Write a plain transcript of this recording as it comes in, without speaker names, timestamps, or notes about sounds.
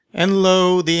And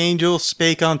lo, the angel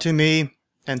spake unto me,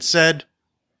 and said,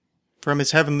 from his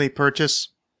heavenly purchase,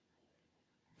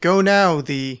 Go now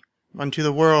thee unto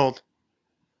the world.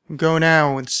 Go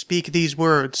now and speak these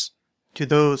words to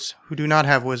those who do not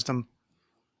have wisdom.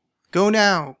 Go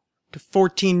now to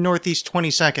 14 Northeast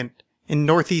 22nd in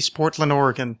Northeast Portland,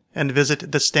 Oregon, and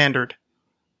visit the Standard.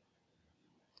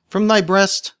 From thy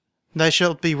breast thy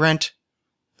shalt be rent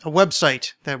a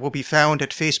website that will be found at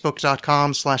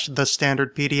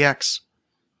facebook.com/thestandardpdx.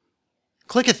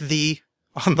 Clicketh thee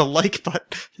on the like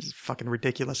button. This is fucking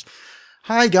ridiculous.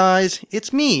 Hi guys,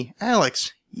 it's me,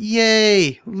 Alex.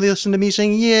 Yay! Listen to me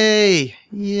saying yay!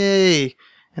 Yay!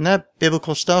 And that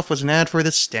biblical stuff was an ad for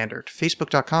the Standard.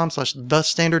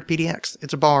 Facebook.com/thestandardpdx.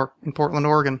 It's a bar in Portland,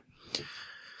 Oregon.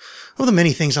 Well, the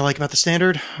many things I like about the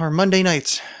Standard are Monday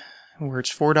nights, where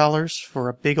it's $4 for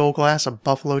a big old glass of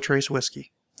Buffalo Trace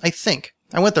whiskey. I think.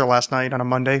 I went there last night on a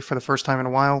Monday for the first time in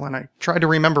a while, and I tried to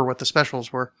remember what the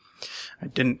specials were. I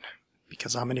didn't,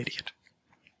 because I'm an idiot.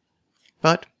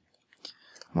 But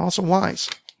I'm also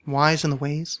wise. Wise in the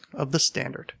ways of the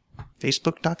Standard.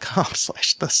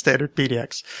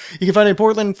 Facebook.com/thestandardpdx. You can find it in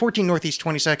Portland, 14 Northeast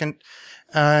 22nd.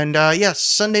 And, yes,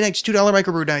 Sunday nights, $2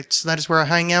 microbrew nights. That is where I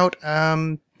hang out.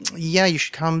 Yeah, you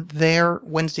should come there.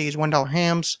 Wednesdays, $1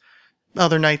 hams.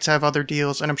 Other nights have other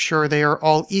deals, and I'm sure they are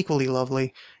all equally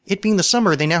lovely. It being the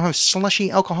summer, they now have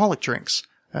slushy alcoholic drinks.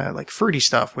 Like fruity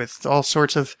stuff with all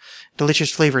sorts of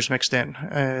delicious flavors mixed in.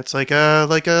 It's like a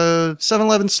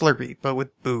 7-Eleven Slurpee, but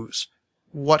with booze.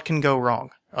 What can go wrong?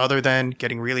 Other than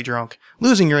getting really drunk,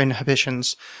 losing your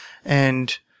inhibitions,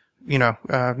 and,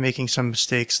 making some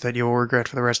mistakes that you'll regret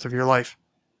for the rest of your life.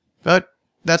 But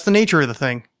that's the nature of the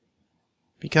thing.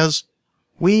 Because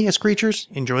we, as creatures,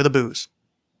 enjoy the booze.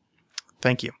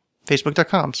 Thank you.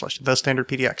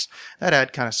 Facebook.com/thestandardpdx. That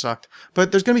ad kind of sucked.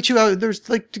 But there's going to be there's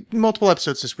multiple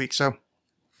episodes this week, so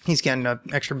he's getting an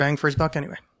extra bang for his buck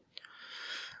anyway.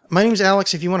 My name's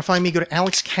Alex. If you want to find me, go to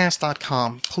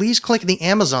alexcast.com. Please click the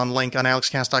Amazon link on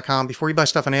alexcast.com before you buy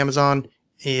stuff on Amazon.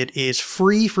 It is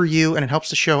free for you, and it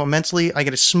helps the show immensely. I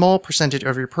get a small percentage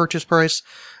of your purchase price,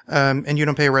 and you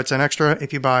don't pay a red cent extra.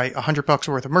 If you buy $100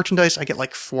 worth of merchandise, I get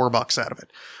like $4 out of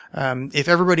it. If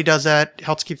everybody does that, it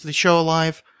helps keep the show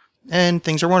alive, and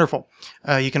things are wonderful.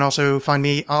 You can also find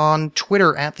me on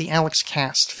Twitter at the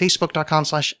AlexCast,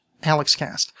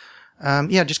 Facebook.com/AlexCast.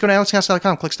 Yeah, just go to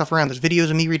alexcast.com, click stuff around. There's videos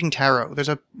of me reading tarot.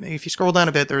 If you scroll down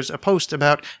a bit, there's a post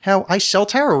about how I sell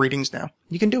tarot readings now.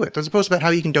 You can do it. There's a post about how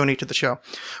you can donate to the show.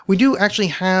 We do actually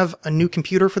have a new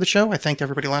computer for the show. I thanked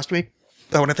everybody last week.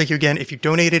 I want to thank you again if you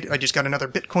donated. I just got another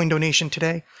Bitcoin donation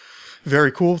today.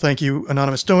 Very cool. Thank you,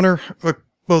 anonymous donor.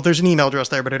 Well, there's an email address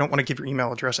there, but I don't want to give your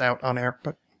email address out on air.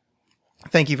 But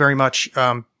thank you very much.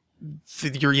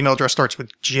 Your email address starts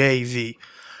with JV.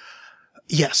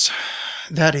 Yes,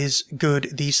 that is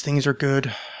good. These things are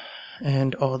good.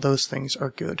 And all those things are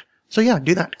good. So yeah,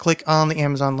 do that. Click on the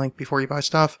Amazon link before you buy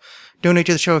stuff. Donate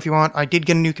to the show if you want. I did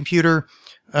get a new computer,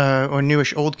 or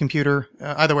newish old computer.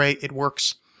 Either way, it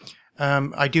works.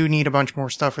 I do need a bunch more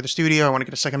stuff for the studio. I want to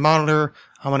get a second monitor.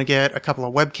 I want to get a couple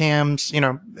of webcams.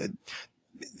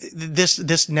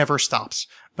 This never stops.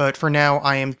 But for now,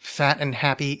 I am fat and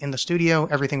happy in the studio.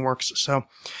 Everything works. So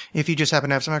if you just happen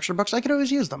to have some extra bucks, I could always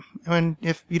use them. And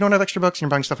if you don't have extra bucks and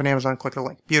you're buying stuff on Amazon, click the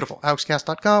link. Beautiful.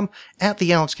 AlexCast.com, at the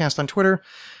AlexCast on Twitter.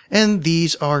 And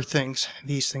these are things.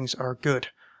 These things are good.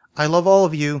 I love all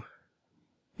of you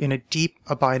in a deep,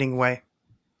 abiding way.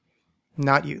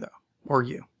 Not you, though. Or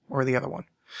you. Or the other one.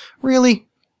 Really?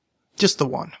 Just the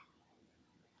one.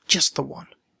 Just the one.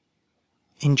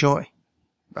 Enjoy.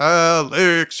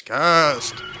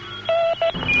 AlexCast.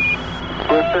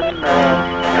 Listen,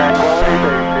 Tranquility Base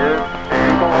here.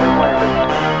 Eagle has landed.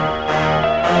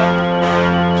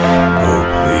 Oh,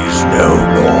 please, no,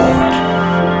 Lord.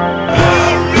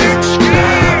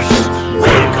 AlexCast.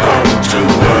 Welcome to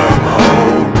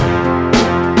Wormhole.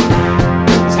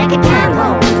 Second time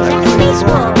home, second space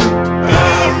walk.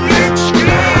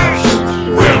 AlexCast.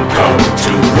 Welcome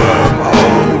to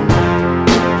Wormhole.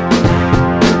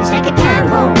 Second time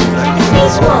home, second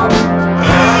space walk.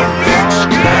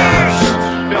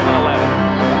 AlexCast. Building 11.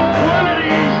 One of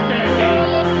these days,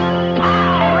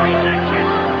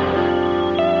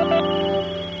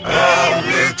 I'll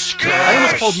raise a kid. I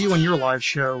almost called you on your live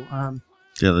show.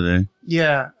 The other day.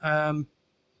 Yeah.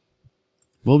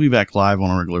 We'll be back live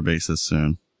on a regular basis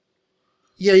soon.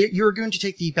 Yeah, you were going to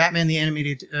take the Batman the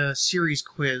Animated Series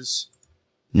quiz.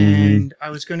 And I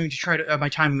was going to try to... my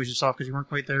timing was just off because you weren't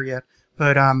quite there yet.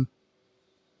 But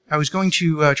I was going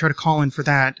to try to call in for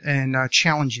that and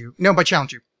challenge you. No, by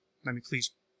challenge you, let me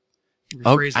please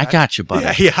rephrase I that. got you,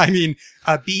 buddy. Yeah, I mean,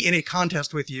 be in a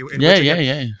contest with you.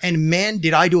 Yeah. And man,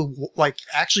 did I do, like,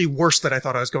 actually worse than I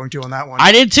thought I was going to on that one.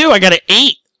 I did too. I got an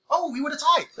 8. Oh, we would have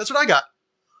tied. That's what I got.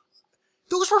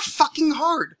 Those were fucking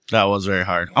hard. That was very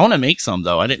hard. I want to make some,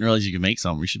 though. I didn't realize you could make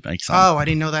some. We should make some. Oh, I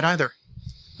didn't know that either.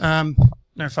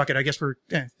 No, fuck it. I guess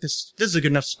this is a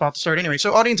good enough spot to start anyway.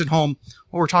 So, audience at home,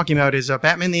 what we're talking about is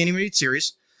Batman the Animated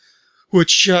Series,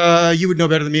 which you would know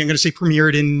better than me. I'm going to say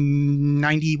premiered in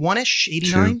 91-ish,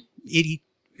 89? 80.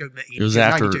 It was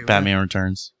after 92, Batman right?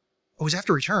 Returns. Oh, it was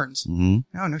after Returns?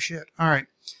 Mm-hmm. Oh, no shit. All right.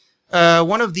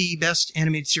 One of the best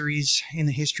animated series in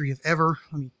the history of ever.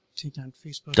 Let me take down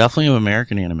Facebook. Definitely of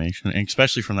American animation, and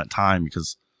especially from that time,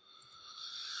 because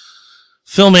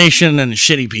Filmation and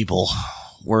shitty people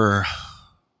were...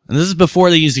 And this is before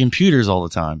they used computers all the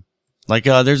time. Like,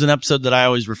 there's an episode that I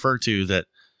always refer to that...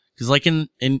 Because, like,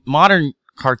 in modern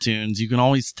cartoons, you can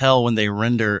always tell when they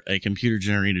render a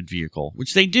computer-generated vehicle,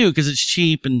 which they do because it's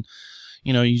cheap and,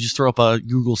 you know, you just throw up a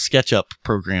Google SketchUp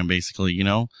program, basically, you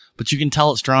know? But you can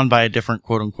tell it's drawn by a different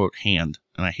quote-unquote hand,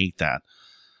 and I hate that.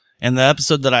 And the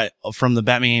episode that from the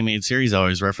Batman animated series I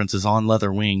always reference is On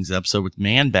Leather Wings, the episode with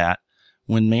Man-Bat,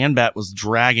 when Man-Bat was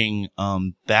dragging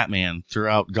Batman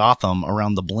throughout Gotham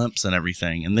around the blimps and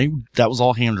everything, and that was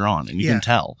all hand-drawn, and you can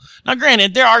tell. Now,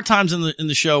 granted, there are times in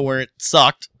the show where it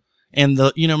sucked, and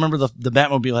remember the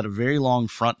Batmobile had a very long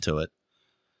front to it,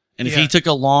 and if he took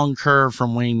a long curve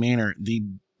from Wayne Manor, the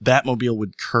Batmobile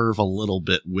would curve a little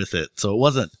bit with it, so it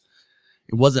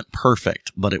wasn't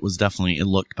perfect, but it was definitely, it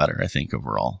looked better, I think,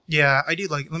 overall. Yeah, I do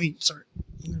like, sorry.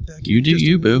 You do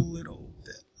you, boo. Little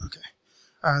bit. Okay.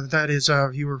 That is,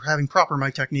 you were having proper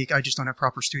mic technique. I just don't have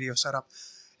proper studio setup.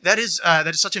 That is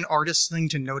such an artist thing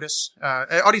to notice.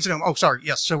 Audience at home. Oh, sorry.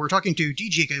 Yes. So we're talking to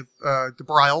DJ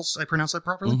Riles. I pronounced that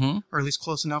properly? Mm-hmm. Or at least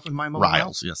close enough in my mobile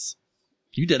Riles, yes.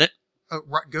 You did it.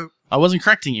 Go. I wasn't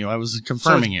correcting you. I was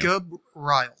confirming you. Gub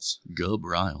Riles. Gub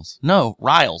Riles. No,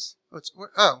 Riles. I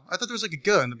thought there was like a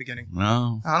G in the beginning.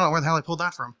 No. I don't know where the hell I pulled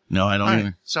that from. No, I don't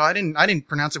either. So I didn't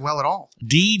pronounce it well at all.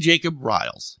 D. Jacob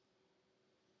Riles.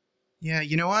 Yeah,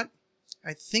 you know what?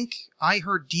 I think I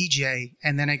heard DJ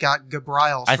and then I got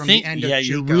Gabriels from the end of Jacob.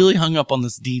 You're really hung up on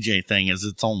this DJ thing as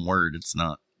its own word. It's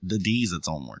not. The D's its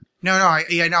own word. No, I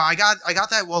got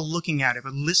that while looking at it,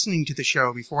 but listening to the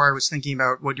show before I was thinking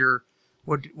about what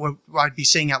I'd be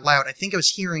saying out loud. I think I was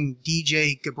hearing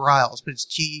DJ Gabriels, but it's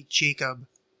G. Jacob.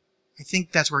 I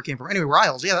think that's where it came from. Anyway,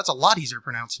 Riles, yeah, that's a lot easier to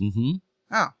pronounce. Mm-hmm.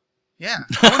 Oh, yeah.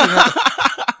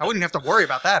 I wouldn't have to worry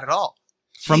about that at all.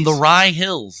 Jeez. From the Rye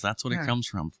Hills. That's what it comes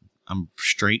from. I'm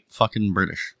straight fucking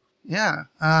British. Yeah.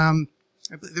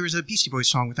 There was a Beastie Boys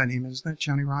song with that name, isn't it?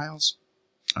 Johnny Riles?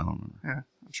 I don't remember. Yeah,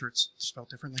 I'm sure it's spelled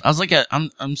differently. I was like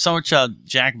I'm so much a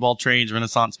jack of all trades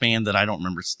Renaissance man that I don't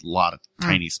remember a lot of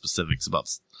tiny specifics about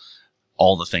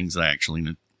all the things that I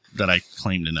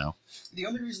claim to know. The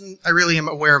only reason I really am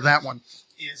aware of that one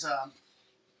is,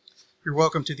 you're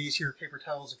welcome to these here paper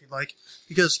towels if you'd like,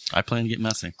 because I plan to get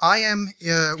messy. I am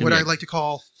what I like to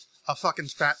call a fucking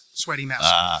fat, sweaty mess.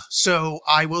 So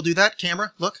I will do that.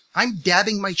 Camera, look, I'm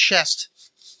dabbing my chest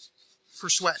for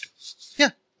sweat. Yeah,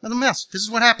 I'm a mess. This is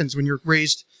what happens when you're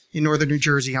raised in northern New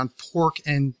Jersey on pork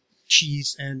and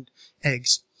cheese and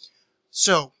eggs.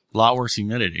 So a lot worse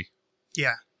humidity.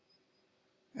 Yeah.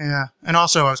 Yeah, and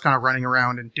also I was kind of running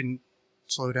around and didn't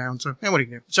slow down. So, what do you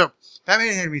do? So, Batman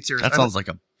Animated Series. That sounds like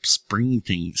a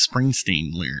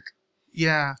Springsteen lyric.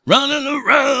 Yeah. Running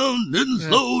around, didn't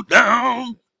slow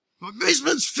down. My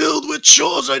basement's filled with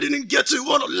chores I didn't get to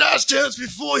on a last chance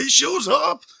before he shows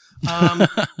up.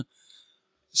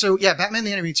 So, yeah, Batman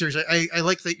the Animated Series, I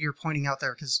like that you're pointing out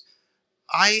there, because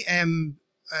I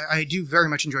do very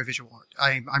much enjoy visual art.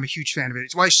 I'm a huge fan of it.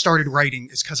 It's why I started writing,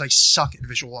 is because I suck at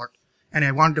visual art. And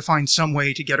I wanted to find some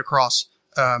way to get across,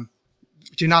 to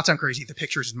not sound crazy, the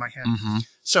pictures in my head. Mm-hmm.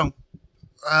 So,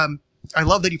 I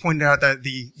love that you pointed out that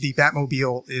the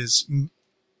Batmobile is,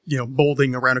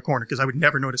 bolding around a corner, because I would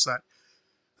never notice that.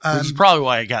 Which is probably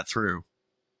why I got through.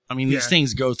 I mean, these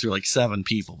things go through like 7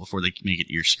 people before they make it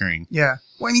to your screen. Yeah.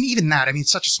 Well, I mean, even that, it's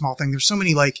such a small thing. There's so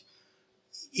many,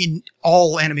 in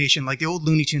all animation, like the old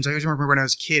Looney Tunes, I always remember when I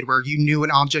was a kid where you knew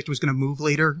an object was going to move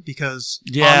later because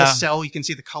on the cell you can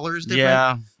see the colors different.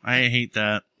 Yeah, I hate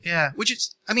that. Yeah, which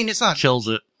it's not... Kills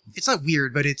it. It's not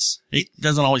weird, but it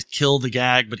doesn't always kill the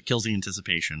gag, but it kills the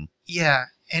anticipation. Yeah,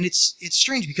 and it's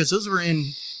strange because those were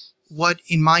in what,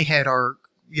 in my head, are,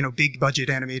 big budget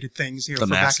animated things, the for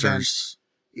Masters. back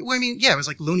then. Well, it was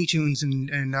like Looney Tunes and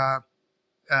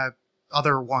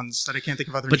other ones that I can't think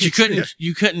of other But names.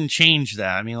 you couldn't change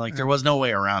that. I mean, like, there was no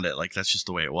way around it. Like, that's just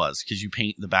the way it was. Because you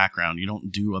paint the background. You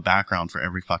don't do a background for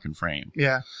every fucking frame.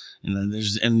 Yeah. And then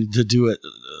and to do it,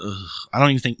 I don't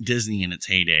even think Disney in its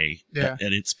heyday, at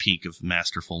its peak of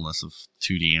masterfulness of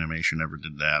 2D animation, ever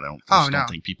did that. I don't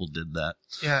think people did that.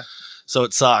 Yeah. So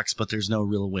it sucks, but there's no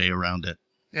real way around it.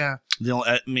 Yeah.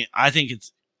 I think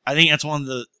that's one of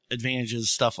the advantages,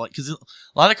 stuff like, because a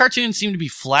lot of cartoons seem to be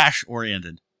flash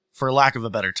oriented, for lack of a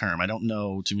better term. I don't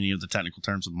know too many of the technical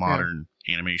terms of modern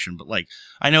animation, but like,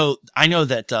 I know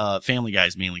that Family Guy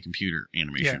is mainly computer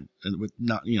animation, with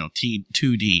not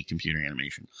 2D computer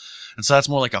animation, and so that's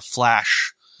more like a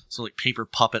flash, so like paper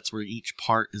puppets where each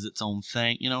part is its own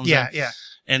thing. You know what I'm saying? Yeah.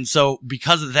 And so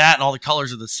because of that, and all the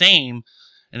colors are the same.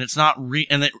 And it's not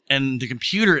and the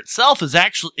computer itself is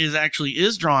actually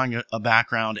drawing a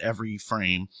background every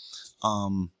frame.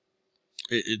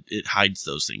 It hides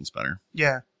those things better.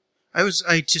 Yeah. I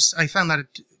found that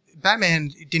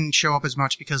Batman didn't show up as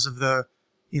much because of the,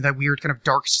 that weird kind of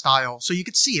dark style. So you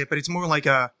could see it, but it's more like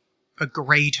a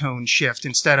gray tone shift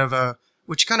instead of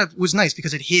which kind of was nice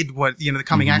because it hid what, the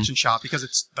coming action shot, because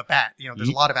it's the Bat, there's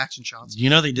a lot of action shots.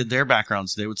 They did their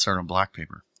backgrounds. They would start on black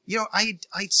paper.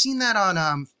 I'd seen that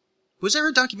on, was there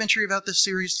a documentary about this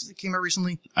series that came out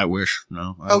recently? I wish.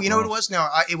 No. What it was? No,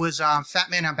 it was Fat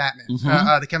Man on Batman,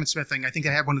 the Kevin Smith thing. I think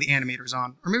they had one of the animators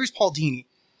on. Or maybe it was Paul Dini.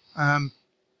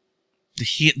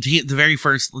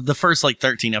 The first like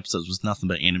 13 episodes was nothing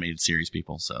but animated series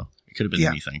people, so it could have been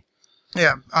anything.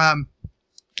 Yeah. And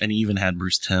he even had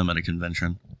Bruce Timm at a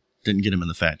convention. Didn't get him in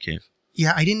the Fat Cave.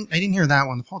 Yeah, I didn't hear that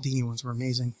one. The Paul Dini ones were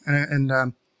amazing.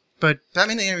 But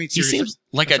Batman the Animated Series... He seems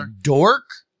like a dork,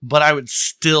 but I would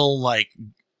still, like...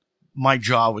 My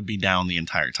jaw would be down the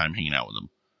entire time hanging out with him.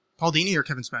 Paul Dini or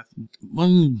Kevin Smith?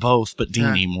 Both, but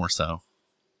Dini more so.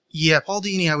 Yeah, Paul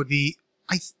Dini I would be...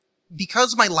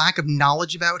 because of my lack of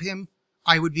knowledge about him,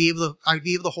 I'd be able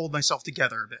to hold myself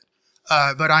together a bit.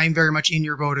 But I'm very much in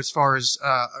your boat as far as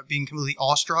being completely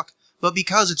awestruck. But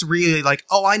because it's really like,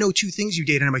 oh, I know 2 things you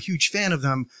did and I'm a huge fan of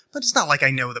them, but it's not like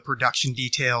I know the production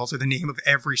details or the name of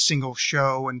every single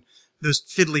show and those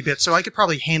fiddly bits, so I could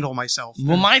probably handle myself.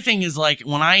 Well, my thing is, like,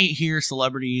 when I hear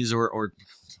celebrities or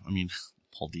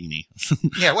Paul Dini.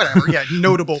 Yeah, whatever. Yeah,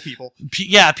 notable people.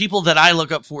 People that I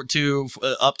look up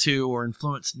to or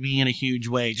influenced me in a huge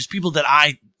way. Just people that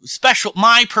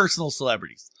my personal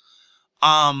celebrities.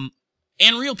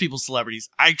 And real people's celebrities.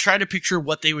 I try to picture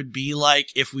what they would be like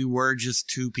if we were just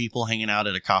 2 people hanging out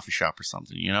at a coffee shop or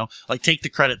something, Like, take the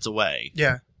credits away.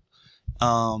 Yeah.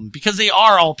 Because they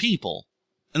are all people.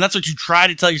 And that's what you try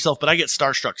to tell yourself, but I get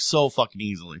starstruck so fucking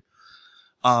easily.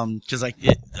 Because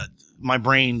my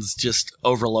brain's just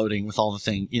overloading with all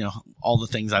the all the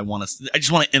things I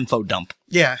just want to info dump.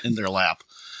 Yeah. In their lap.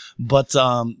 But,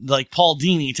 like Paul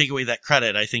Dini, take away that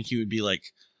credit, I think he would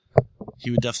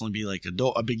definitely be like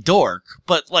a big dork,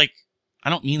 but like, I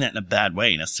don't mean that in a bad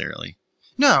way necessarily.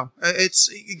 No, it's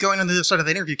going on the other side of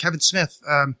that interview. Kevin Smith,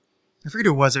 I forget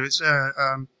who it was. It was,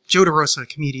 Joe DeRosa, a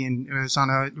comedian, was on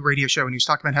a radio show and he was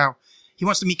talking about how he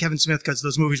wants to meet Kevin Smith because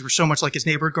those movies were so much like his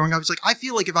neighborhood growing up. He's like, I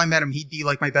feel like if I met him, he'd be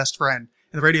like my best friend.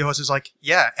 And the radio host is like,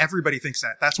 yeah, everybody thinks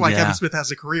that. That's why Kevin Smith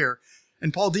has a career.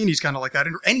 And Paul Dini's kind of like that.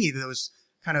 And any of those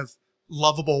kind of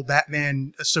lovable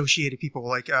Batman associated people,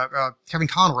 like Kevin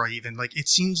Conroy even, like, it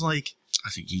seems like...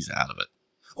 I think he's out of it.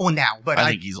 Oh, now, but I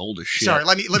think he's old as shit. Sorry,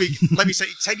 let me say,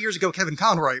 10 years ago, Kevin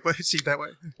Conroy, but see it that way.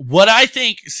 What I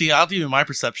think, I'll give you my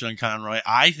perception on Conroy.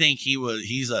 I think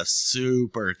he's a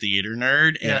super theater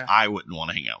nerd, and I wouldn't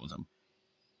want to hang out with him.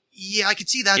 Yeah, I could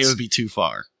see that. It would be too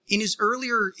far. In his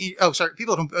earlier,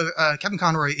 people don't, Kevin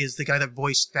Conroy is the guy that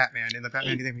voiced Batman in the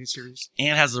Batman animated series.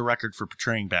 And has the record for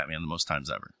portraying Batman the most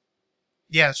times ever.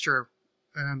 Yeah, it's true.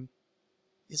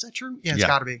 Is that true? Yeah, it's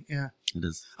gotta be. Yeah. It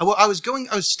is. I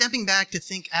was stepping back to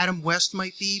think Adam West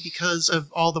might be because of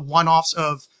all the one-offs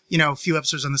of, a few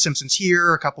episodes on The Simpsons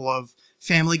here, a couple of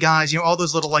Family Guys, all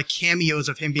those little like cameos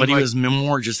of him being. But he was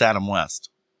more just Adam West.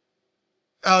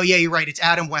 Oh yeah, you're right. It's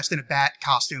Adam West in a bat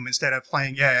costume instead of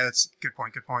playing. Yeah, that's a good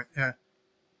point. Yeah.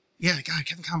 Yeah, God,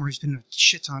 Kevin Conroy's been a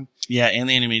shit ton. Yeah, and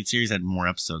the animated series had more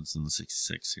episodes than the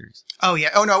 66 series. Oh,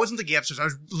 yeah. Oh, no, I wasn't thinking episodes. I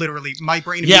was literally, my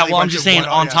brain... Yeah, well, I'm just saying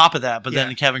on top of that, but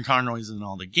then Kevin Conroy's in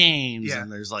all the games,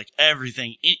 and there's like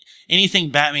everything.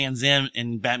 Anything Batman's in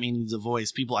and Batman needs a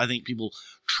voice, I think people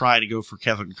try to go for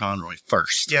Kevin Conroy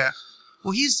first. Yeah.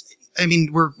 Well,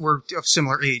 we're of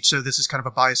similar age, so this is kind of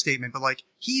a biased statement, but like,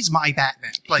 he's my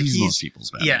Batman. Like, he's most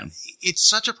people's Batman. Yeah. It's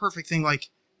such a perfect thing, like...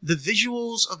 The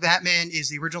visuals of Batman is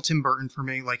the original Tim Burton for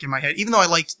me, like in my head, even though I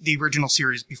liked the original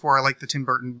series before I liked the Tim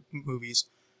Burton movies.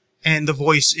 And the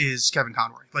voice is Kevin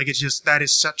Conroy. Like, it's just, that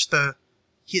is such the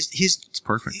It's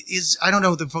perfect. I don't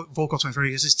know the vocal tones, but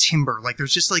his timbre. Like,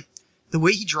 there's just like the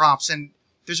way he drops, and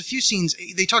there's a few scenes.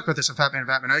 They talked about this in Batman and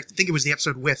Batman. I think it was the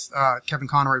episode with Kevin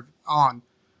Conroy on,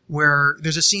 where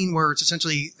there's a scene where it's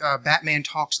essentially Batman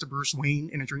talks to Bruce Wayne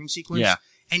in a dream sequence. Yeah.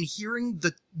 And hearing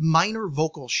the minor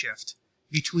vocal shift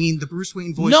between the Bruce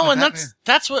Wayne voice No, and the and Batman.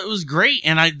 that's what was great.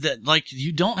 And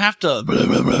you don't have to, blah,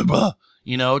 blah, blah,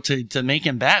 blah, to make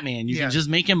him Batman. You can just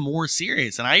make him more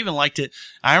serious. And I even liked it.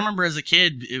 I remember as a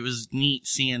kid, it was neat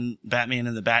seeing Batman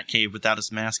in the Batcave without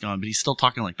his mask on, but he's still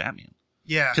talking like Batman.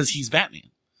 Yeah. Because he's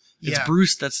Batman. It's Yeah.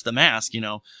 Bruce that's the mask,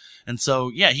 And so,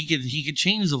 yeah, he could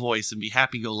change the voice and be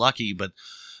happy-go-lucky, but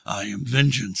I am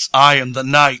vengeance. I am the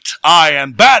knight. I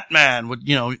am Batman.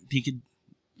 He could.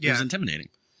 It was intimidating.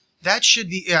 That should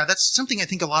be, that's something I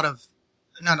think a lot of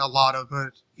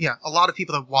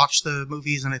people that watch the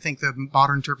movies, and I think the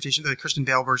modern interpretation, the Kristen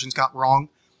Bale versions, got wrong.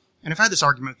 And I've had this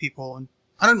argument with people, and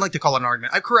I don't like to call it an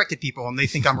argument. I've corrected people, and they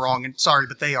think I'm wrong, and sorry,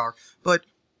 but they are. But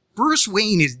Bruce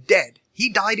Wayne is dead. He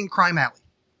died in Crime Alley.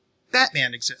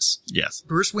 Batman exists. Yes.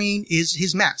 Bruce Wayne is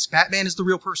his mask. Batman is the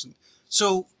real person.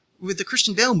 So, with the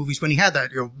Christian Bale movies, when he had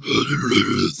that,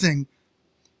 thing,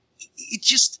 it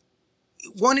just,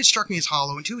 one, it struck me as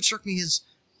hollow, and two, it struck me as,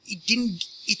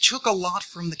 it took a lot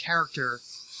from the character,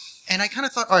 and I kind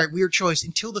of thought, alright, weird choice,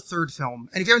 until the third film.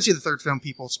 And if you haven't seen the third film,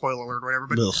 people, spoiler alert or whatever,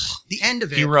 but the end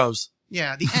of it. Heroes.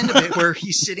 Yeah, the end of it, where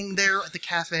he's sitting there at the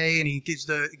cafe, and he gives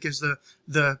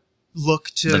the look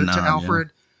to Alfred.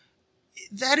 Yeah.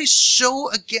 That is so,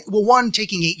 again, well, one,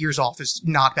 taking 8 years off is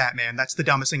not Batman. That's the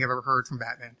dumbest thing I've ever heard from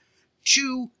Batman.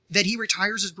 Two, that he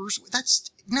retires as Bruce,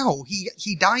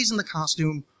 he dies in the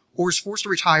costume, or is forced to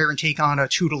retire and take on a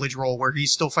tutelage role where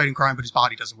he's still fighting crime, but his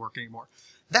body doesn't work anymore.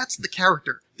 That's the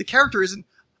character. The character isn't,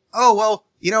 oh, well,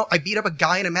 I beat up a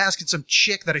guy in a mask and some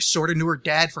chick that I sort of knew her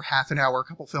dad for half an hour a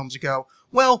couple films ago.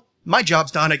 Well, my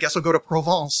job's done. I guess I'll go to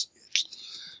Provence.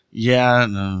 Yeah,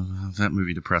 no, that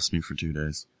movie depressed me for 2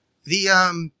 days.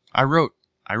 I wrote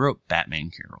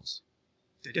Batman carols.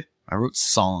 Did you? I wrote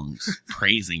songs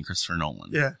praising Christopher Nolan.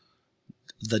 Yeah.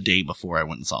 The day before I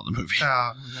went and saw the movie.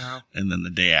 Oh, no. And then the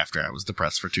day after, I was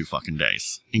depressed for 2 fucking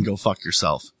days. And go fuck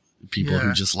yourself. People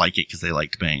who just like it because they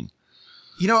liked Bane.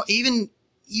 Even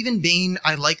Bane,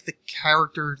 I like the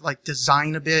character, like,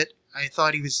 design a bit. I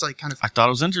thought he was, like, kind of... I thought it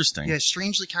was interesting. Yeah,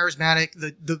 strangely charismatic.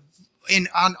 And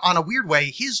on a weird way,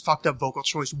 his fucked up vocal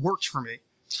choice worked for me.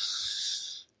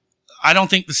 I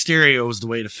don't think the stereo was the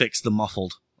way to fix the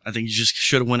muffled. I think you just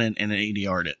should have went in and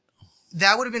ADR'd it.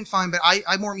 That would have been fine, but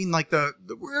I more mean like the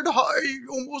weird high,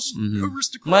 almost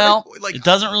aristocratic. Well, like, it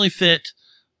doesn't really fit.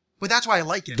 But that's why I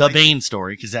like it. The Bane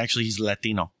story, because actually he's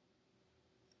Latino.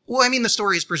 Well, I mean, the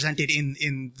story is presented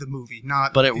in the movie,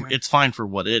 not... But it's fine for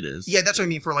what it is. Yeah, that's what I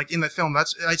mean for, like, in the film.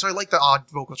 So I like the odd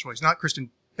vocal choice. Not Kristen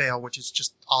Bale, which is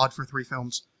just odd for 3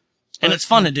 films. And it's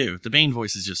fun to do. The Bane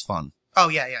voice is just fun. Oh,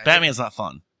 yeah. Batman's not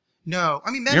fun. No, I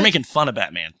mean... You're making fun of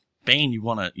Batman. Bane,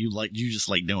 you just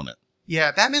like doing it.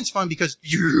 Yeah, Batman's fun because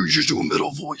you just do a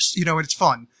middle voice, and it's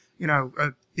fun.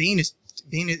 Bane is,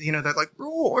 that like,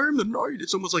 oh, I'm the knight.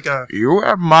 It's almost like a... You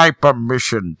have my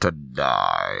permission to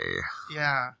die.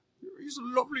 Yeah. He's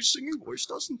a lovely singing voice,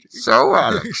 doesn't he? So,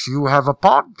 Alex, you have a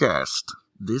podcast.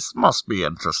 This must be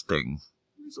interesting.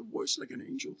 He's a voice like an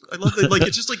angel. I love that. Like,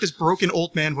 it's just like this broken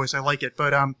old man voice. I like it.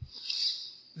 But,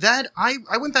 that, I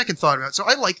went back and thought about it. So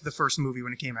I liked the first movie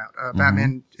when it came out.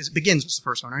 Batman Begins was the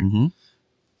first one, right? Mm-hmm.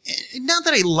 And not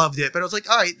that I loved it, but I was like,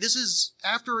 all right, this is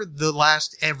after the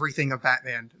last everything of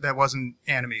Batman that wasn't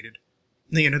animated.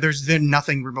 There's been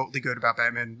nothing remotely good about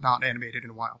Batman not animated in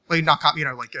a while. Like, not,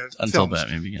 until films.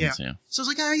 Batman Begins, yeah. So I was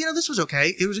like, this was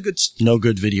okay. It was a good... No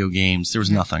good video games. There was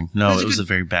nothing. No, it was a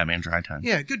very Batman dry time.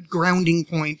 Yeah, good grounding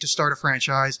point to start a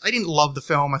franchise. I didn't love the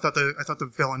film. I thought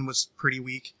the villain was pretty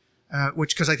weak.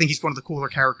 Because I think he's one of the cooler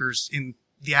characters in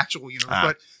the actual universe.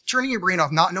 But turning your brain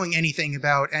off, not knowing anything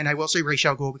about, and I will say Ra's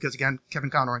al Ghul because, again, Kevin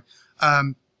Conroy,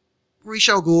 Ra's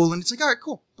al Ghul, and it's like, all right,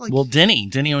 cool. Like, well, Denny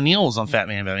O'Neil was on Fat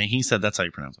Man Batman. He said that's how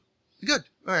you pronounce it. Good.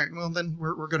 All right, well, then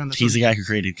we're good on this. He's the guy who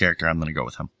created the character. I'm going to go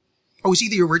with him. Oh, is he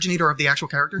the originator of the actual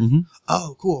character? Mm-hmm.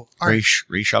 Oh, cool. All right.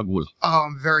 Ra's al Ghul. Oh,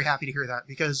 I'm very happy to hear that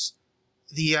because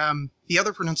the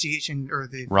other pronunciation, or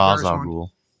the Ra's al Ghul,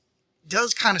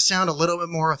 does kind of sound a little bit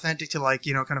more authentic to, like,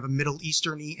 kind of a Middle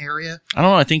Eastern-y area. I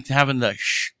don't know. I think having the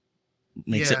sh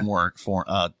makes it more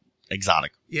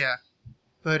exotic. Yeah.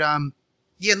 But,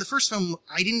 in the first film,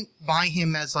 I didn't buy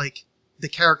him as, like, the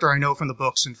character I know from the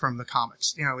books and from the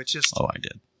comics. It's just... Oh, I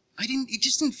did. It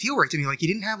just didn't feel right to me. Like, he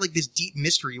didn't have, like, this deep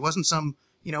mystery. He wasn't some,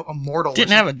 immortal.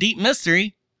 Didn't have a deep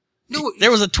mystery. No.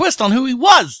 There was a twist on who he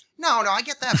was. No, I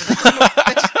get that.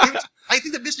 But I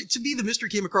think that to me, the mystery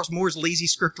came across more as lazy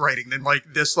script writing than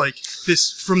this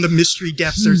from the mystery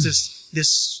depths. There's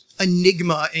this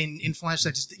enigma in Flash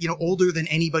that's older than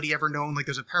anybody ever known. Like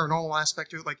there's a paranormal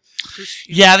aspect to it.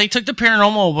 Yeah, they took the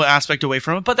paranormal aspect away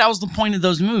from it, but that was the point of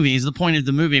those movies. The point of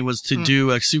the movie was to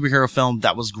do a superhero film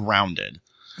that was grounded.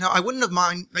 Now, I wouldn't have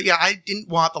mind. Yeah, I didn't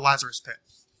want the Lazarus Pit,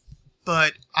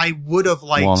 but I would have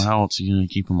liked. Well, how else are you going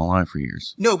to keep him alive for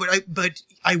years? No, but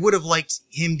I would have liked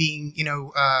him being,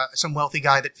 some wealthy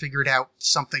guy that figured out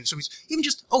something. So he's even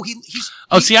just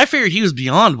see, I figured he was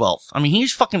beyond wealth. I mean,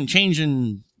 he's fucking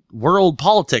changing world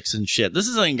politics and shit. This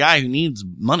is a guy who needs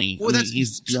money. Well,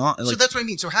 he's beyond. So that's what I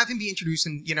mean. So have him be introduced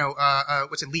in,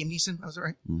 what's it, Liam Neeson? Was it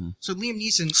right? Mm-hmm. So Liam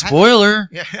Neeson. Spoiler.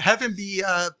 Have him be,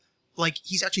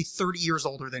 he's actually 30 years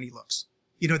older than he looks.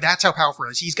 That's how powerful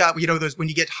he is. He's got, those, when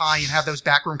you get high and have those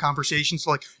backroom conversations,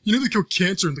 they cure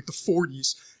cancer in the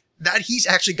 40s. That he's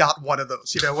actually got one of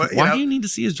those, Why do you need to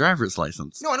see his driver's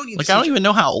license? No, I don't need to see I don't even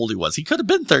know how old he was. He could have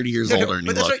been 30 years older and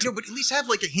but he that's looked. right. No, but at least have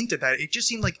a hint of that. It just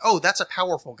seemed that's a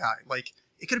powerful guy.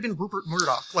 It could have been Rupert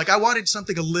Murdoch. I wanted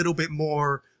something a little bit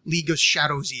more League of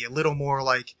Shadows-y, a little more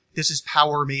this is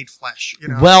power made flesh,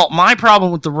 Well, my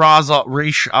problem with the Ra's al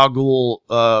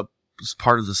Ghul,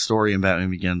 part of the story in Batman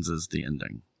Begins is the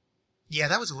ending. Yeah,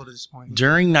 that was a little disappointing.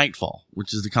 During Nightfall,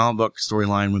 which is the comic book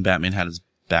storyline when Batman had his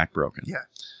back broken. Yeah.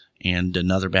 And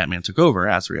another Batman took over,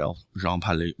 Azrael,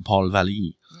 Jean-Paul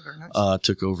Vallée,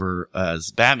 took over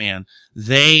as Batman.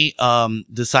 They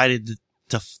decided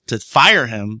to fire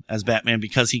him as Batman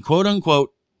because he quote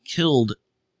unquote killed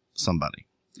somebody.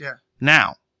 Yeah.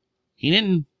 Now, he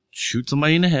didn't shoot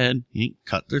somebody in the head. He didn't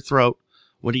cut their throat.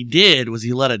 What he did was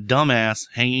he let a dumbass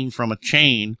hanging from a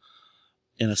chain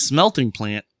in a smelting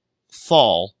plant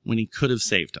fall when he could have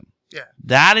saved him. Yeah.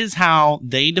 That is how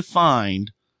they defined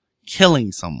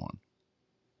killing someone.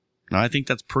 Now, I think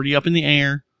that's pretty up in the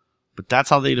air, but that's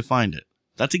how they defined it.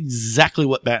 That's exactly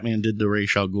what Batman did to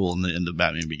Ra's al Ghul in the end of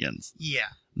Batman Begins. Yeah.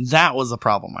 That was a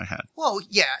problem I had. Well,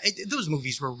 yeah, those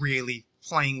movies were really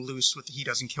playing loose with he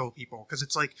doesn't kill people. Because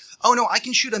it's oh no, I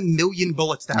can shoot 1,000,000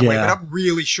 bullets that way, but I'm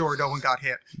really sure no one got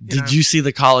hit. Did you see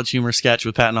the College Humor sketch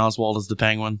with Patton Oswalt as the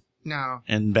Penguin? No.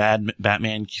 And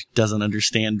Batman doesn't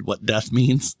understand what death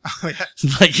means. Oh,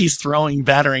 yeah. He's throwing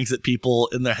batarangs at people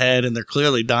in their head and they're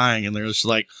clearly dying and they're just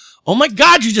oh my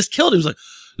God, you just killed him. He's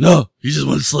no, he just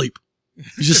went to sleep.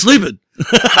 He's just sleeping.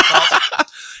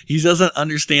 He doesn't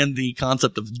understand the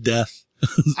concept of death.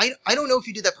 I don't know if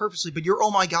you did that purposely, but your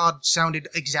oh my God sounded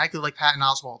exactly like Patton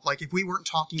Oswalt. If we weren't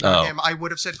talking about him, I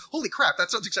would have said, holy crap, that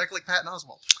sounds exactly like Patton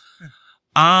Oswalt.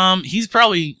 He's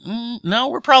probably, no,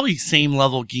 we're probably same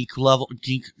geek level.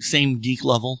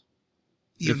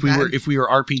 If we were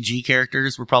RPG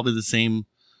characters, we're probably the same.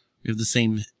 We have the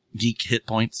same geek hit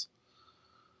points.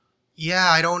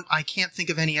 Yeah, I can't think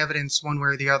of any evidence one way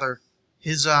or the other.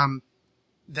 His,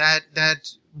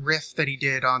 that riff that he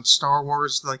did on Star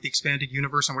Wars, the expanded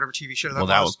universe on whatever TV show that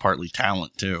was partly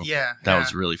talent too. Yeah. That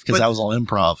was really, because that was all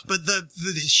improv. But the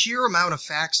sheer amount of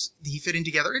facts he fit in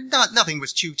together, nothing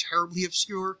was too terribly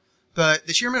obscure, but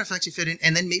the sheer amount of facts he fit in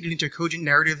and then made it into a cogent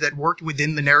narrative that worked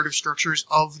within the narrative structures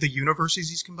of the universes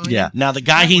he's combining. Yeah. Now the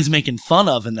guy he's making fun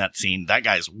of in that scene, that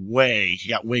guy's he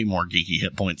got way more geeky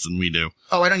hit points than we do.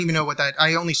 Oh, I don't even know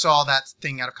I only saw that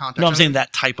thing out of context. No, I'm saying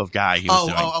that type of guy he was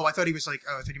doing. I thought he was I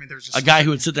thought you meant there was just a guy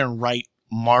who would sit there and write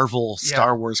Marvel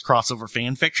Star Wars crossover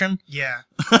fan fiction. Yeah.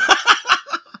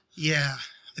 Yeah.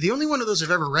 The only one of those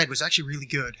I've ever read was actually really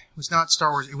good. It was not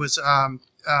Star Wars. It was,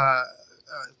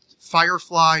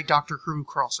 Firefly Doctor Who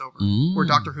crossover, where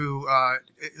Doctor Who,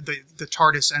 the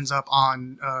TARDIS ends up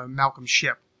on Malcolm's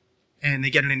ship, and they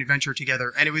get in an adventure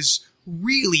together, and it was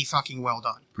really fucking well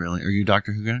done. Really? Are you a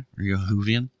Doctor Who guy? Are you a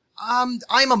Whovian?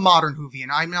 I'm a modern Whovian.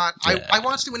 I'm not. Yeah. I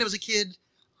watched it when I was a kid.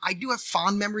 I do have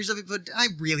fond memories of it, but I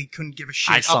really couldn't give a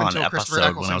shit. I saw an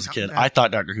episode when I was a kid. I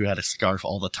thought Doctor Who had a scarf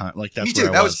all the time. That's Me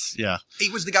too. where I was. Yeah.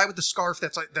 It was the guy with the scarf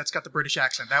that's got the British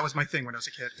accent. That was my thing when I was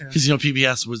a kid. Because,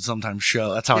 PBS would sometimes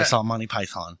show. That's how I saw Monty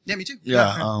Python. Yeah, me too.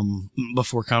 Yeah.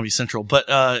 Before Comedy Central. But,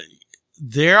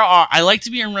 I like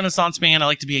to be a Renaissance man. I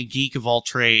like to be a geek of all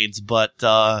trades, but,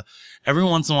 every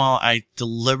once in a while, I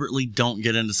deliberately don't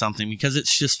get into something because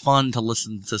it's just fun to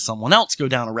listen to someone else go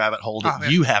down a rabbit hole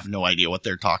that you have no idea what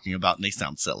they're talking about and they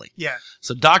sound silly. Yeah.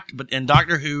 So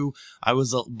Doctor Who, I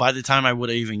was, by the time I would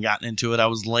have even gotten into it, I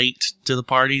was late to the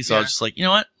party. So I was just like, you know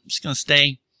what? I'm just going to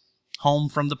stay home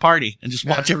from the party and just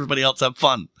watch everybody else have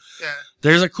fun. Yeah.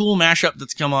 There's a cool mashup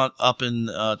that's come up in,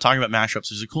 talking about mashups.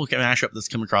 There's a cool mashup that's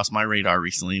come across my radar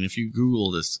recently. And if you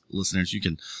Google this, listeners, you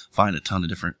can find a ton of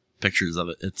different pictures of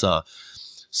it. It's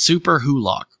Super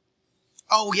Wholock.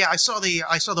 Oh yeah, I saw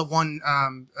the one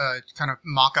kind of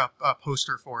mock-up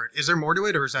poster for it. Is there more to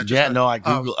it, or is that just I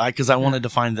Googled because I wanted to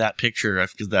find that picture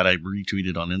because that I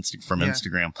retweeted on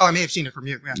Instagram. Oh, I may have seen it from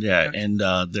you. Yeah, and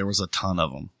there was a ton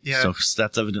of them. Yeah, so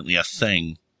that's evidently a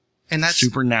thing. And that's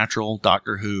Supernatural,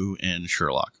 Doctor Who, and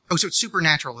Sherlock. Oh, so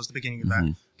Supernatural is the beginning of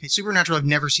that. Okay, Supernatural I've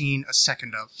never seen a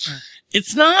second of.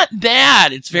 It's not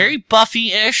bad. It's very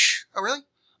Buffy-ish. Oh, really?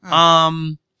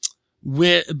 Oh.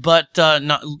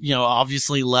 Not,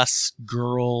 obviously less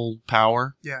girl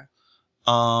power. Yeah.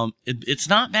 It's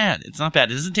not bad. It's not bad.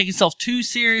 It doesn't take itself too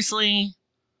seriously.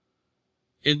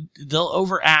 They'll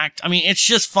overact. I mean, it's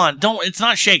just fun. It's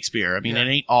not Shakespeare. I mean, it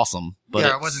ain't awesome, but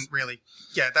it wasn't really.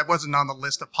 Yeah, that wasn't on the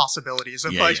list of possibilities.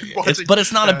 But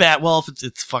it's not a bad. Well, if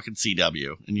it's fucking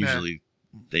CW, and usually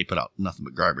they put out nothing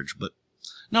but garbage. But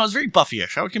no, it's very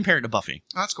Buffy-ish. I would compare it to Buffy.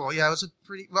 Oh, that's cool. Yeah, it was a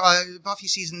pretty Buffy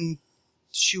season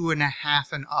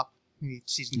 2.5 and up. Maybe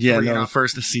season 3. Yeah, no, the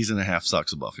first season and a half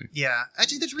sucks of Buffy. Yeah,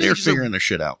 actually, that's really they're figuring their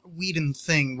shit out. Whedon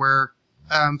thing where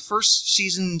first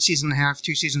season and a half,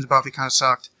 2 seasons of Buffy kind of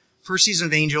sucked. First season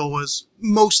of Angel was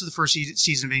most of the first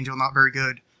season of Angel not very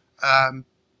good.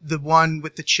 The one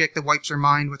with the chick that wipes her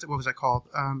mind with, what was that called?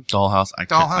 Dollhouse. I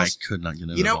could not get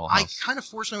into Dollhouse. I kind of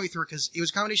forced my way through it because it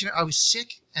was a combination of I was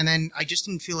sick and then I just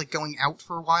didn't feel like going out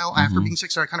for a while after being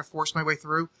sick, so I kind of forced my way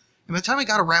through. And by the time I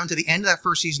got around to the end of that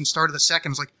first season, started the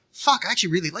second, I was like, fuck, I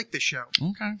actually really like this show.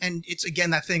 Okay. And it's again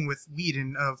that thing with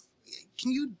Whedon of,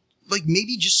 can you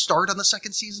maybe just start on the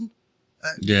second season?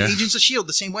 Agents of S.H.I.E.L.D.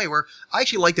 the same way, where I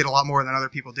actually liked it a lot more than other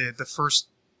people did. The first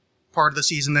part of the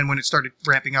season, then when it started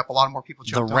ramping up, a lot more people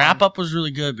jumped on. The wrap-up was really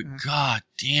good, but god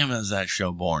damn is that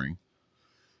show boring.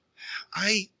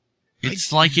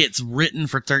 It's like it's written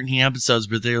for 13 episodes,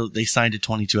 but they signed a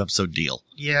 22-episode deal.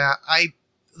 Yeah,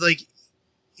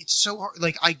 it's so hard.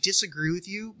 I disagree with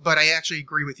you, but I actually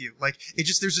agree with you.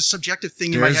 There's a subjective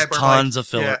thing in my head where tons of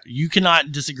filler. Yeah. You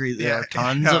cannot disagree. There are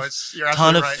tons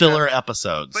of filler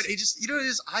episodes. But it just, what it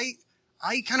is? I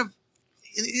kind of,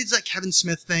 it's that Kevin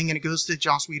Smith thing, and it goes to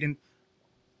Joss Whedon.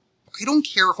 I don't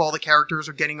care if all the characters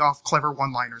are getting off clever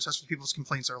one-liners. That's what people's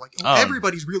complaints are.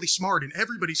 Everybody's really smart, and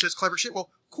everybody says clever shit. Well,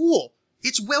 cool.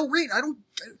 It's well written.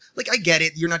 I get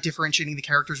it. You're not differentiating the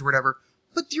characters or whatever.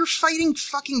 But you're fighting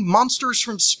fucking monsters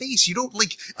from space. You don't,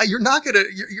 you're not gonna,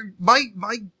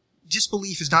 my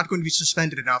disbelief is not going to be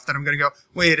suspended enough that I'm gonna go,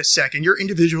 wait a second, your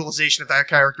individualization of that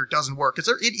character doesn't work. Because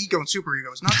their ego and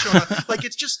superego is not showing up.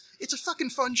 It's a fucking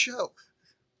fun show.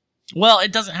 Well,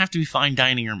 it doesn't have to be fine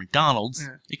dining or McDonald's.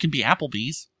 Yeah. It can be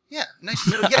Applebee's. Yeah, nice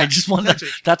middle. Yeah, I just want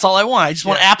that's all I want. I just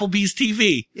want Applebee's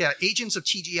TV. Yeah, agents of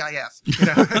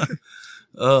TGIF.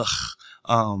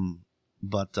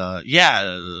 But I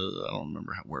don't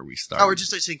remember where we started. Oh, we're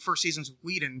just saying first seasons of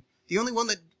Whedon. The only one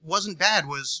that wasn't bad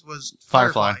was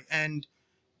Firefly. And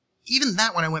even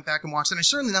that one I went back and watched, and I'm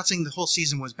certainly not saying the whole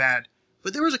season was bad,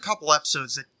 but there was a couple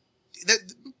episodes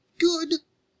that good,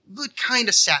 but kind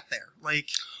of sat there.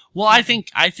 Well, I think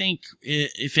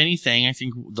if anything, I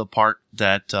think the part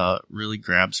that really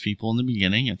grabs people in the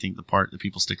beginning, I think the part that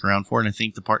people stick around for, and I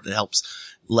think the part that helps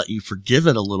let you forgive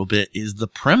it a little bit is the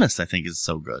premise. I think is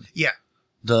so good. Yeah.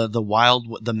 The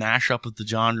mashup of the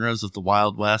genres of the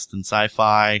Wild West and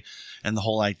sci-fi, and the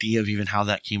whole idea of even how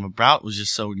that came about was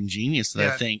just so ingenious that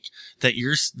I think that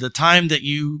the time that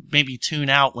you maybe tune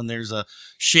out when there's a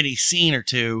shitty scene or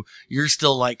two, you're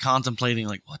still contemplating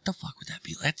what the fuck would that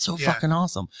be? That's so fucking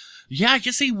awesome. Yeah, I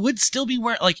guess they would still be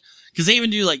wearing because they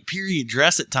even do period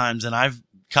dress at times, and I've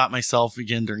caught myself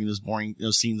again during those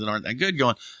scenes that aren't that good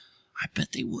going, I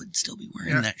bet they would still be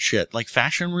wearing that shit.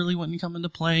 Fashion really wouldn't come into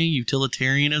play.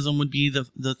 Utilitarianism would be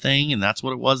the thing, and that's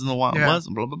what it was in the Wild West,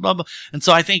 and blah, blah, blah, blah. And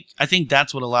so I think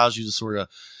that's what allows you to sort of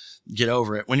get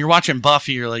over it. When you're watching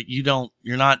Buffy, you're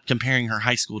you're not comparing her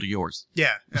high school to yours.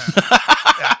 Yeah.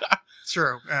 Yeah. It's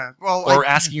true. Or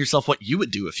asking yourself what you would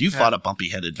do if you fought a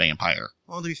bumpy-headed vampire.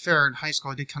 Well, to be fair, in high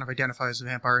school, I did kind of identify as a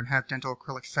vampire and have dental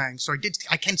acrylic fangs, so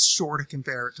I can sort of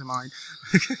compare it to mine.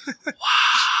 Wow.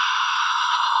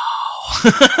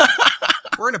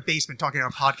 We're in a basement talking on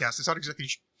a podcast. It's not exactly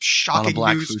shocking on a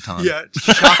black news. Futon. Yeah,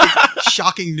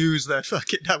 shocking news that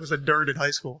that was a nerd in high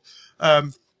school.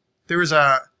 There was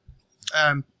a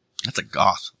that's a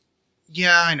goth.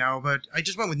 Yeah, I know, but I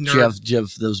just went with nerd. Do you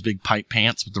have those big pipe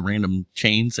pants with the random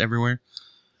chains everywhere?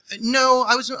 No,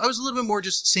 I was a little bit more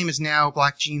just same as now,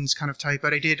 black jeans kind of type.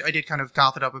 But I did kind of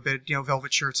goth it up a bit.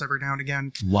 Velvet shirts every now and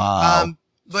again. Wow.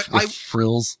 But with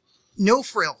frills. No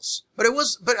frills, but I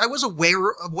was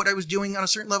aware of what I was doing on a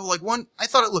certain level. One, I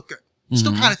thought it looked good.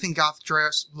 Still kind of think goth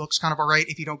dress looks kind of alright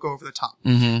if you don't go over the top.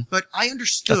 Mm-hmm. But I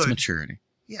understood. That's maturity.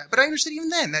 Yeah, but I understood even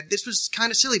then that this was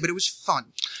kind of silly, but it was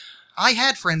fun. I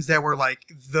had friends that were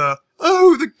like the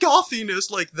gothiness,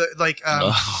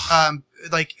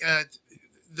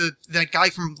 that guy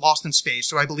from Lost in Space,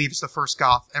 who I believe is the first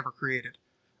goth ever created.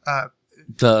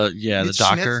 The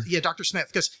doctor. Smith, yeah, Dr. Smith,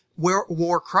 because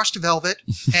wore crushed velvet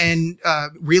and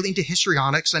really into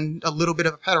histrionics and a little bit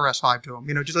of a pederast vibe to him.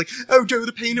 You know, just like, oh, Joe,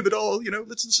 the pain of it all. You know,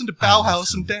 let's listen to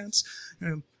Bauhaus and dance. You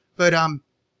know, but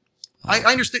I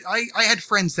understood. I had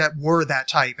friends that were that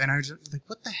type, and I was like,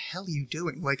 what the hell are you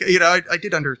doing? Like, you know, I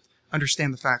did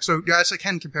understand the fact. So yes, I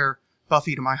can compare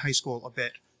Buffy to my high school a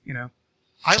bit. You know,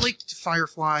 I liked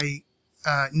Firefly.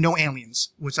 No aliens,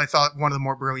 which I thought one of the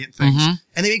more brilliant things. Mm-hmm.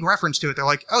 And they make reference to it. They're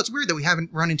like, oh, it's weird that we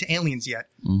haven't run into aliens yet.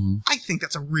 Mm-hmm. I think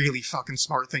that's a really fucking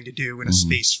smart thing to do in a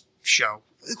space show.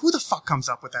 Who the fuck comes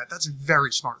up with that? That's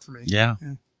very smart for me. Yeah.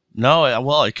 No,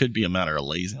 well, it could be a matter of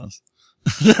laziness.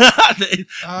 they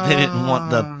didn't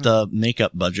want the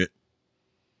makeup budget.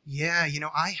 Yeah, you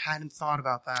know, I hadn't thought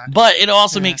about that. But it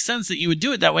also makes sense that you would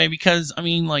do it that way because, I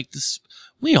mean, like this,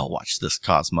 we all watch this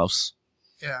Cosmos.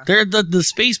 Yeah. The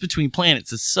space between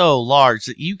planets is so large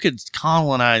that you could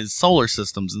colonize solar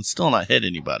systems and still not hit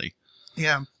anybody.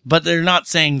 Yeah. But they're not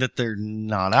saying that they're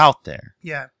not out there.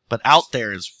 Yeah. But out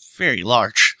there is very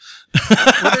large.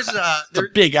 Well, there's a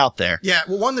big out there. Yeah.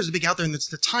 Well, one, there's a big out there, and it's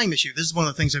the time issue. This is one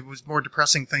of the things that was more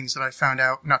depressing things that I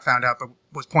not found out, but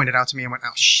was pointed out to me and went,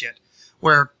 oh shit.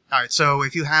 Where, alright, so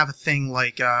if you have a thing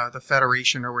like, the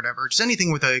Federation or whatever, just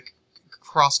anything with a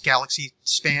cross-galaxy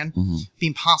span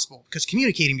being possible, because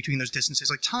communicating between those distances,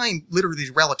 like time literally is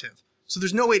relative. So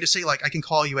there's no way to say, like, I can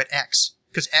call you at X,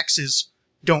 because X's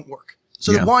don't work.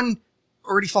 So the one,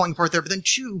 already falling apart there, but then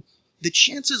two, the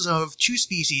chances of two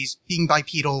species being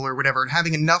bipedal or whatever and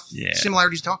having enough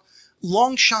similarities to talk,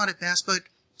 long shot at best, but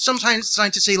sometimes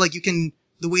scientists say, like, you can,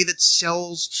 the way that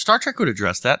cells... Star Trek would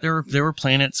address that. There were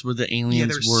planets where the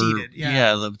aliens were seeded,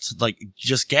 like,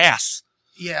 just gas.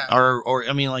 Yeah. Or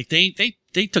I mean, like, they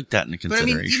took that into consideration.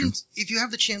 But I mean, even if you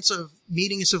have the chance of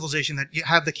meeting a civilization that you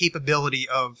have the capability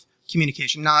of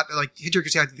communication, not like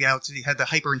Hitchhiker's Guide to the Galaxy had the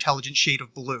hyper-intelligent shade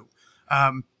of blue,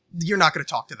 you're not going to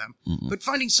talk to them. Mm-mm. But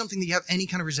finding something that you have any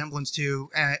kind of resemblance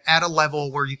to at a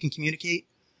level where you can communicate,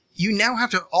 you now have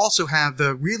to also have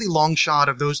the really long shot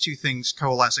of those two things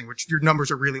coalescing, which your numbers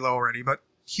are really low already, but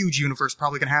huge universe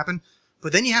probably going to happen.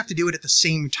 But then you have to do it at the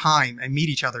same time and meet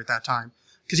each other at that time.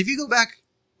 Because if you go back,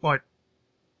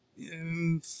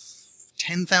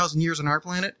 10,000 years on our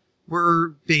planet, we're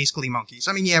basically monkeys.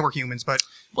 I mean, yeah, we're humans, but...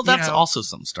 Well, that's also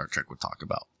something Star Trek would talk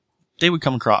about. They would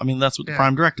come across... I mean, that's what the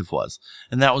Prime Directive was.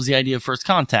 And that was the idea of First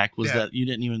Contact, was that you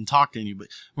didn't even talk to anybody.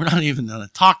 We're not even going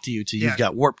to talk to you till you've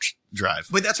got warp drive.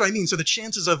 But that's what I mean. So the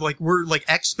chances of, like, we're, like,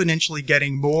 exponentially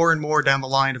getting more and more down the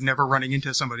line of never running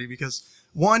into somebody, because,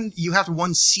 one, you have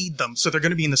to, seed them, so they're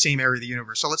going to be in the same area of the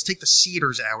universe. So let's take the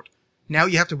seeders out. Now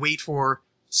you have to wait for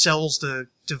cells to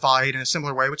divide in a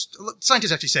similar way, which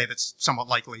scientists actually say that's somewhat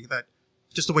likely, that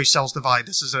just the way cells divide,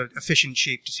 this is an efficient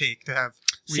shape to take to have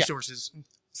resources.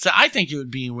 So I think it would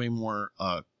be way more,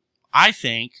 I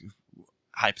think,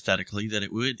 hypothetically, that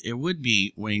it would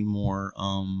be way more,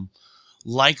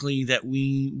 likely that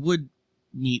we would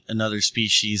meet another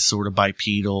species, sort of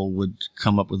bipedal, would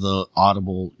come up with a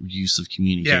audible use of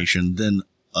communication than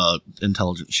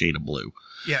intelligent shade of blue.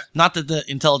 Yeah. Not that the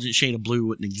intelligent shade of blue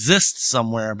wouldn't exist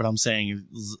somewhere, but I'm saying,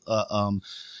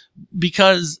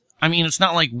 because, I mean, it's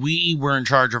not like we were in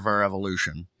charge of our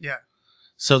evolution. Yeah.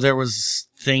 So there was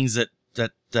things that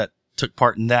took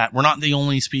part in that. We're not the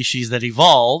only species that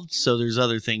evolved, so there's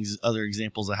other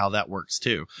examples of how that works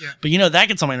too. Yeah. But that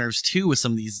gets on my nerves too with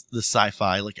some of the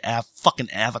sci-fi, like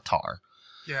fucking Avatar.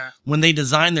 Yeah. When they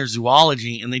design their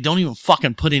zoology and they don't even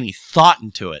fucking put any thought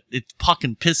into it, it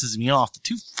fucking pisses me off. The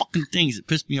two fucking things that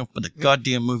pissed me off with the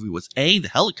goddamn movie was A, the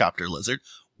helicopter lizard.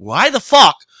 Why the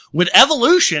fuck would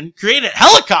evolution create a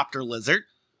helicopter lizard?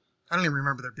 I don't even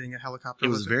remember there being a helicopter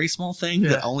lizard. It was a very small thing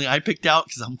that only I picked out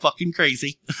because I'm fucking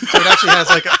crazy. So it actually has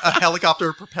like a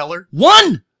helicopter propeller?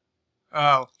 One!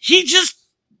 Oh. He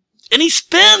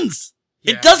spins!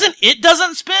 Yeah. It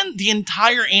doesn't spin. The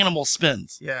entire animal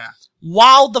spins. Yeah.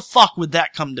 How the fuck would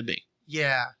that come to be?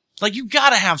 Yeah. Like, you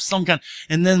gotta have some kind,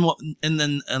 and then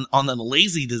on the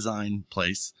lazy design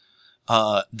place,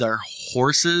 their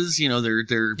horses,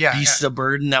 their beasts of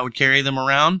burden that would carry them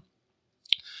around,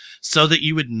 so that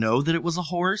you would know that it was a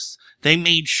horse. They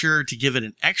made sure to give it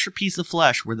an extra piece of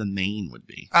flesh where the mane would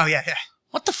be. Oh, yeah, yeah.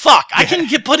 What the fuck? I can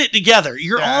put it together.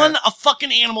 You're on a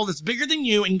fucking animal that's bigger than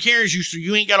you and carries you so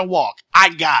you ain't gotta walk. I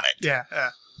got it. Yeah,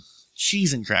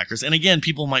 Cheese and crackers. And again,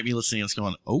 people might be listening and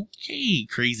going, okay,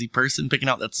 crazy person picking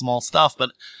out that small stuff. But,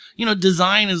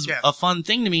 design is a fun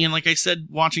thing to me. And like I said,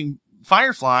 watching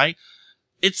Firefly,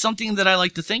 it's something that I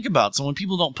like to think about. So when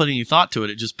people don't put any thought to it,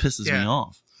 it just pisses me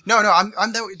off. No,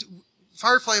 I'm that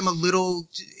Firefly. I'm a little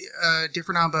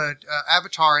different on, but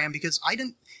Avatar I am because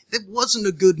it wasn't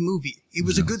a good movie. It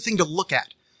was a good thing to look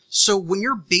at. So when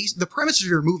the premise of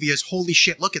your movie is, holy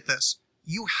shit, look at this.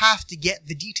 You have to get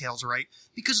the details right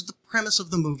because the premise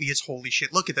of the movie is, holy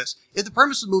shit, look at this. If the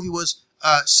premise of the movie was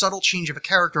subtle change of a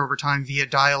character over time via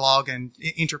dialogue and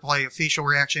interplay of facial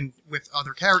reaction with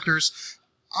other characters,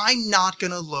 I'm not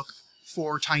gonna look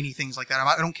for tiny things like that.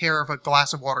 I don't care if a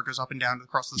glass of water goes up and down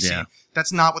across the scene.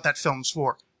 That's not what that film's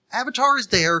for. Avatar is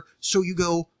there, so you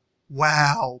go,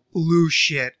 wow, blue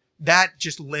shit. That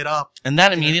just lit up. And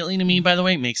that immediately, to me, by the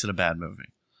way, makes it a bad movie.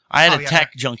 I had a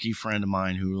tech junkie friend of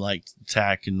mine who liked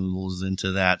tech and was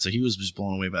into that, so he was just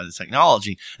blown away by the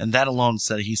technology, and that alone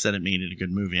he said it made it a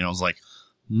good movie. And I was like,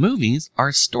 movies are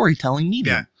a storytelling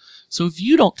medium. Yeah. So if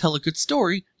you don't tell a good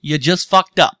story, you just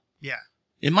fucked up. Yeah.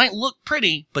 It might look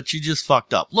pretty, but you just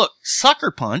fucked up. Look,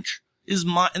 Sucker Punch is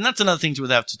and that's another thing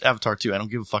with Avatar too. I don't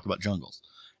give a fuck about jungles.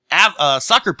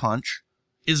 Sucker Punch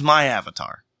is my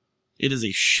Avatar. It is a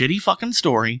shitty fucking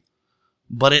story,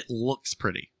 but it looks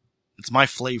pretty. It's my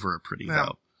flavor of pretty,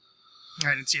 though.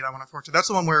 I didn't see that one, unfortunately. That's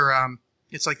the one where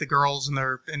it's like the girls and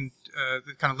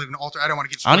they kind of live in an altar. I don't want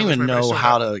to give spoilers. I don't even know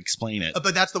how to explain it.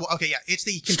 But that's the one. Okay, yeah. It's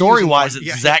the story-wise,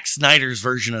 it's Zack Snyder's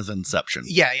version of Inception.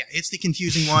 Yeah. It's the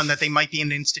confusing one that they might be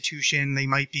in an institution. They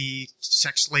might be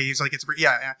sex slaves. Like it's,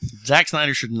 yeah. Zack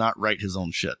Snyder should not write his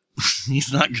own shit.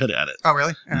 He's not good at it. Oh,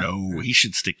 really? No, he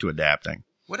should stick to adapting.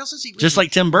 What else is he? Just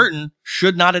like Tim Burton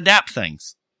should not adapt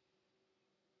things.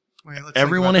 Wait,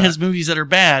 every one of his movies that are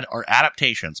bad are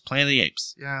adaptations. Planet of the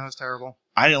Apes. Yeah, that's terrible.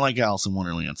 I didn't like Alice in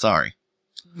Wonderland. Sorry.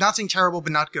 Not saying terrible,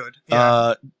 but not good.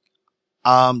 Yeah.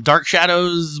 Dark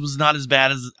Shadows was not as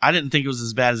bad as I didn't think it was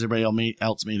as bad as everybody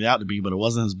else made it out to be, but it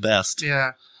wasn't his best.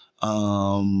 Yeah.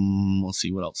 Let's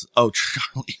see what else. Oh,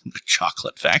 Charlie and the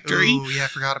Chocolate Factory. Oh, yeah, I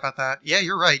forgot about that. Yeah,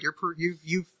 you're right.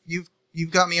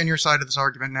 You've got me on your side of this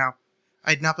argument now. I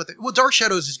had not put that. Well, Dark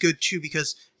Shadows is good too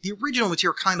because the original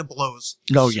material kind of blows.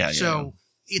 Oh yeah. So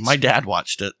my dad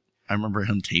watched it. I remember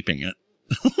him taping it.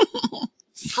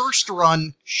 First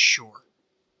run, sure.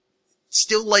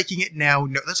 Still liking it now.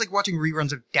 No, that's like watching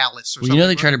reruns of Dallas or something. You know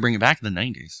they tried to bring it back in the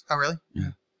 90s. Oh really?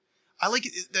 Yeah. I like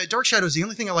it. Dark Shadows. The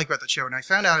only thing I like about the show, and I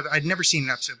found out I'd never seen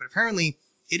an episode, but apparently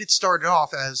it had started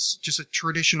off as just a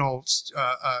traditional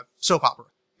soap opera.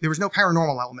 There was no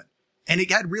paranormal element, and it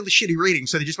got really shitty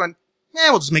ratings. So they just went,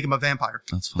 we'll just make him a vampire.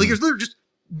 That's fine. Like, it was literally just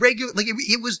regular, like,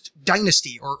 it was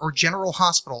Dynasty or General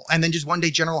Hospital. And then just one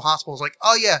day General Hospital was like,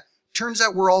 oh yeah, turns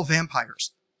out we're all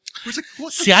vampires. It's like,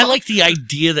 what the See, fuck? I like the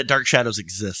idea that Dark Shadows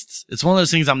exists. It's one of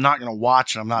those things I'm not going to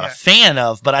watch and I'm not a fan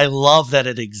of, but I love that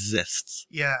it exists.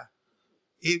 Yeah.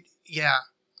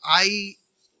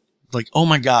 Like, oh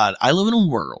my God, I live in a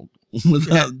world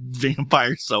with a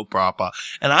vampire soap opera.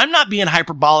 And I'm not being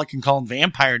hyperbolic and calling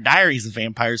Vampire Diaries a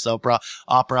vampire soap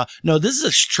opera. No, this is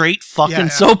a straight fucking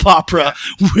soap opera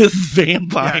with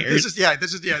vampires.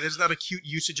 This is not a cute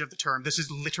usage of the term. This is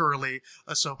literally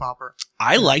a soap opera.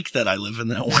 I like that I live in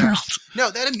that world. No,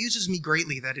 that amuses me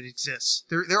greatly that it exists.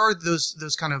 There are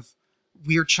those kind of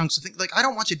weird chunks of things. Like, I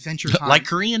don't watch Adventure Time. Like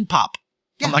Korean pop.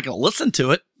 Yeah. I'm not going to listen to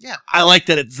it. Yeah. I like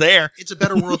that it's there. It's a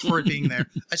better world for it being there.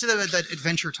 I said that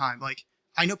Adventure Time. Like,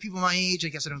 I know people my age, I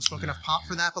guess I don't smoke enough pop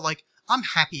for that, but like, I'm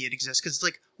happy it exists because it's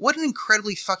like, what an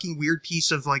incredibly fucking weird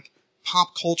piece of like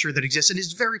pop culture that exists and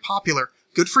is very popular.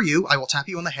 Good for you. I will tap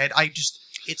you on the head.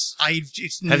 It's Have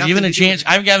you given a chance?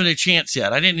 I haven't given it a chance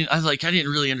yet. I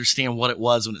didn't really understand what it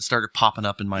was when it started popping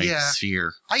up in my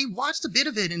sphere. I watched a bit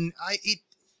of it and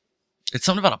it's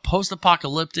something about a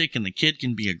post-apocalyptic and the kid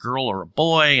can be a girl or a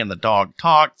boy and the dog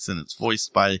talks and it's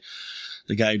voiced by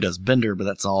the guy who does Bender, but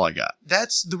that's all I got.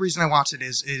 That's the reason I watched it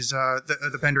is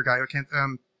the Bender guy who can't,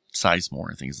 Sizemore,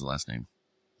 I think is the last name.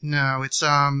 No, it's,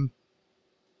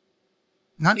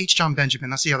 not H. John Benjamin.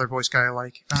 That's the other voice guy I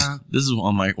like. This is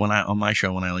on my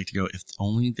show when I like to go, if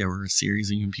only there were a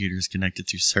series of computers connected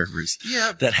through servers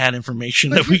that had information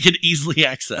that we could easily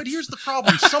access. But here's the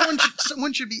problem.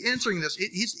 Someone should be answering this.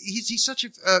 He's such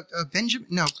a Benjamin.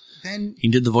 No, Ben. He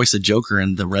did the voice of Joker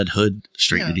in the Red Hood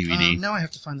straight to DVD. Now I have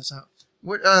to find this out.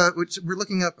 What, we're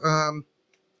looking up,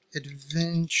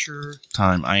 Adventure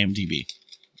Time, IMDb.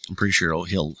 I'm pretty sure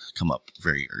he'll come up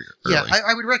very early. Yeah,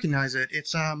 I would recognize it.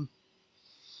 It's,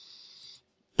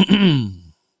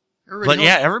 but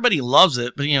yeah, everybody loves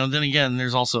it. But then again,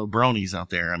 there's also bronies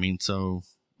out there. I mean,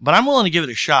 but I'm willing to give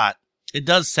it a shot. It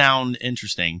does sound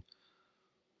interesting.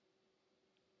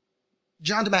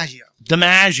 John DiMaggio.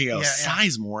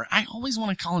 Sizemore. I always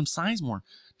want to call him Sizemore.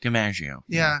 DiMaggio.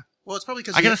 Yeah. Well, it's probably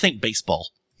because I got to think baseball.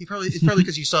 It's probably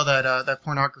because you saw that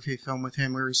pornography film with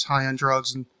him where he's high on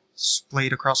drugs and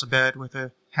splayed across a bed with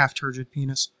a half-turgid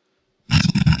penis.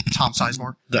 Tom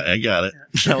Sizemore. I got it. Yeah.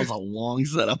 That was a long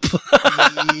setup.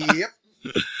 Yep.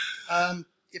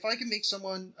 If I can make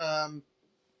someone, I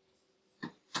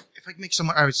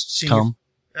was seeing. Come.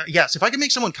 Yes, if I can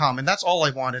make someone come, and that's all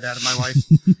I wanted out of my life.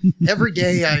 Every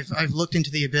day I've looked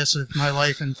into the abyss of my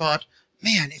life and thought,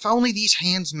 man, if only these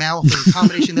hands, mouth, or a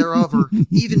combination thereof, or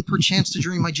even perchance to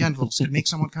dream my genitals could make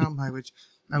someone come, I would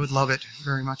love it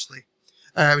very muchly.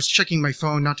 I was checking my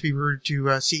phone, not to be rude,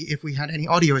 to see if we had any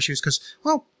audio issues, because,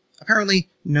 well, apparently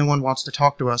no one wants to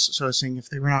talk to us, so I was seeing if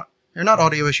they're not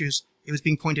audio issues. It was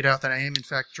being pointed out that I am, in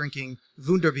fact, drinking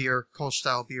Wunderbier,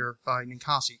 Kolsch-style beer by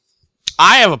Ninkasi.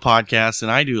 I have a podcast,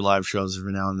 and I do live shows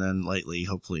every now and then lately.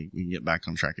 Hopefully, we can get back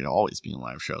on track. It'll always be in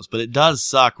live shows. But it does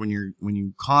suck when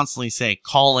you constantly say,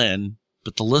 call in,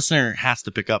 but the listener has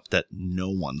to pick up that no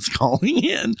one's calling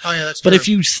in. Oh, yeah, that's But true. if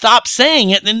you stop saying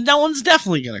it, then no one's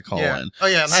definitely going to call in. Oh,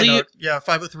 yeah, So note. Yeah,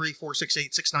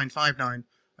 503-468-6959.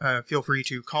 Feel free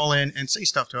to call in and say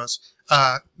stuff to us.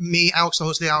 Me, Alex, the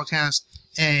host of the Alexcast,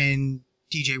 and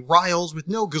DJ Riles, with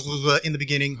no in the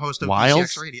beginning, host of Wiles?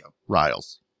 BCX Radio.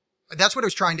 Riles. That's what I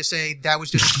was trying to say. That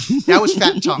was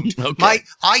fat-tongued. Okay.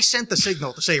 I sent the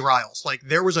signal to say Riles. Like,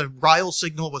 there was a Riles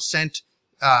signal was sent.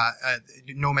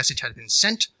 No message had been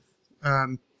sent.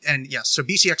 And yes, so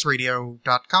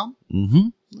bcxradio.com. Mm-hmm.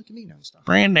 Look at me knowing stuff.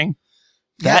 Branding.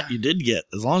 That you did get.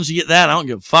 As long as you get that, I don't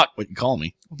give a fuck what you call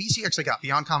me. Well, BCX I got.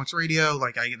 Beyond Comics Radio,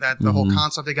 the whole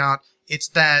concept I got. It's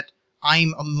that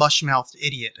I'm a mush-mouthed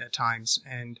idiot at times,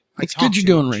 and It's good you're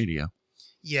doing radio.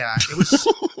 Yeah, it was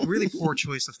a really poor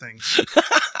choice of things.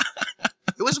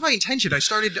 It wasn't my intention. I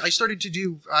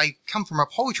come from a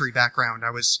poetry background.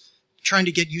 I was trying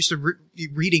to get used to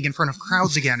reading in front of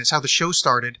crowds again is how the show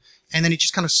started. And then it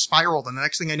just kind of spiraled. And the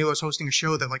next thing I knew, I was hosting a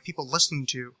show that like people listened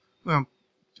to, well,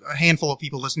 a handful of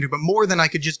people listened to, but more than I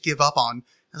could just give up on.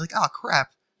 I was like, oh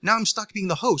crap. Now I'm stuck being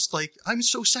the host. Like, I'm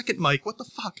so second mic. What the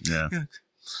fuck? Yeah.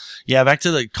 Yeah. Back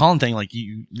to the calling thing. Like,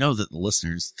 you know that the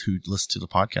listeners who listen to the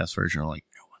podcast version are like,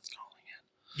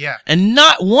 yeah. And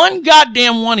not one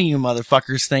goddamn one of you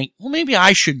motherfuckers think, well, maybe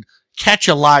I should catch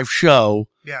a live show.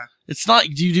 Yeah. It's not,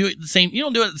 do you do it the same? You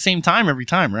don't do it at the same time every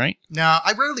time, right? No,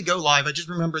 I rarely go live. I just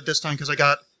remembered this time because I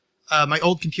got, my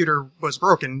old computer was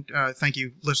broken. Thank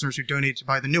you, listeners who donated to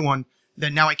buy the new one.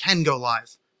 Then now I can go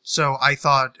live. So I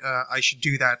thought, I should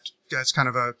do that. That's kind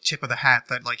of a tip of the hat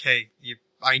that like, hey,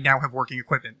 I now have working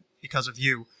equipment because of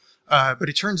you. But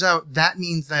it turns out that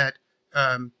means that,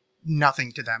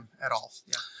 nothing to them at all.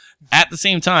 Yeah. At the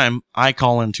same time, I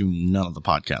call into none of the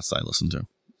podcasts I listen to.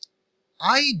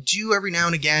 I do every now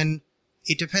and again.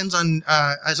 It depends on,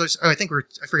 I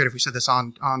forget if we said this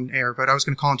on air, but I was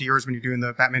going to call into yours when you're doing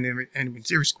the Batman Animated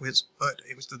Series quiz, but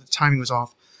it was the timing was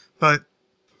off. But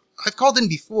I've called in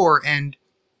before, and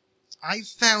I've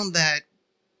found that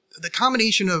the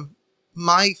combination of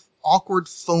my awkward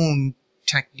phone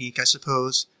technique, I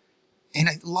suppose, and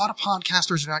a lot of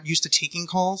podcasters are not used to taking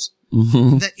calls,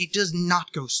 that it does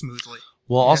not go smoothly.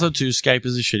 Well, also, too, Skype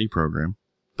is a shitty program,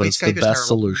 but it's the best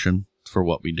solution for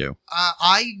what we do.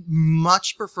 I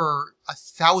much prefer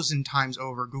 1,000 times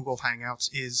over Google Hangouts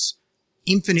is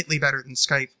infinitely better than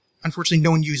Skype. Unfortunately,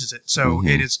 no one uses it. So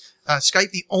it is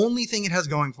Skype. The only thing it has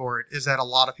going for it is that a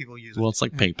lot of people use it. Well, it's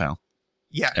like PayPal.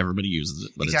 Yeah. Everybody uses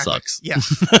it, but exactly. It sucks. Yeah.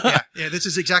 Yeah, this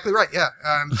is exactly right. Yeah.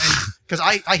 Because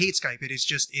I hate Skype. It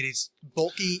is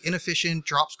bulky, inefficient,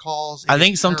 drops calls. I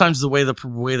think sometimes the way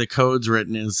the code's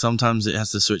written is sometimes it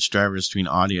has to switch drivers between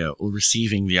audio, or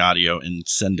receiving the audio and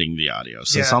sending the audio.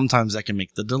 So sometimes that can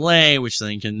make the delay, which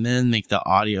then can make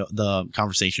the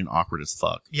conversation awkward as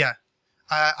fuck. Yeah.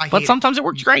 But sometimes it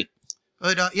works great.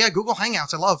 But Google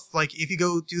Hangouts, I love. Like, if you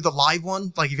go do the live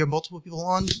one, like if you have multiple people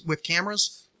on with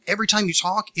cameras, every time you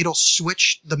talk, it'll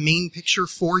switch the main picture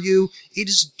for you. It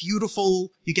is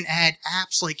beautiful. You can add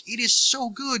apps. Like, it is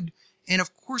so good. And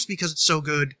of course, because it's so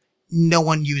good, no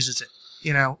one uses it,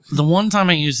 you know? The one time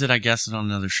I used it, I guess, on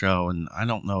another show, and I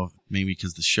don't know, maybe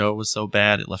because the show was so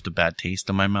bad, it left a bad taste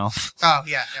in my mouth. Oh,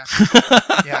 yeah.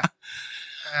 Yeah.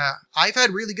 I've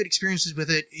had really good experiences with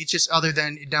it. It's just other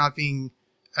than it not being,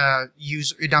 as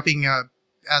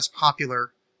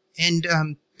popular.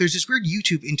 And, there's this weird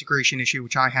YouTube integration issue,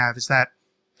 which I have, is that,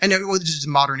 and this is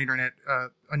modern internet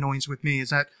annoyance with me, is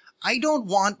that I don't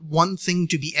want one thing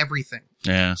to be everything.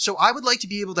 Yeah. So I would like to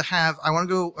be able to I want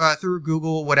to go through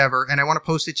Google, whatever, and I want to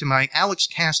post it to my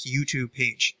AlexCast YouTube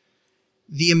page.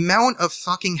 The amount of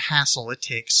fucking hassle it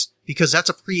takes, because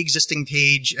that's a pre-existing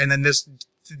page, and then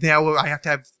now I have to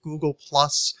have Google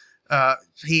Plus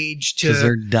page to. Because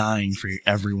they're dying for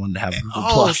everyone to have Google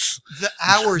Plus. The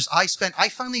hours I spent. I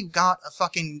finally got a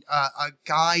fucking a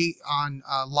guy on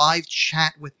live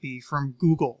chat with me from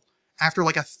Google after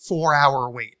like a 4-hour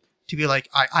wait to be like,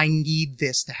 I need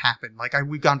this to happen. Like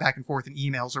we've gone back and forth in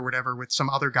emails or whatever with some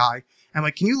other guy. I'm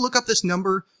like, can you look up this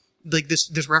number? Like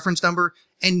this reference number,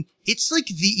 and it's like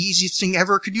the easiest thing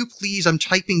ever. Could you please? I'm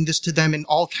typing this to them in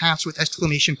all caps with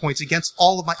exclamation points against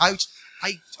all of my.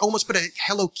 I almost put a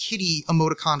Hello Kitty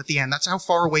emoticon at the end. That's how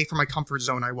far away from my comfort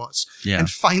zone I was. Yeah. And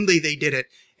finally they did it,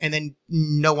 and then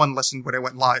no one listened when I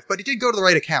went live, but it did go to the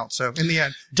right account. So in the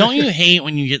end, don't you hate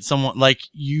when you get someone like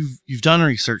you've done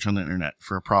research on the internet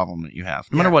for a problem that you have,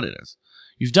 no matter what it is.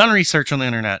 You've done research on the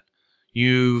internet.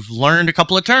 You've learned a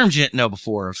couple of terms you didn't know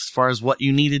before as far as what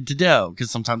you needed to do, because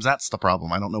sometimes that's the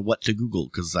problem. I don't know what to Google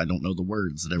because I don't know the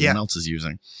words that everyone else is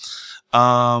using.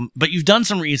 But you've done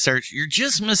some research. You're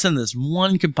just missing this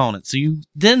one component. So you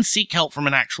then seek help from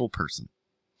an actual person.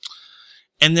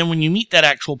 And then when you meet that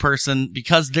actual person,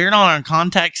 because they're not on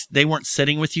context, they weren't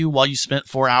sitting with you while you spent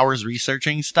 4 hours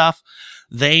researching stuff.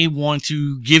 They want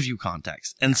to give you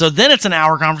context. And so then it's an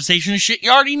hour conversation of shit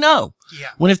you already know.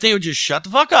 Yeah. When if they would just shut the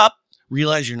fuck up,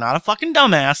 realize you're not a fucking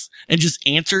dumbass, and just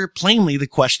answer plainly the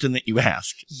question that you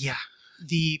ask. Yeah.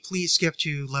 Please skip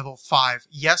to level 5.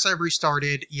 Yes, I've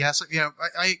restarted. Yes,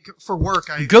 I for work,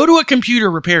 Go to a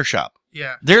computer repair shop.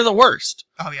 Yeah. They're the worst.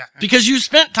 Oh, yeah. Because you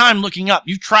spent time looking up.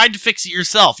 You tried to fix it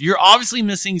yourself. You're obviously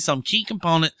missing some key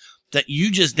component that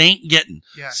you just ain't getting.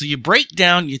 Yeah. So you break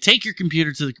down, you take your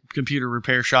computer to the computer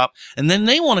repair shop, and then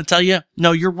they want to tell you,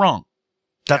 no, you're wrong.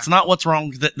 That's not what's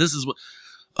wrong. This is what...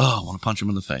 Oh, I want to punch him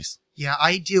in the face. Yeah,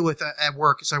 I deal with at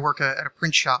work, because I work at a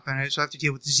print shop, and so I have to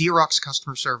deal with Xerox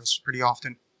customer service pretty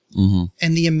often. Mm-hmm.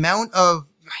 And the amount of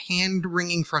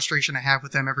hand-wringing frustration I have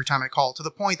with them every time I call, to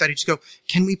the point that I just go,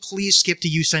 can we please skip to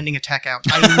you sending a tech out?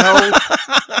 I know,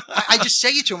 I just say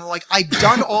it to them, like, I've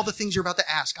done all the things you're about to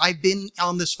ask. I've been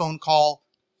on this phone call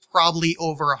probably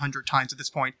over 100 times at this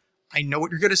point. I know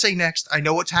what you're going to say next. I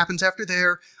know what happens after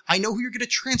there. I know who you're going to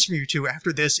transfer you to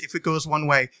after this if it goes one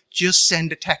way. Just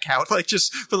send a tech out. Like,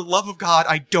 just for the love of God,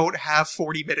 I don't have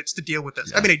 40 minutes to deal with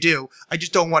this. Yeah. I mean, I do. I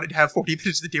just don't want to have 40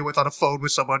 minutes to deal with on a phone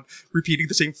with someone repeating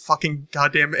the same fucking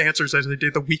goddamn answers as they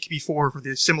did the week before for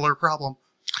the similar problem.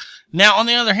 Now, on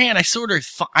the other hand, I sort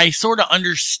of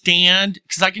understand,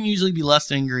 because I can usually be less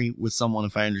angry with someone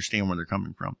if I understand where they're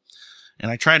coming from.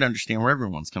 And I try to understand where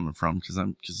everyone's coming from, because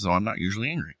I'm not usually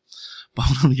angry. But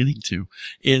what I'm getting to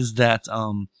is that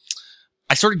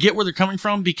I sort of get where they're coming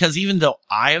from, because even though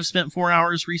I have spent 4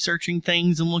 hours researching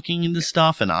things and looking into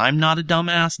stuff, and I'm not a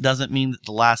dumbass, doesn't mean that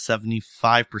the last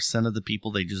 75% of the people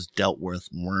they just dealt with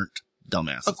weren't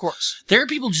dumbasses. Of course. There are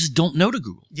people who just don't know to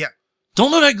Google. Yeah.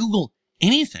 Don't know how to Google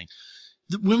anything.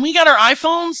 When we got our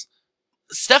iPhones,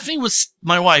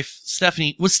 my wife,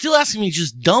 Stephanie, was still asking me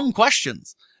just dumb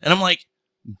questions. And I'm like,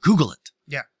 Google it.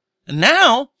 Yeah. And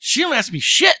now she don't ask me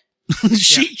shit.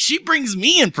 She brings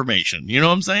me information. You know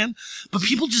what I'm saying? But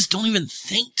people just don't even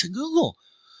think to Google.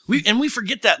 We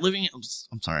forget that living.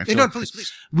 I'm sorry.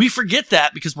 Please. We forget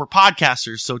that because we're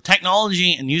podcasters. So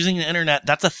technology and using the internet,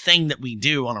 that's a thing that we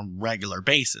do on a regular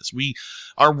basis.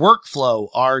 Our workflow,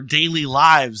 our daily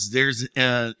lives, there's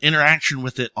interaction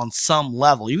with it on some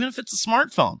level, even if it's a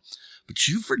smartphone. But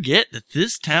you forget that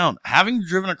this town, having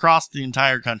driven across the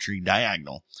entire country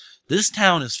diagonal, this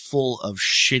town is full of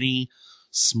shitty,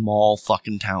 small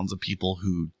fucking towns of people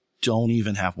who don't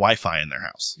even have Wi-Fi in their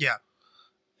house. Yeah.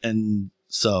 And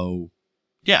so,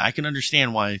 yeah, I can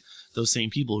understand why those same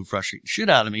people who frustrate the shit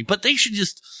out of me, but they should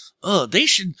just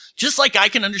like I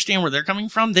can understand where they're coming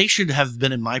from, they should have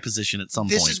been in my position at some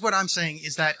point. This is what I'm saying,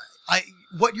 is that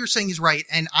what you're saying is right,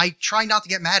 and I try not to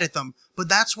get mad at them, but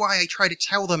that's why I try to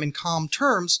tell them in calm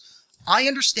terms, I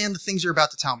understand the things you're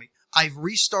about to tell me. I've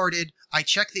restarted. I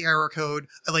check the error code.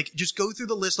 Like, just go through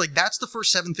the list. Like, that's the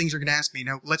first 7 things you're going to ask me.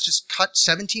 Now, let's just cut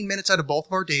 17 minutes out of both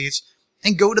of our days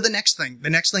and go to the next thing. The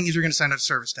next thing is you're going to send out a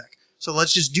service tech. So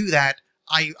let's just do that.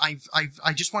 I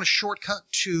just want a shortcut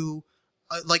to,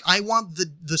 I want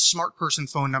the smart person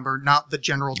phone number, not the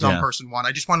general dumb person one.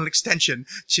 I just want an extension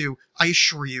to, I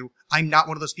assure you, I'm not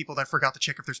one of those people that forgot to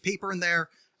check if there's paper in there.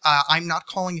 I'm not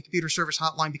calling a computer service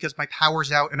hotline because my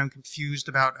power's out and I'm confused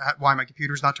about why my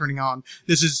computer's not turning on.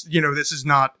 This is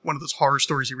not one of those horror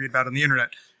stories you read about on the internet.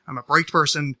 I'm a bright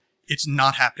person. It's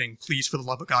not happening. Please, for the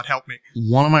love of God, help me.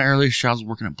 One of my earliest jobs was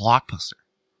working at Blockbuster.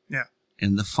 Yeah.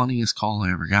 And the funniest call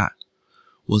I ever got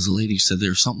was a lady who said there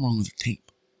was something wrong with her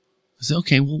tape. I said,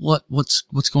 okay, well, what's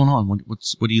going on? What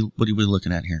are you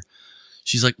looking at here?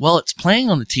 She's like, well, it's playing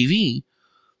on the TV,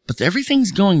 But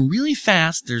everything's going really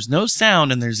fast. There's no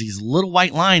sound, and there's these little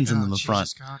white lines in the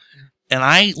front. God. And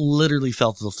I literally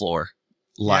fell to the floor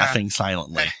laughing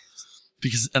silently.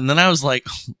 And then I was like,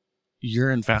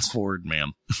 you're in fast forward,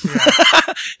 ma'am.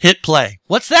 Yeah. Hit play.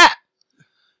 What's that?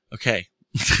 Okay.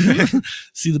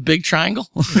 See the big triangle?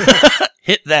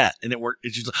 Hit that. And it worked.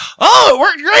 It's just like, oh, it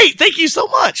worked great. Thank you so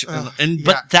much.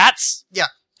 But that's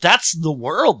the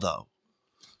world, though.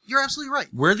 You're absolutely right.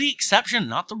 We're the exception,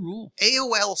 not the rule.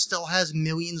 AOL still has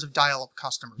millions of dial-up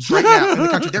customers right now in the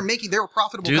country. They're a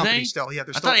profitable company still. Yeah,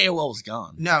 I thought AOL was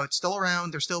gone. No, it's still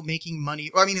around. They're still making money.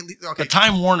 Well, I mean, okay. The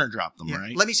Time Warner dropped them,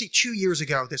 right? Let me see. 2 years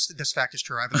ago, this fact is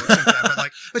true. I haven't looked into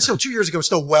that, but still, 2 years ago,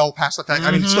 still well past the fact.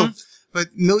 I mean,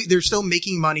 they're still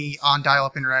making money on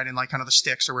dial-up internet and like kind of the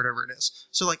sticks or whatever it is.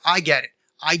 So like, I get it.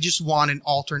 I just want an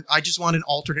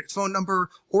alternate phone number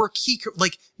or a key.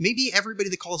 Like maybe everybody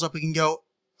that calls up, we can go,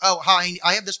 oh, hi,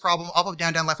 I have this problem. Up,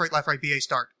 down, left, right, BA,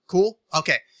 start. Cool?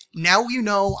 Okay. Now you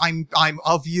know I'm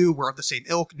of you. We're of the same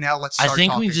ilk. Now let's start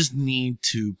talking. We just need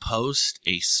to post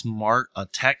a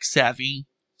tech-savvy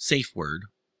safe word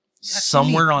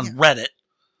somewhere on Reddit.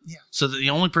 Yeah. So that the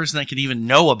only person that could even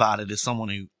know about it is someone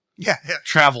who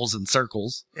travels in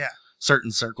circles. Yeah.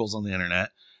 Certain circles on the internet.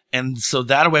 And so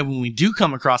that way, when we do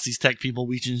come across these tech people,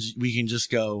 we can just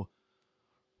go,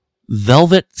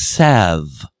 Velvet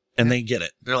Sav. And they get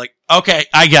it. They're like, okay,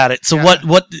 I got it. So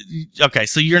okay,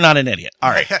 so you're not an idiot. All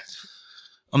right.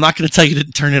 I'm not going to tell you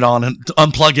to turn it on and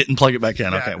unplug it and plug it back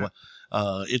in. Okay. Well,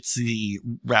 it's the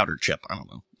router chip. I don't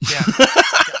know. Yeah.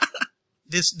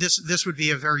 This would be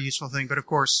a very useful thing. But of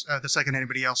course, the second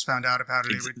anybody else found out about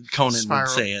it, Conan would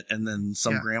say it. And then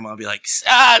some grandma would be like,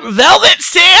 Velvet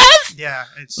Sav? Yeah.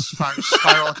 It's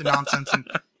spiral into nonsense.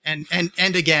 And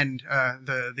again,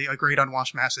 the great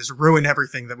unwashed masses ruin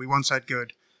everything that we once had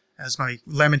good. As my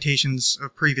lamentations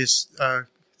of previous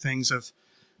things of,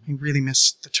 I really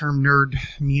miss the term nerd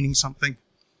meaning something.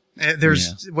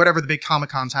 There's whatever the big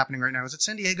Comic-Con's happening right now. Is it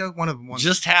San Diego? One of them.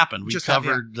 Just happened. We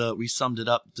we summed it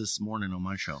up this morning on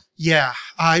my show. Yeah.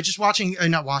 Just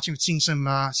not watching, but seeing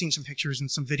some pictures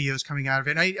and some videos coming out of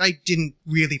it. And I didn't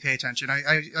really pay attention.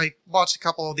 I watched a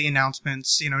couple of the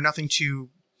announcements, nothing too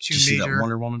Did you see that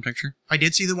Wonder Woman picture? I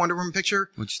did see the Wonder Woman picture.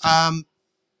 What'd you think?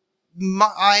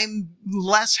 I'm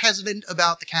less hesitant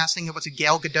about the casting of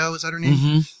Gal Gadot. Is that her name?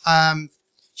 Mm-hmm.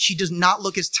 She does not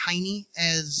look as tiny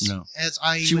as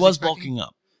I. She was bulking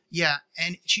up. Yeah,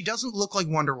 and she doesn't look like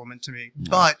Wonder Woman to me,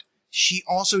 but she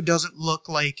also doesn't look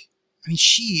like. I mean,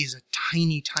 she is a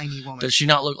tiny, tiny woman. Does she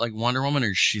not look like Wonder Woman, or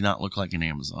does she not look like an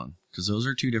Amazon? Because those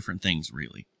are two different things,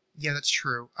 really. Yeah, that's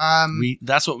true.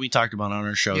 That's what we talked about on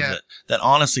our show. Yeah. That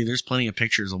honestly, there's plenty of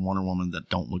pictures of Wonder Woman that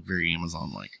don't look very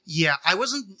Amazon-like. Yeah, I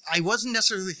wasn't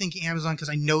necessarily thinking Amazon because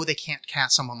I know they can't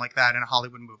cast someone like that in a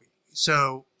Hollywood movie.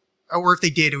 So, or if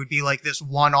they did, it would be like this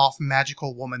one-off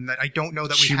magical woman that I don't know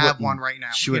that we have one right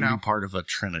now. She would be part of a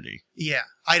trinity. Yeah,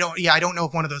 I don't know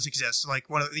if one of those exists. Like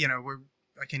one of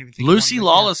I can't even think. Lucy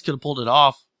Lawless could have pulled it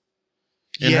off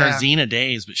in her Xena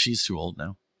days, but she's too old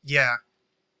now. Yeah.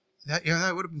 That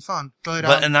would have been fun, but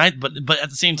at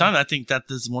the same time, I think that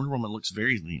this Wonder Woman looks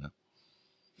very Xena.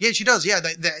 Yeah, she does. Yeah,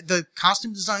 the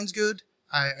costume design's good.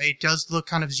 It does look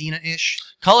kind of Xena-ish.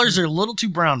 Colors are a little too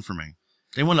brown for me.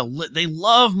 They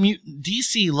love mutant.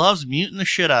 DC loves muting the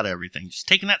shit out of everything. Just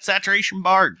taking that saturation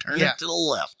bar and turning it to the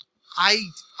left. I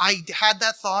had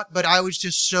that thought, but I was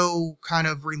just so kind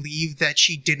of relieved that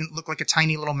she didn't look like a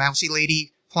tiny little mousy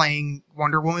lady playing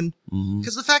Wonder Woman.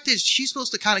 Because the fact is, she's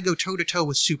supposed to kind of go toe-to-toe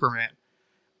with Superman.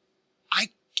 I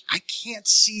can't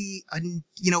see a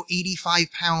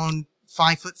 85-pound,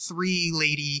 5'3"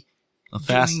 lady. A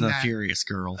Fast and the Furious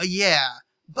girl. Yeah.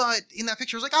 But in that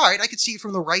picture, I was like, all right, I could see it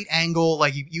from the right angle.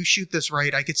 Like, you shoot this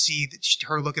right, I could see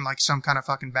her looking like some kind of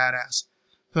fucking badass.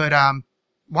 But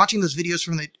watching those videos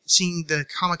seeing the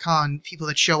Comic-Con people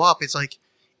that show up, it's like,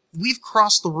 we've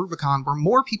crossed the Rubicon where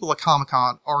more people at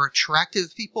Comic-Con are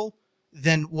attractive people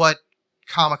than what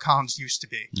Comic-Cons used to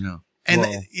be. Yeah. And,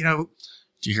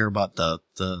 did you hear about the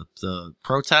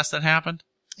protest that happened?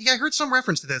 Yeah, I heard some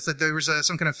reference to this, that there was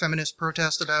some kind of feminist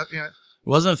protest about, It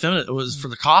wasn't feminist. It was for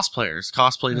the cosplayers.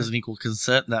 Cosplay doesn't equal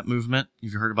consent, that movement.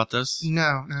 Have you heard about this?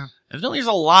 No. Evidently, there's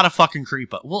a lot of fucking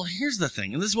creep up. Well, here's the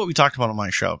thing, and this is what we talked about on my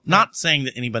show. Not saying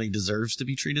that anybody deserves to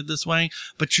be treated this way,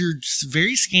 but you're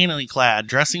very scantily clad,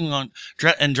 dressing like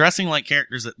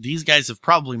characters that these guys have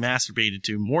probably masturbated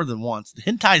to more than once. The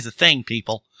hentai's a thing,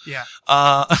 people. Yeah.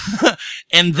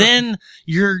 And then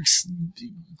you're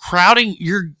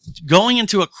going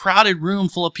into a crowded room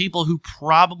full of people who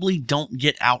probably don't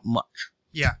get out much.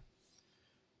 Yeah.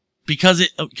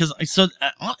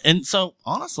 So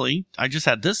honestly, I just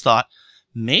had this thought.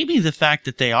 maybe the fact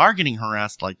that they are getting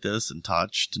harassed like this and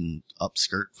touched and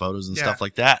upskirt photos and stuff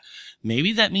like that,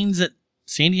 maybe that means that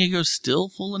San Diego's still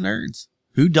full of nerds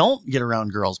who don't get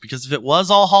around girls, because if it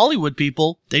was all Hollywood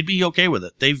people, they'd be okay with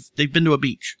it. They've been to a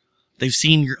beach. They've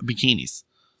seen bikinis.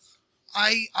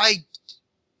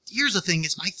 Here's the thing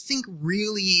is, I think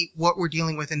really what we're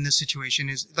dealing with in this situation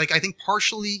is, like, I think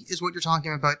partially is what you're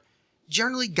talking about.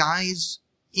 Generally, guys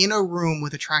in a room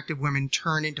with attractive women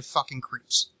turn into fucking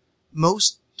creeps.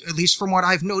 Most, at least from what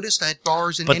I've noticed at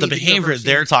bars and but the behavior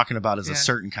they're talking about is a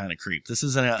certain kind of creep. This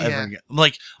isn't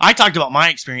like I talked about my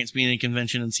experience being at a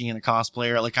convention and seeing a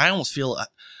cosplayer. Like, I almost feel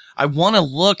I want to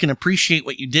look and appreciate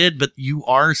what you did, but you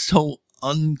are so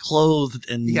unclothed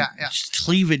and just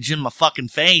cleavage in my fucking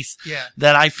face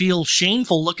that I feel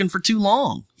shameful looking for too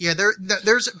long. Yeah,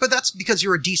 but that's because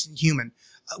you're a decent human.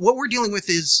 What we're dealing with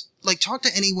is, like, talk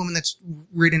to any woman that's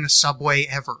ridden a subway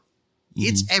ever. Mm-hmm.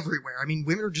 It's everywhere. I mean,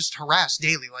 women are just harassed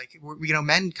daily. Like, you know,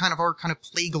 men kind of are kind of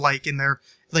plague-like in their,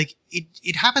 like,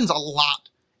 it happens a lot.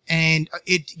 And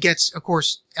it gets, of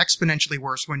course, exponentially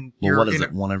worse when you're. Well, what is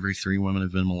it? 1 every 3 women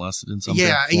have been molested in some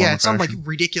it's some, like,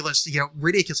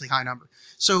 ridiculously high number.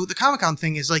 So the Comic-Con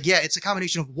thing is, like, it's a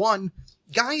combination of, one,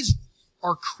 guys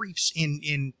are creeps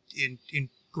in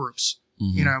groups,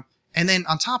 you know? And then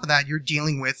on top of that, you're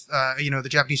dealing with, the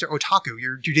Japanese are otaku.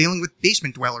 You're dealing with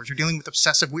basement dwellers. You're dealing with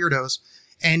obsessive weirdos.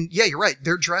 And yeah, you're right.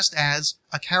 They're dressed as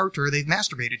a character they've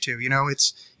masturbated to. You know,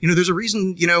 it's, there's a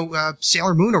reason,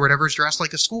 Sailor Moon or whatever is dressed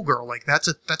like a schoolgirl. Like, that's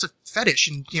a fetish.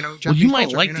 And, Japanese well, you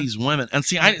might culture, like these women. And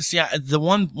the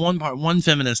one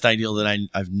feminist ideal that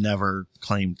I've never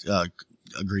claimed,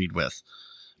 agreed with.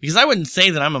 Because I wouldn't say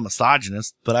that I'm a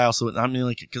misogynist, but cause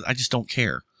I just don't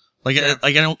care.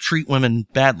 I don't treat women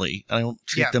badly. I don't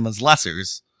treat them as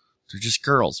lessers. They're just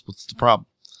girls. What's the problem?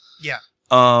 Yeah.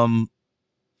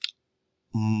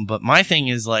 But my thing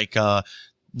is, like, not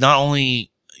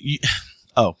only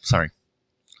sorry.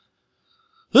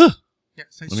 Let me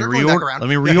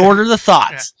reorder the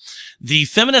thoughts. Yeah. The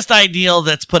feminist ideal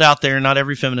that's put out there, not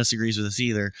every feminist agrees with this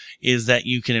either, is that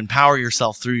you can empower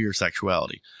yourself through your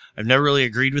sexuality. I've never really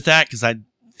agreed with that, because I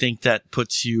think that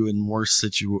puts you in more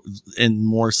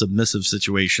submissive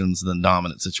situations than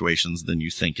dominant situations than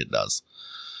you think it does.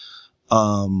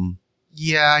 I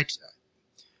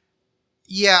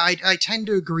tend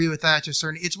to agree with that to a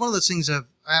certain. It's one of those things of,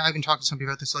 I've been talking to some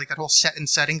people about this, like that whole set and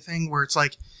setting thing, where it's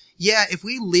like, if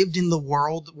we lived in the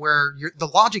world where the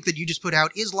logic that you just put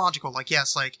out is logical, like,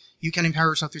 yes, like, you can empower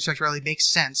yourself through sexuality, makes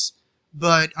sense.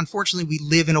 But unfortunately, we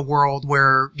live in a world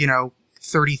where,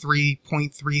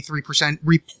 33.33%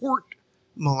 report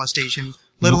molestation,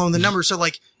 let alone the number. So,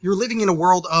 like, you're living in a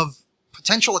world of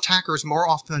potential attackers more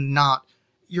often than not.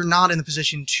 You're not in the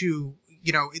position to,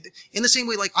 in the same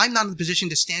way, like, I'm not in the position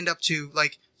to stand up to,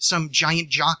 like, some giant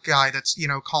jock guy that's,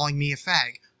 calling me a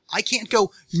fag. I can't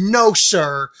go, no,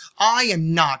 sir, I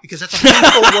am not, because that's a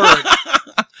painful word.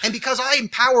 And because I am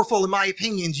powerful in my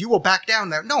opinions, you will back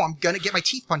down there. No, I'm going to get my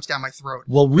teeth punched down my throat.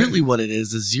 Well, really what it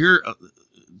is you're,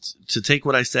 to take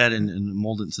what I said and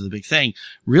mold it into the big thing,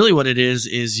 really what it is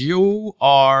you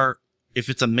are, if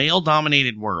it's a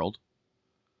male-dominated world,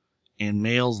 and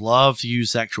males love to use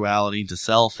sexuality to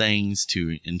sell things,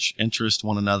 to interest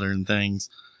one another in things,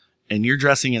 and you're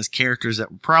dressing as characters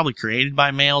that were probably created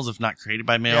by males, if not created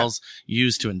by males,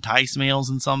 used to entice males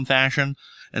in some fashion,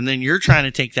 and then you're trying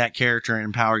to take that character and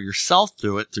empower yourself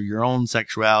through it, through your own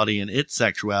sexuality and its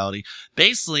sexuality.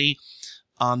 Basically,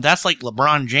 that's like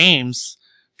LeBron James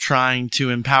trying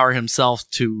to empower himself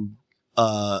to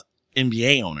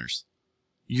NBA owners.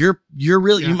 You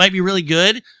might be really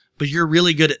good, but you're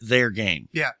really good at their game.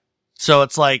 Yeah. So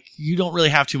it's like, you don't really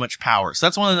have too much power. So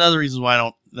that's one of the other reasons why I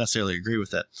don't necessarily agree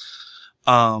with it.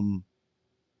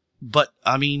 But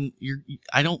I mean,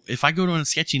 if I go to a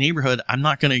sketchy neighborhood, I'm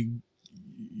not going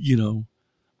to,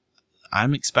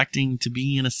 I'm expecting to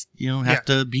be have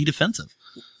to be defensive.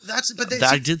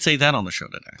 I did say that on the show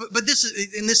today. But this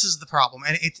is the problem.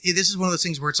 And this is one of those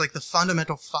things where it's like the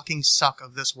fundamental fucking suck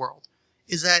of this world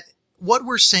is that what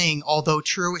we're saying, although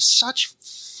true, is such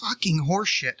fucking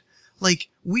horseshit. Like,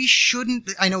 we shouldn't,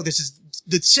 I know this is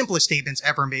the simplest statements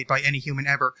ever made by any human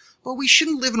ever, but we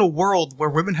shouldn't live in a world where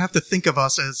women have to think of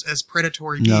us as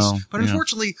predatory beasts. But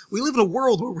unfortunately, we live in a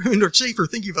world where women are safer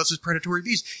thinking of us as predatory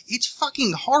beasts. It's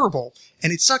fucking horrible.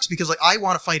 And it sucks because, like, I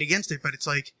want to fight against it, but it's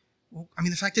like, well, I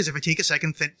mean, the fact is, if I take a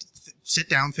second, sit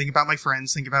down, think about my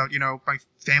friends, think about, my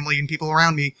family and people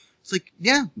around me, it's like,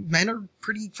 yeah, men are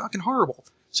pretty fucking horrible.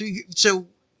 So,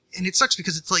 and it sucks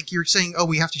because it's like you're saying, oh,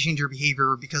 we have to change our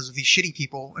behavior because of these shitty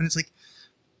people. And it's like,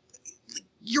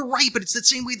 you're right, but it's the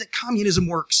same way that communism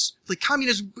works. Like,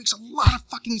 communism makes a lot of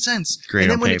fucking sense. Great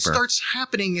and then on when paper. it starts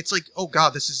happening, it's like, oh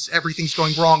god, everything's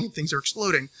going wrong and things are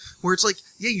exploding. Where it's like,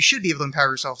 yeah, you should be able to empower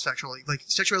yourself sexually. Like,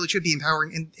 sexuality should be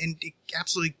empowering, and it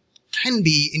absolutely can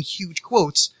be in huge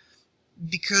quotes,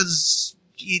 because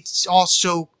it's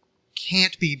also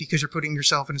can't be, because you're putting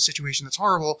yourself in a situation that's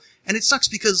horrible. And it sucks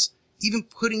because even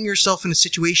putting yourself in a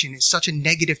situation is such a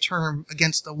negative term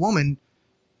against a woman,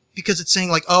 because it's saying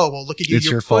like, oh, well, look at you. It's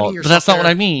you're your putting fault. yourself But that's not there. what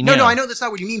I mean. No, yeah. I know that's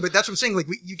not what you mean, but that's what I'm saying. Like,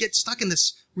 you get stuck in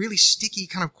this really sticky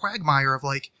kind of quagmire of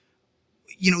like,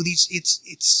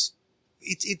 it's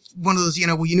one of those,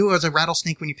 well, you knew I was a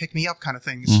rattlesnake when you picked me up kind of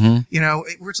things. Mhm.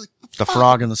 Where it's like, The fuck.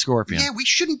 frog and the scorpion. Yeah, we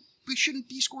shouldn't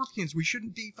be scorpions. We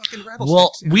shouldn't be fucking rattlesnakes.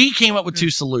 Well, you know? we came up with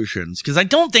two solutions because I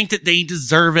don't think that they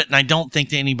deserve it, and I don't think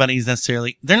that anybody's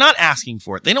necessarily, they're not asking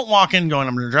for it. They don't walk in going,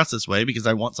 I'm going to dress this way because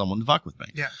I want someone to fuck with me.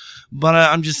 Yeah. But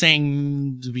I'm just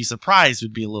saying, to be surprised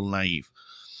would be a little naive.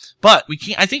 But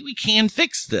I think we can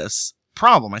fix this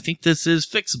problem. I think this is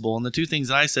fixable. And the two things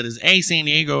that I said is San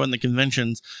Diego and the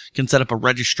conventions can set up a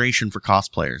registration for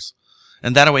cosplayers.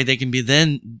 And that way they can be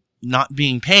then not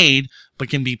being paid, but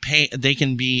they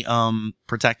can be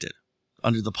protected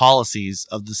under the policies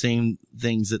of the same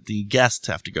things that the guests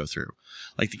have to go through.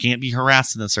 Like, they can't be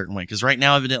harassed in a certain way. Because right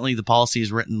now, evidently, the policy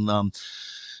is written,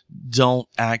 don't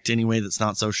act any way that's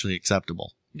not socially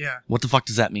acceptable. Yeah. What the fuck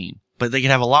does that mean? But they can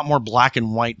have a lot more black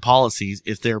and white policies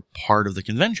if they're part of the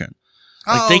convention.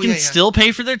 Like, they can still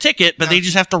pay for their ticket, but they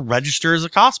just have to register as a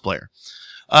cosplayer.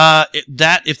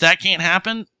 If that can't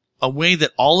happen, a way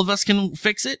that all of us can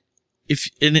fix it,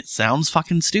 and it sounds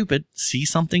fucking stupid, see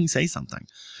something, say something.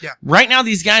 Yeah. Right now,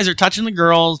 these guys are touching the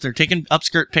girls, they're taking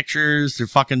upskirt pictures, they're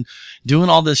fucking doing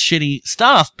all this shitty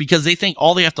stuff because they think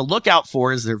all they have to look out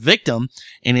for is their victim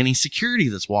and any security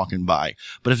that's walking by.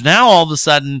 But if now all of a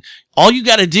sudden, all you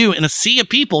got to do in a sea of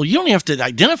people, you don't even have to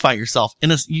identify yourself.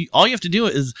 All you have to do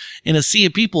is, in a sea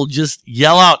of people, just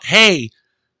yell out, hey,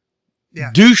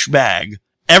 douchebag.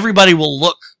 Everybody will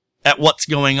look at what's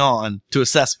going on to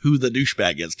assess who the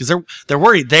douchebag is, because they're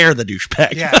worried they're the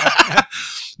douchebag. Yeah.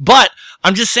 But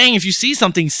I'm just saying, if you see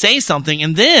something, say something,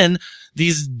 and then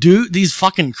these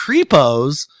fucking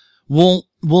creepos will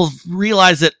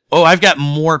realize that, oh, I've got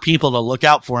more people to look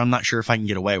out for. I'm not sure if I can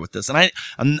get away with this. And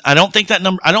I don't think that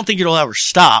number, I don't think it'll ever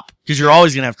stop, because you're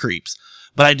always going to have creeps.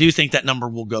 But I do think that number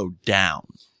will go down.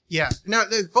 Yeah. No,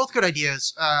 they're both good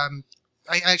ideas.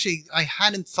 I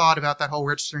hadn't thought about that whole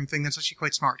registering thing. That's actually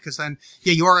quite smart, because then,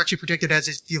 yeah, you are actually protected as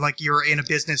if you're in a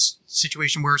business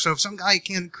situation where, so if some guy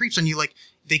creeps on you, like,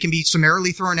 they can be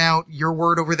summarily thrown out. Your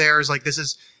word over there is like,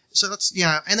 so that's,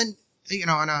 yeah. And then,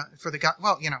 for the guy,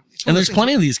 well, it's and there's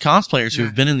plenty of these cosplayers who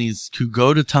have been in who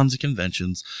go to tons of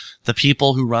conventions. The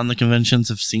people who run the conventions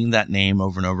have seen that name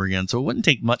over and over again. So it wouldn't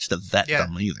take much to vet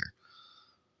them either.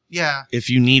 Yeah. If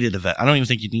you needed a vet, I don't even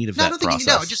think you need a vet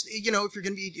process. Just,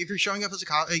 if you're showing up as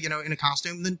in a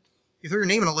costume, then you throw your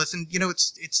name on a list, and,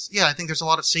 I think there's a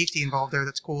lot of safety involved there.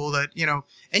 That's cool that,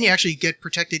 and you actually get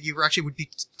protected. You actually would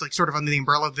be like sort of under the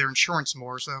umbrella of their insurance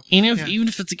more. So, even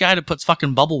if it's a guy that puts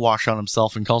fucking bubble wash on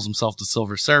himself and calls himself the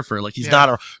Silver Surfer, like, he's not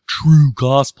a true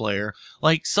cosplayer.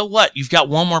 Like, so what? You've got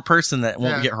one more person that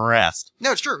won't get harassed.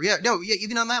 No, it's true. Yeah. No, yeah.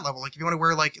 Even on that level, like, if you want to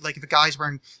wear like if a guy's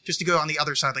wearing, just to go on the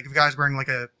other side, like if a guy's wearing like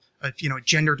a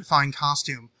gender-defined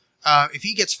costume, if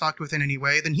he gets fucked with in any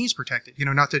way, then he's protected.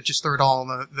 Not to just throw it all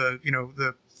on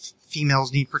the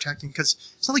females need protecting,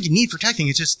 because it's not like you need protecting.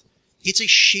 It's just, it's a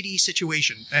shitty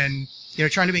situation, and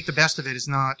trying to make the best of it is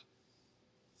not.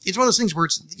 It's one of those things where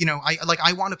it's,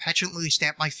 I want to petulantly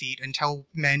stamp my feet and tell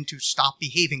men to stop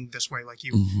behaving this way. Like,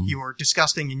 you are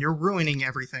disgusting and you're ruining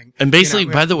everything. And basically,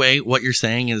 by the way, what you're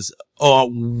saying is,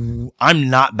 oh, I'm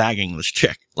not bagging this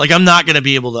chick. Like, I'm not going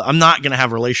to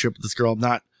have a relationship with this girl. I'm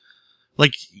not,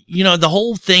 like, the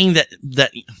whole thing that,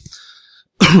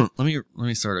 let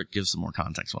me sort of give some more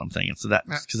context what I'm thinking. So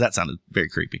because that sounded very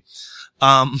creepy.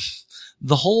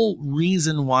 The whole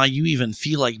reason why you even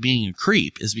feel like being a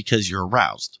creep is because you're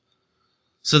aroused.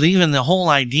 So even the whole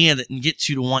idea that gets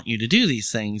you to want you to do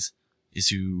these things is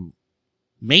to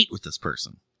mate with this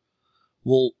person.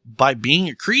 Well, by being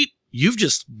a creep, you've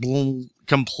just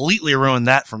completely ruined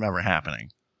that from ever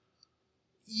happening.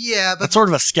 Yeah, but that's sort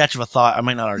of a sketch of a thought. I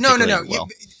might not articulate it well.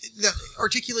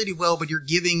 Articulated well, but you're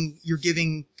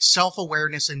giving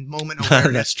self-awareness and moment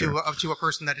awareness to a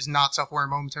person that is not self-aware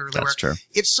momentarily aware. That's true.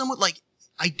 If someone, like,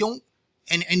 I don't,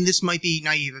 and this might be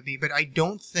naive of me, but I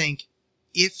don't think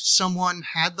if someone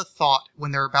had the thought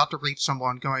when they're about to rape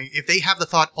someone if they have the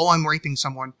thought, oh, I'm raping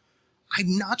someone,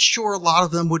 I'm not sure a lot of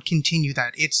them would continue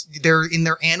that. They're in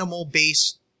their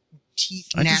animal-based teeth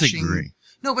I gnashing. disagree.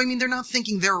 No, but I mean, they're not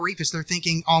thinking they're a rapist. They're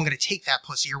thinking, oh, I'm going to take that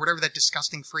pussy or whatever that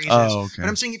disgusting phrase is. Oh, okay. But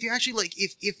I'm saying if you actually, like,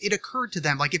 if it occurred to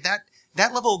them, like, if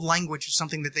that level of language is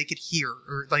something that they could hear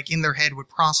or, like, in their head would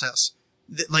process,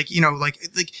 that, like, you know, like,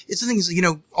 it's the thing is, you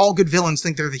know, all good villains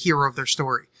think they're the hero of their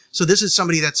story. So this is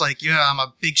somebody that's like, yeah, I'm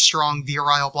a big, strong,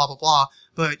 virile, blah, blah, blah.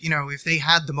 But, you know, if they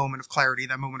had the moment of clarity,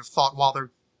 that moment of thought while they're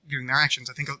doing their actions,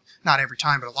 I think not every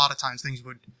time, but a lot of times things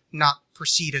would not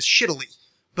proceed as shittily.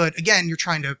 But again, you're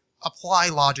trying to apply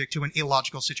logic to an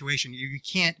illogical situation. You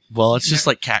can't. Well, it's just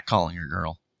like catcalling a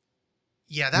girl.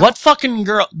 Yeah. What fucking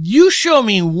girl? You show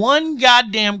me one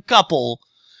goddamn couple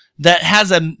that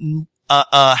has a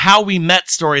how we met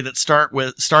story that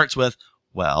starts with,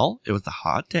 well, it was a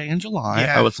hot day in July.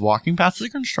 Yeah. I was walking past the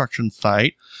construction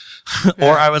site,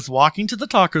 or I was walking to the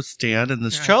taco stand, and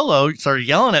this cholo started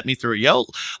yelling at me through a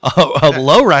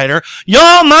lowrider.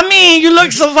 Yo, mommy, you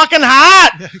look so fucking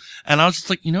hot. And I was just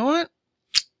like, you know what?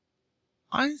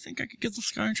 I think I could get this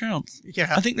guy a chance.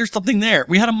 Yeah. I think there's something there.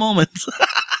 We had a moment.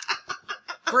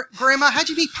 Grandma, how'd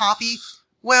you meet Poppy?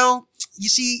 Well, you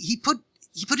see, he put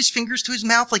his fingers to his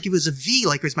mouth like it was a V,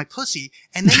 like it was my pussy,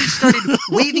 and then he started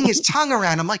waving his tongue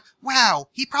around. I'm like, wow,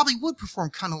 he probably would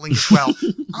perform cunnilingus well.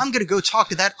 I'm gonna go talk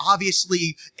to that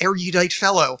obviously erudite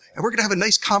fellow, and we're gonna have a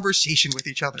nice conversation with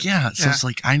each other. Yeah, so it's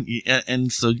like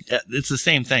it's the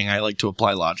same thing. I like to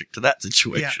apply logic to that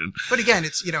situation. Yeah. But again,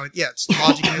 it's, you know, it's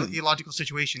illogical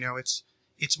situation. You know, it's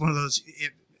one of those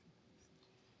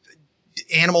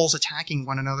animals attacking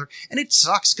one another, and it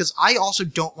sucks because I also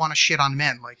don't want to shit on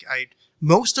men. Like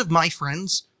most of my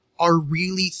friends are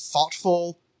really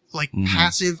thoughtful, like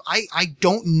passive. I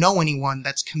don't know anyone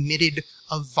that's committed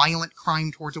a violent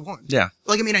crime towards a woman. Yeah.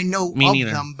 Like, I mean, I know Me of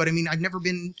neither. them, but I mean, I've never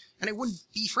been, and I wouldn't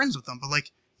be friends with them, but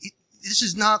like, this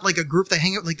is not like a group that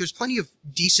hang out, like there's plenty of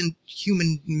decent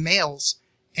human males,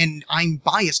 and I'm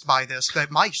biased by this, that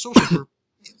my social group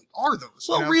are those.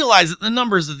 Well, you know? realize that the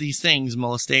numbers of these things,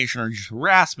 molestation or just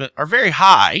harassment, are very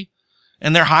high,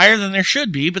 and they're higher than there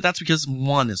should be, but that's because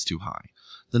one is too high.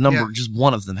 The number, just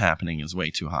one of them happening, is way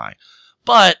too high.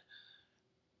 But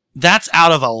that's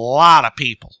out of a lot of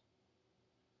people.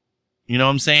 You know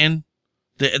what I'm saying?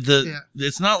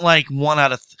 It's not like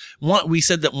we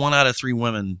said that 1 out of 3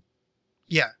 women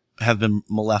have been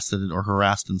molested or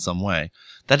harassed in some way.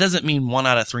 That doesn't mean 1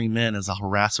 out of 3 men is a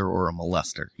harasser or a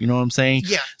molester. You know what I'm saying?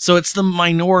 Yeah. So it's the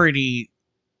minority,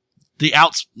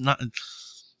 it's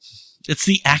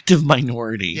the active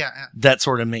minority that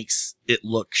sort of makes it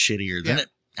look shittier than it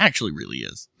actually really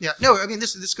is. Yeah. No, I mean,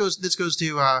 this goes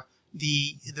to,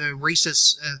 the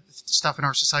racist stuff in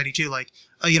our society too. Like,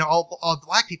 you know, all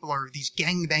black people are these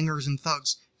gangbangers and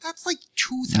thugs. That's like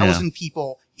 2,000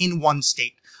 people in one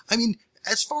state. I mean,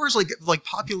 as far as like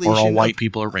population, or all white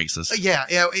people are racist.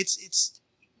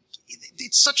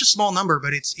 It's such a small number,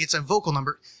 but it's a vocal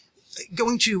number.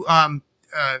 Going to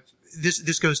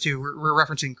this goes to, we're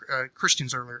referencing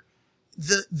Christians earlier.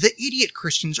 The idiot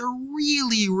Christians are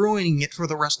really ruining it for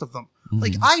the rest of them.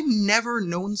 Like, I've never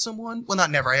known someone, well,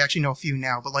 not never, I actually know a few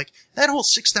now, but like that whole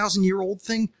 6,000-year-old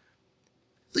thing,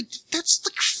 like that's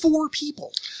like 4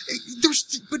 people.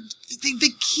 But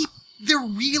they're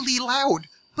really loud.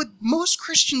 But most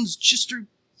Christians just are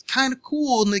kind of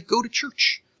cool and they go to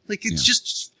church. Like, that's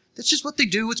just what they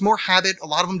do. It's more habit. A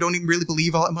lot of them don't even really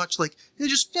believe all that much. Like, they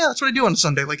just, that's what I do on a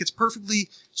Sunday. Like, it's perfectly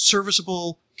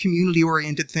serviceable,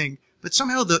 community-oriented thing. But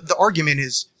somehow the argument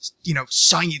is, you know,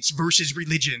 science versus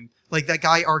religion. Like that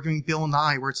guy arguing Bill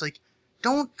Nye, where it's like,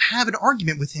 don't have an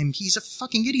argument with him. He's a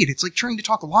fucking idiot. It's like trying to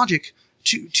talk logic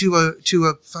to a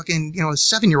fucking, you know, a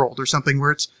 7-year-old or something,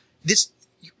 where it's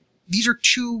these are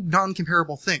two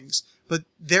non-comparable things, but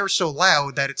they're so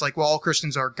loud that it's like, well, all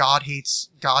Christians are God hates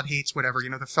whatever, you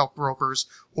know, the felt brokers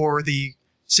or the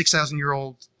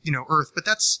 6,000-year-old, you know, earth. But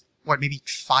that's what, maybe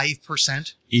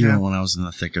 5%? Even when I was in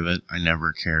the thick of it, I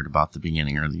never cared about the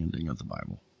beginning or the ending of the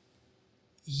Bible.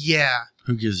 Yeah.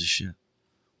 Who gives a shit?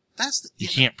 You Yeah.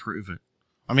 can't prove it.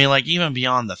 I mean, like, even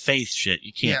beyond the faith shit,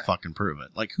 you can't fucking prove it.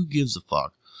 Like, who gives a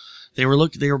fuck? They were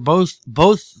both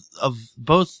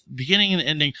beginning and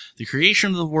ending, the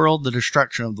creation of the world, the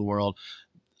destruction of the world,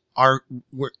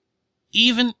 were,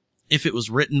 even if it was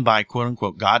written by quote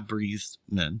unquote God-breathed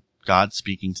men, God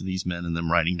speaking to these men and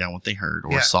them writing down what they heard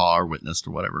or saw or witnessed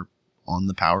or whatever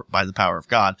by the power of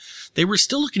God, they were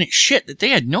still looking at shit that they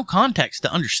had no context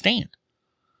to understand.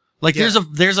 Like, there's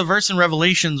a verse in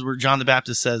Revelations where John the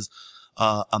Baptist says,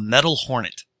 a metal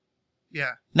hornet.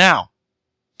 Yeah. Now,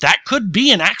 that could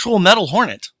be an actual metal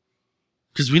hornet,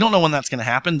 because we don't know when that's going to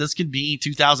happen. This could be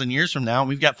 2,000 years from now, and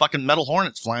we've got fucking metal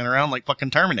hornets flying around like fucking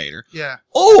Terminator. Yeah.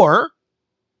 Or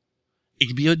it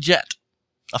could be a jet,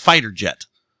 a fighter jet,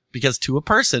 Because to a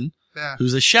person Yeah.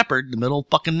 who's a shepherd in the middle of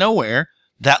fucking nowhere,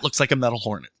 that looks like a metal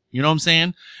hornet. You know what I'm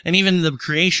saying? And even the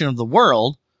creation of the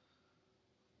world,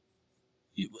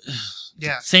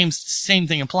 Yeah. same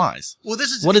thing applies. Well,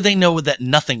 this is What do they know that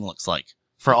nothing looks like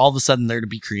for all of a sudden there to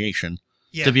be creation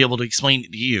yeah. to be able to explain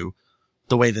it to you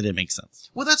the way that it makes sense?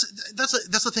 Well, that's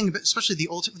the thing, especially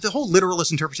the whole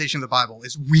literalist interpretation of the Bible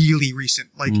is really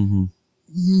recent. Like,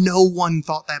 no one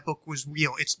thought that book was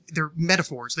real. They're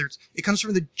metaphors. It comes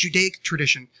from the Judaic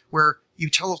tradition where you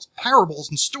tell parables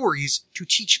and stories to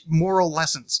teach moral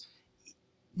lessons.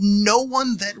 No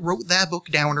one that wrote that book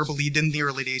down or believed in the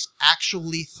early days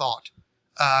actually thought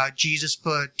Jesus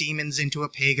put demons into a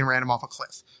pig and ran him off a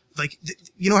cliff. Like,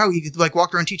 you know how he like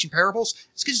walked around teaching parables?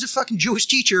 It's because he's a fucking Jewish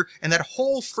teacher, and that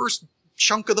whole first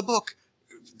chunk of the book,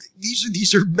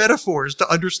 these are metaphors to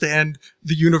understand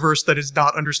the universe that is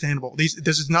not understandable. This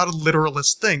is not a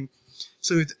literalist thing.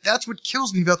 So that's what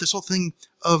kills me about this whole thing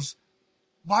of,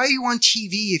 why are you on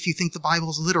TV if you think the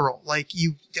Bible's literal? Like,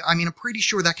 I'm pretty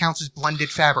sure that counts as blended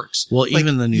fabrics. Well, like,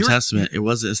 even the New Testament,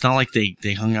 it's not like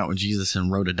they hung out with Jesus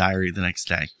and wrote a diary the next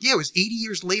day. Yeah, it was 80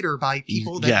 years later by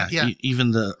people that,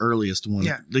 Even the earliest one.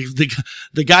 Yeah.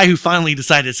 The guy who finally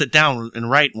decided to sit down and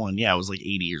write one, it was like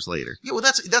 80 years later. Yeah, well,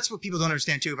 that's what people don't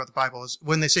understand too about the Bible is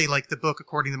when they say like the book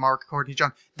according to Mark, according to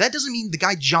John, that doesn't mean the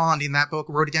guy John in that book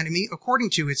wrote it down. To me,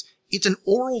 according to it's an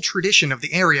oral tradition of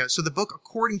the area. So the book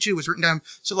according to was written down.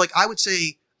 So like I would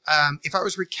say, if I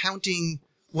was recounting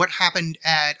what happened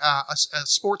at a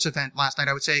sports event last night,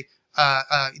 I would say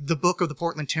the book of the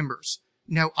Portland Timbers.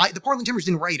 Now, the Portland Timbers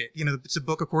didn't write it. It's a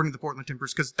book according to the Portland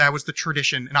Timbers because that was the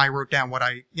tradition, and I wrote down what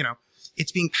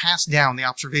it's being passed down, the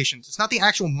observations. It's not the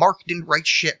actual Mark didn't write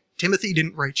shit. Timothy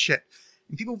didn't write shit.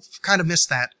 And people kind of miss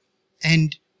that.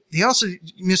 And they also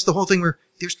miss the whole thing where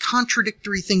there's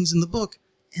contradictory things in the book,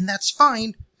 and that's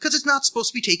fine because it's not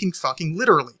supposed to be taken fucking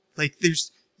literally. Like,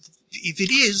 if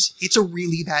it is, it's a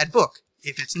really bad book.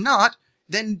 If it's not,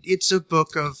 then it's a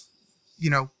book of,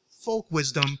 folk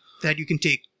wisdom that you can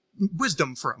take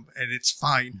wisdom from, and it's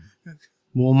fine.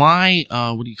 Well, my,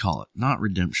 what do you call it? Not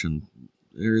redemption.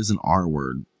 There is an R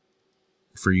word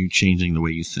for you changing the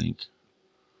way you think.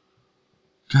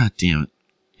 God damn it.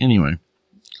 Anyway,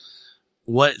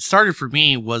 what started for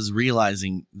me was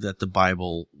realizing that the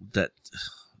Bible,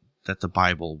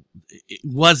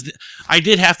 I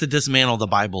did have to dismantle the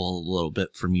Bible a little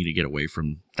bit for me to get away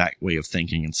from that way of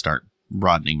thinking and start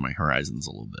broadening my horizons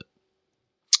a little bit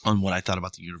on what I thought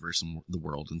about the universe and the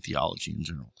world and theology in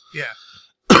general. Yeah.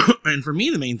 And for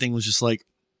me, the main thing was just like,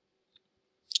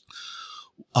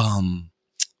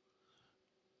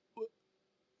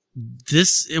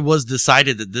 it was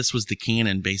decided that this was the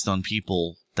canon based on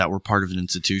people that were part of an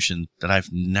institution that I've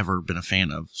never been a fan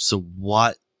of. So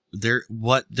what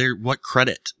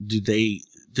credit do they,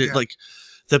 like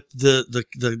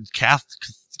the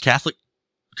Catholic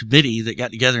committee that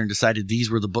got together and decided these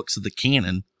were the books of the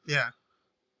canon. Yeah.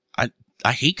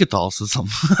 I hate Catholicism.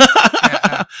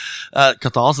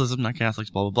 Catholicism, not Catholics,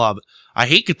 blah, blah, blah. But I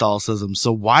hate Catholicism.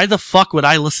 So why the fuck would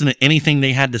I listen to anything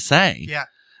they had to say? Yeah.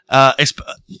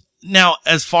 Now,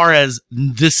 as far as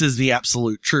this is the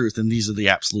absolute truth and these are the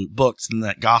absolute books and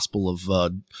that gospel of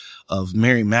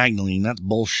Mary Magdalene, that's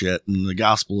bullshit. And the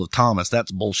gospel of Thomas,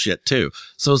 that's bullshit too.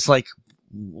 So it's like,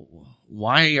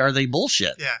 why are they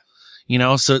bullshit? Yeah.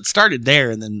 So it started there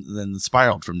and then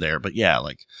spiraled from there. But yeah,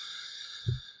 like,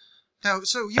 now,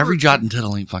 so every jot and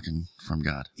tittle ain't fucking from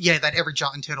God. Yeah, that every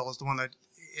jot and tittle is the one that,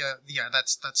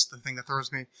 that's the thing that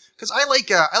throws me. Cause I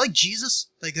like Jesus,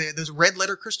 like those red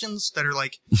letter Christians that are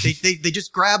like, they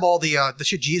just grab all the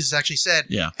shit Jesus actually said.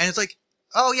 Yeah. And it's like,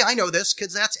 oh yeah, I know this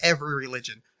cause that's every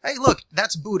religion. Hey, look,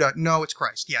 that's Buddha. No, it's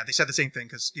Christ. Yeah, they said the same thing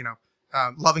cause,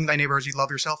 loving thy neighbor as you love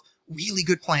yourself. Really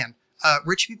good plan.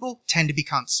 Rich people tend to be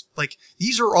cunts. Like,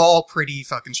 these are all pretty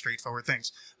fucking straightforward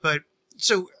things. But,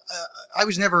 so, I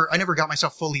never got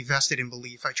myself fully vested in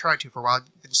belief. I tried to for a while.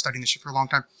 I've been studying this shit for a long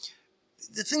time.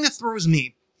 The thing that throws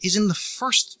me is in the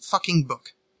first fucking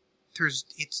book.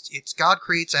 It's God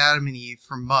creates Adam and Eve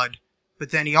from mud,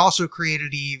 but then he also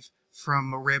created Eve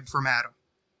from a rib from Adam.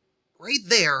 Right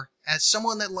there, as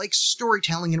someone that likes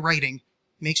storytelling and writing,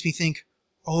 makes me think,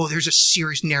 oh, there's a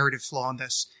serious narrative flaw in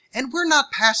this. And we're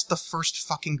not past the first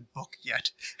fucking book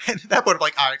yet. And at that point, I'm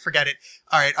like, all right, forget it.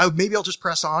 All right, maybe I'll just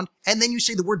press on. And then you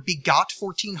say the word begot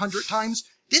 1,400 times.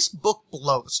 This book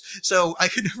blows. So I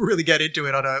could never really get into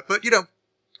it but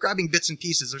grabbing bits and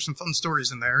pieces. There's some fun stories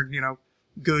in there,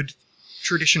 good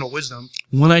traditional wisdom.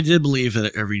 When I did believe in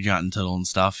every jot and tittle and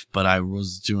stuff, but I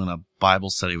was doing a Bible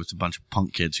study with a bunch of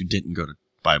punk kids who didn't go to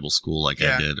Bible school like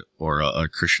I did, or a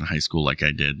Christian high school like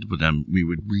I did. With them, we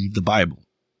would read the Bible.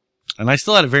 And I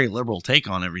still had a very liberal take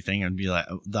on everything. I'd be like,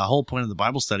 the whole point of the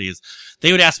Bible study is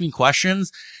they would ask me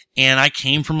questions, and I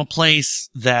came from a place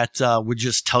that would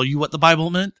just tell you what the Bible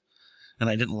meant. And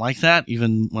I didn't like that,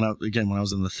 even when I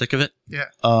was in the thick of it. Yeah.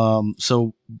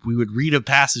 So we would read a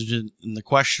passage, and the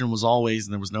question was always,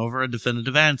 and there was never a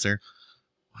definitive answer.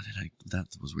 That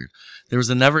was weird. There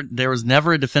was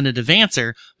never a definitive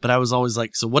answer, but I was always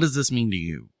like, so what does this mean to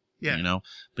you? Yeah. You know?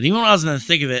 But even when I was in the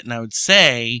thick of it, and I would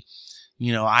say,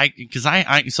 you know,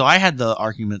 so I had the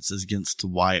arguments against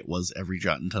why it was every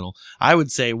jot and tittle. I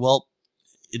would say, well,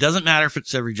 it doesn't matter if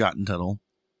it's every jot and tittle.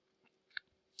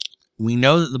 We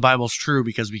know that the Bible's true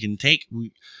because we can take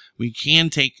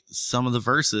some of the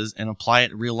verses and apply it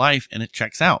to real life, and it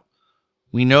checks out.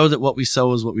 We know that what we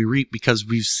sow is what we reap because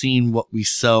we've seen what we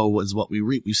sow is what we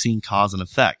reap. We've seen cause and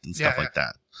effect and stuff like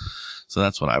that. So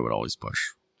that's what I would always push.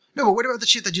 No, but what about the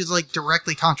shit that just like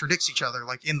directly contradicts each other,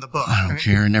 like in the book? I don't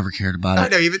care. I never cared about it. I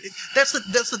know. Even that's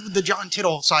the John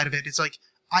Tittle side of it. It's like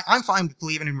I'm fine with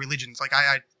believing in religions. Like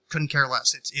I couldn't care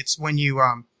less. It's when you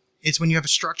have a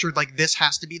structured like this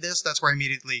has to be this. That's where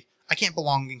I can't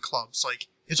belong in clubs. Like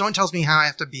if someone tells me how I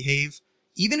have to behave,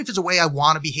 even if it's a way I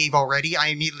want to behave already, I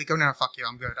immediately go, no, fuck you,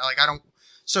 I'm good. Like I don't.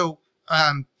 So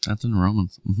that's in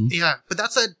Romans. Mm-hmm. Yeah, but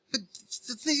that's a. But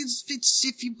the thing is, it's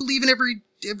if you believe in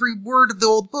every word of the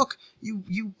old book,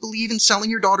 you believe in selling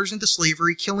your daughters into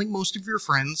slavery, killing most of your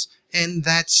friends, and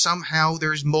that somehow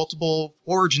there's multiple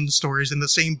origin stories in the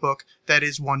same book that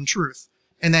is one truth.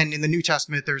 And then in the New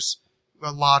Testament, there's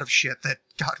a lot of shit that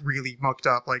got really mucked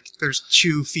up. Like there's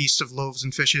 2 feasts of loaves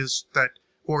and fishes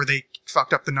or they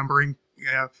fucked up the numbering.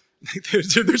 Yeah.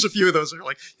 There's a few of those that are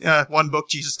like, one book,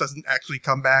 Jesus doesn't actually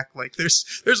come back. Like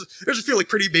there's a few like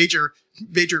pretty major,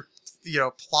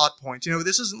 plot points. You know,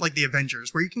 this isn't like the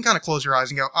Avengers where you can kind of close your eyes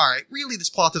and go, all right, really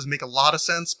this plot doesn't make a lot of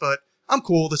sense, but I'm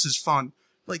cool. This is fun.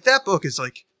 Like that book is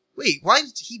like, wait, why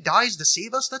he dies to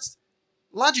save us? That's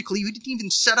logically, you didn't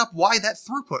even set up why that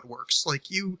throughput works.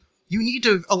 Like you need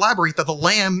to elaborate that the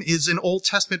lamb is an Old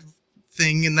Testament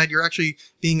thing and that you're actually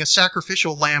being a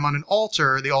sacrificial lamb on an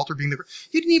altar, the altar being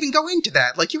you didn't even go into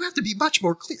that. Like you have to be much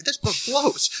more clear. This book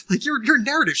blows. Like your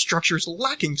narrative structure is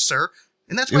lacking, sir.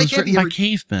 And that's why it was written by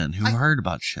cavemen who heard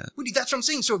about shit. That's what I'm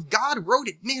saying. So if God wrote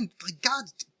it, man, like God,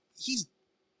 he's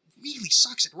really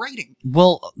sucks at writing.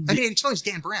 Well, I mean, it explains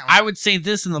Dan Brown. I would say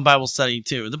this in the Bible study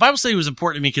too. The Bible study was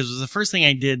important to me because it was the first thing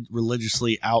I did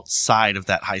religiously outside of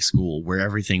that high school where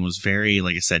everything was very,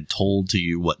 like I said, told to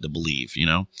you what to believe, you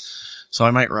know? So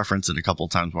I might reference it a couple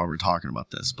of times while we're talking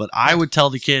about this, but I would tell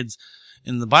the kids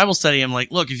in the Bible study, I'm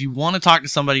like, look, if you want to talk to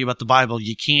somebody about the Bible,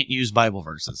 you can't use Bible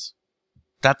verses.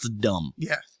 That's dumb.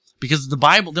 Yeah. Because the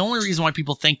Bible, the only reason why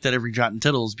people think that every jot and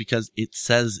tittle is because it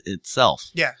says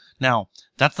itself. Yeah. Now,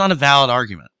 that's not a valid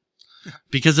argument.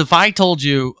 Because if I told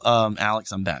you,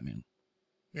 Alex, I'm Batman.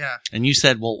 Yeah. And you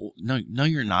said, well, no,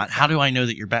 you're not. How do I know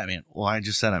that you're Batman? Well, I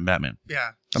just said I'm Batman.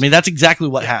 Yeah. I mean, that's exactly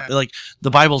what happened. Like, the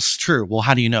Bible's true. Well,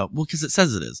 how do you know? Well, because it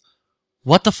says it is.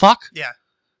 What the fuck? Yeah.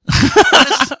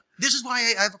 This is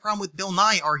why I have a problem with Bill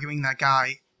Nye arguing that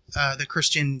guy, the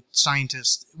Christian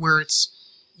scientist, where it's,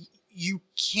 you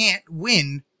can't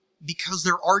win because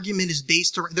their argument is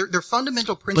based around their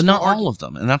fundamental principle. But not all of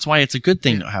them. And that's why it's a good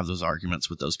thing to have those arguments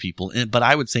with those people. But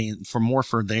I would say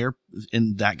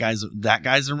in that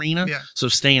guy's arena. Yeah. So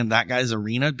stay in that guy's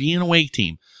arena, be an away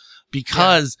team.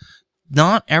 Because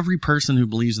not every person who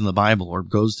believes in the Bible or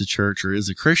goes to church or is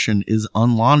a Christian is an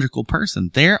unlogical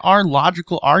person. There are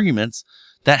logical arguments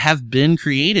that have been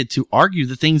created to argue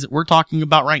the things that we're talking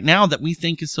about right now that we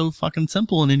think is so fucking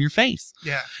simple and in your face.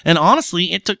 Yeah. And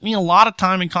honestly, it took me a lot of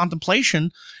time and contemplation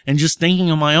and just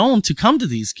thinking on my own to come to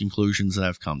these conclusions that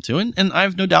I've come to. And I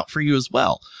have no doubt for you as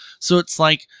well. So it's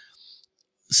like,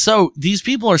 so these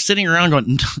people are sitting around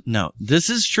going, no, this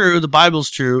is true. The Bible's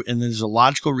true. And there's a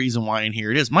logical reason why. And here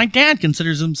it is. My dad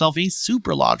considers himself a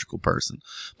super logical person,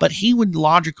 but he would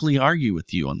logically argue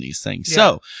with you on these things. Yeah.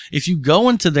 So if you go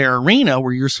into their arena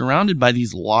where you're surrounded by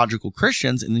these logical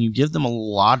Christians and then you give them a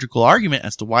logical argument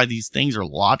as to why these things are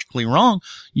logically wrong,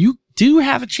 you do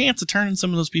have a chance of turning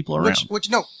some of those people around. Which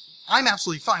no, I'm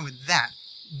absolutely fine with that.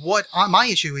 What my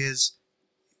issue is,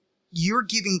 you're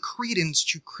giving credence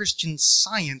to Christian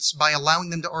science by allowing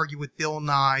them to argue with Bill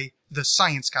Nye, the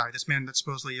science guy, this man that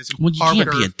supposedly is an arbiter. You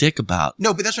can't be a dick about.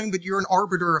 No, but that's what I mean, but you're an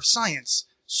arbiter of science.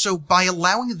 So by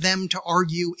allowing them to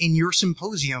argue in your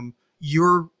symposium,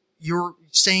 you're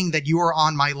saying that you are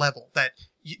on my level. That,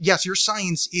 yes, your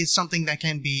science is something that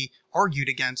can be argued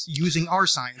against using our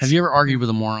science. Have you ever argued with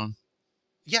a moron?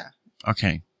 Yeah.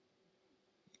 Okay.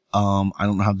 I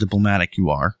don't know how diplomatic you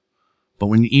are. But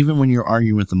even when you're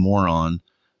arguing with a moron,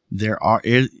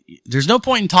 there's no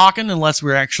point in talking unless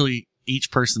we're actually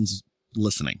each person's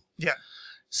listening. Yeah.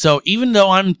 So even though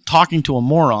I'm talking to a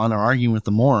moron or arguing with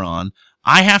a moron,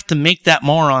 I have to make that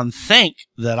moron think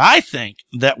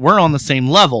that we're on the same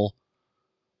level,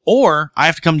 or I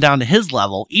have to come down to his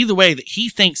level. Either way, that he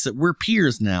thinks that we're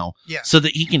peers now, so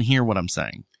that he can hear what I'm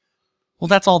saying. Well,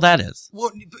 that's all that is.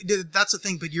 Well, that's the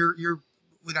thing, but you're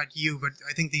well, not you, but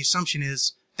I think the assumption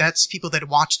is that's people that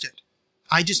watched it.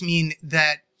 I just mean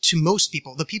that to most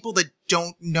people, the people that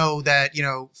don't know that,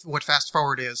 what fast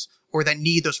forward is, or that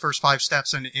need those first 5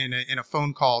 steps in a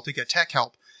phone call to get tech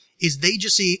help, is they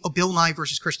just see Bill Nye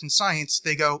versus Christian Science.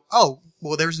 They go, oh,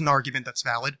 well, there's an argument that's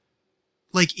valid.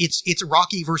 Like it's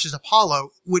Rocky versus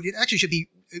Apollo. It actually should be,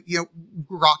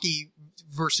 Rocky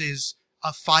versus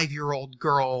a 5-year-old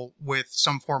girl with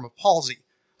some form of palsy.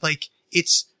 Like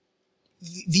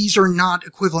these are not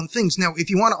equivalent things. Now, if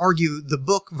you want to argue the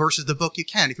book versus the book, you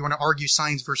can. If you want to argue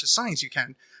science versus science, you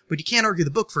can. But you can't argue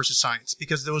the book versus science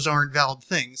because those aren't valid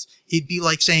things. It'd be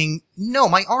like saying, no,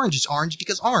 my orange is orange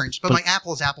because orange, but my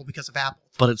apple is apple because of apple.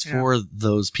 But it's for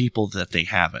those people that they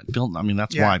haven't.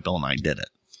 That's why Bill Nye did it.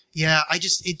 Yeah,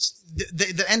 it's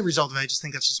the end result of it. I just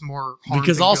think that's just more harm.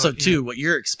 Because also too, what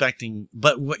you're expecting,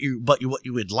 but what you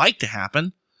would like to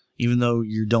happen, even though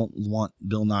you don't want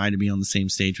Bill Nye to be on the same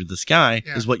stage with this guy,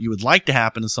 is what you would like to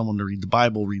happen is someone to read the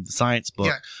Bible, read the science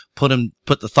book, put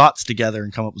the thoughts together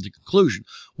and come up with a conclusion.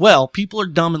 Well, people are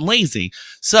dumb and lazy.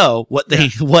 So what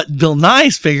Bill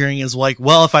Nye's figuring is like,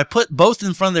 well, if I put both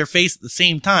in front of their face at the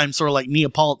same time, sort of like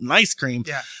Neapolitan ice cream,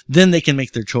 then they can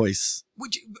make their choice.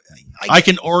 I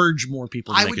can urge more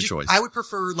people to make a choice. I would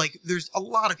prefer, there's a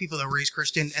lot of people that were raised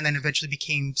Christian and then eventually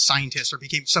became scientists or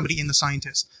became somebody in the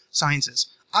sciences.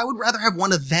 I would rather have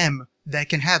one of them that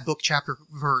can have book, chapter,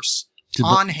 verse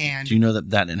on hand. Do you know that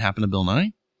didn't happen to Bill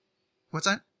Nye? What's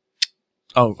that?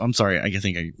 Oh, I'm sorry. I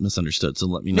think I misunderstood. So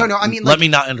let me know. No, I mean, let me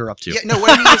not interrupt you. Yeah, no,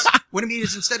 what I mean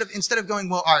is instead of going,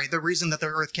 well, all right, the reason that the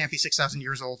Earth can't be 6,000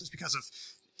 years old is because of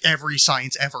every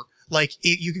science ever.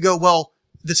 You could go, well,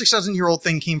 the 6,000-year-old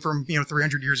thing came from,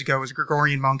 300 years ago as a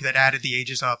Gregorian monk that added the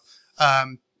ages up.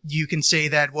 You can say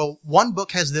that, well, one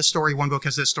book has this story, one book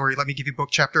has this story. Let me give you book,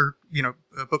 chapter,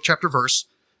 verse.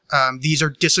 These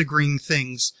are disagreeing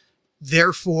things.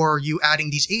 Therefore, you adding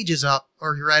these ages up,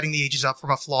 or you're adding the ages up from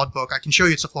a flawed book. I can show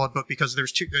you it's a flawed book because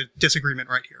there's disagreement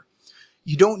right here.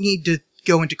 You don't need to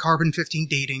go into carbon-15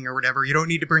 dating or whatever. You don't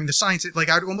need to bring the science.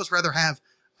 I'd almost rather have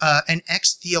an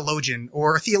ex-theologian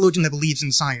or a theologian that believes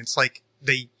in science like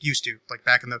they used to, like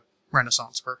back in the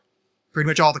Renaissance, where pretty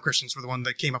much all the Christians were the one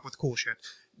that came up with cool shit.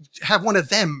 Have one of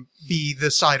them be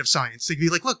the side of science. They'd be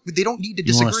like, look, they don't need to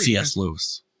disagree. You want C.S.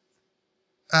 Lewis?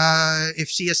 If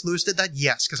C.S. Lewis did that,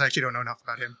 yes, because I actually don't know enough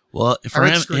about him. Well, for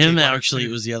him actually,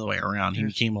 it was the other way around. He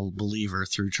became a believer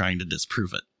through trying to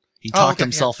disprove it. He talked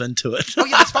himself into it. Oh,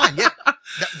 yeah, that's fine. Yeah.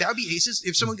 That would be aces.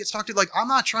 If someone gets talked to, I'm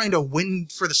not trying to win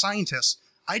for the scientists.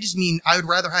 I just mean I would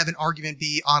rather have an argument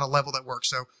be on a level that works.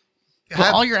 So,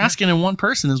 all you're asking in one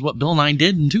person is what Bill Nye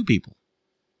did in 2 people.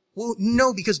 Well,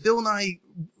 no, because Bill Nye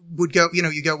would go,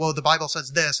 you go, well, the Bible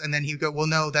says this, and then he would go, well,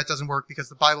 no, that doesn't work because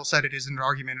the Bible said it isn't an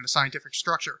argument in a scientific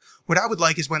structure. What I would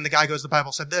like is when the guy goes, the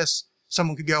Bible said this,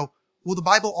 someone could go, well, the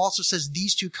Bible also says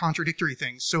these 2 contradictory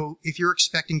things. So if you're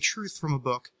expecting truth from a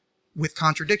book with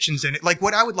contradictions in it,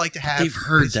 what I would like to have. They've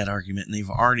heard that argument and they've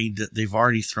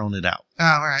already thrown it out. Oh,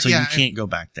 all right. So you can't go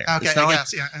back there. Okay, I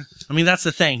guess, yeah. I mean, that's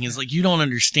the thing is you don't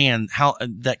understand how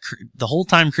that the whole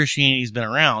time Christianity's been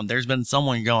around, there's been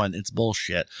someone going, it's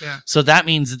bullshit. Yeah. So that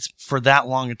means it's for that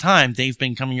long a time, they've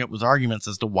been coming up with arguments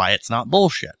as to why it's not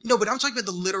bullshit. No, but I'm talking about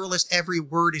the literalist every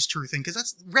word is true thing because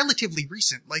that's relatively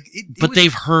recent.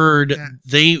 They've heard,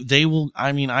 they will,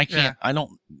 I mean, I can't, I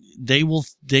don't, they will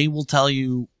tell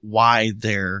you why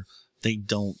they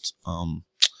don't, I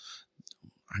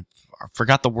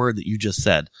forgot the word that you just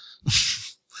said.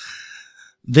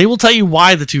 They will tell you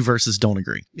why the 2 verses don't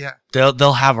agree. Yeah.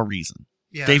 They'll have a reason.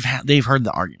 Yeah. They've heard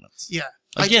the arguments. Yeah.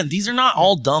 Again, these are not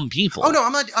all dumb people. Oh no,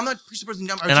 I'm not presupposing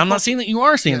dumb. And I'm not saying that you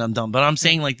are saying I'm dumb, but I'm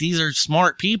saying these are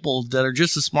smart people that are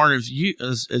just as smart as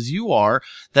you are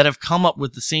that have come up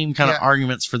with the same kind of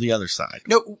arguments for the other side.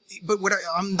 No, but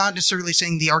I'm not necessarily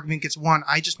saying the argument gets won.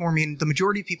 I just more mean the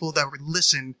majority of people that would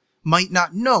listen might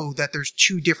not know that there's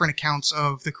 2 different accounts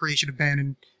of the creation of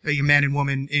man and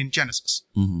woman in Genesis.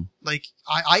 Mm-hmm.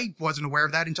 I wasn't aware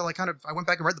of that until I went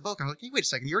back and read the book and I was like, hey, wait a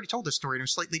second, you already told this story and it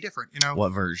was slightly different, What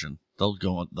version? They'll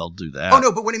do that. Oh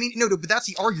no, but what I mean, but that's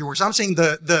the arguers. I'm saying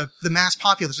the mass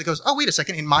populace that goes, oh, wait a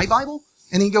second, in my Bible?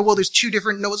 And then you go, well, there's 2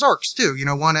 different Noah's Arks too.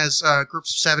 One has,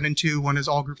 groups of 7 and 2, one has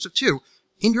all groups of 2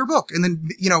 in your book. And then,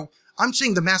 I'm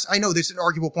saying I know there's an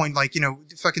arguable point, like,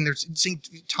 fucking there's St.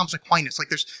 Thomas Aquinas, like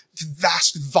there's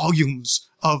vast volumes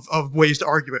of ways to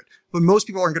argue it. But most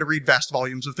people aren't going to read vast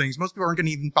volumes of things. Most people aren't going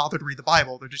to even bother to read the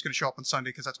Bible. They're just going to show up on Sunday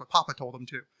because that's what Papa told them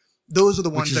to. Those are the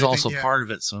ones Which is that also I think, part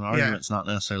of it, so an argument's not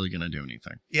necessarily going to do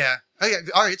anything. Yeah. Okay,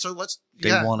 all right, so let's...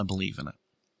 They want to believe in it.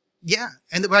 Yeah,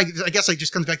 and I guess it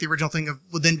just comes back to the original thing of,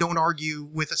 well, then don't argue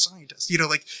with a scientist.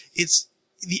 Like,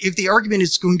 if the argument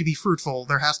is going to be fruitful,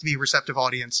 there has to be a receptive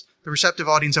audience. The receptive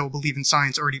audience that will believe in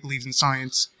science already believes in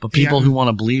science. But people who want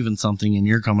to believe in something and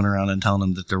you're coming around and telling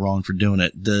them that they're wrong for doing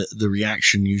it, the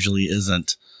reaction usually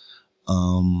isn't,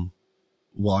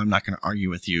 well, I'm not going to argue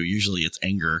with you. Usually it's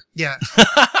anger. Yeah.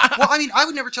 Well, I mean, I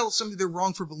would never tell somebody they're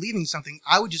wrong for believing something.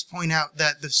 I would just point out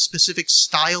that the specific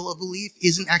style of belief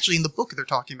isn't actually in the book they're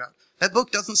talking about. That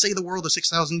book doesn't say the world is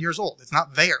 6,000 years old. It's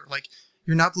not there. Like,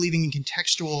 you're not believing in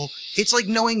contextual. It's like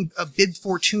knowing a Bib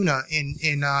Fortuna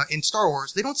in Star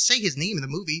Wars. They don't say his name in the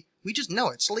movie. We just know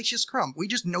it. Salacious Crumb. We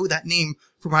just know that name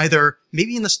from either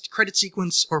maybe in the credit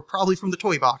sequence or probably from the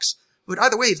toy box. But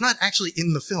either way, it's not actually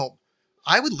in the film.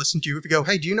 I would listen to you if you go,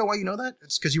 hey, do you know why you know that?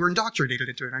 It's because you were indoctrinated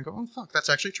into it. And I go, oh, fuck, that's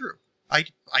actually true.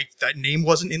 That name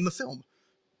wasn't in the film.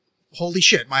 Holy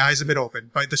shit, my eyes have been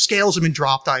opened. The scales have been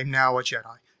dropped. I am now a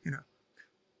Jedi,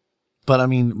 But, I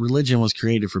mean, religion was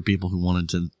created for people who wanted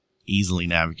to easily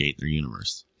navigate their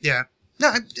universe. Yeah.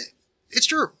 No, it's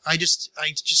true. I just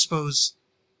suppose,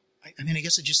 I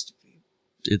guess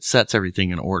it sets everything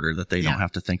in order that they don't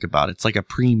have to think about. It's like a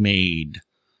pre-made...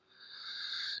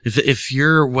 If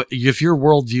your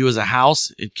worldview is a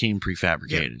house, it came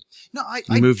prefabricated. Yeah. No,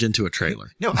 you moved into a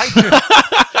trailer. No,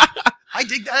 I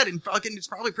dig that, and fucking it's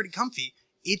probably pretty comfy.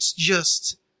 It's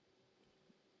just,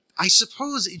 I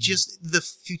suppose it just, the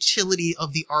futility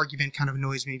of the argument kind of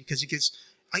annoys me because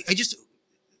I just,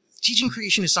 teaching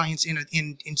creationist science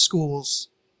in schools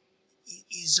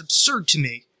is absurd to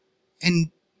me. And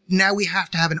now we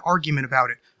have to have an argument about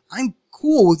it. I'm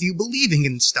cool with you believing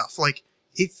in stuff. Like,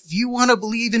 if you want to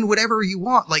believe in whatever you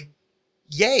want, like,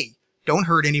 yay. Don't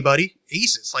hurt anybody.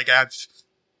 Aces. Like,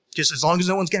 just as long as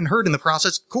no one's getting hurt in the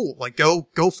process, cool. Like, go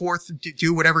forth,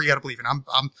 do whatever you gotta believe in. I'm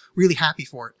really happy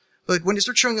for it. But when it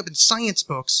starts showing up in science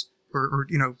books, or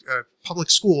public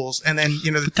schools, and then,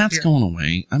 But that's going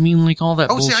away. I mean, like, all that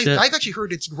bullshit. See, I've actually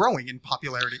heard it's growing in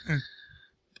popularity.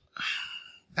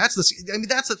 That's the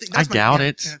thing. I doubt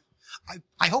it. Yeah.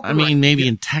 I hope. I mean, maybe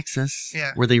in in Texas,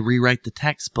 where they rewrite the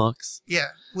textbooks. Yeah,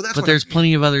 well, that's. But there's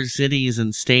plenty of other cities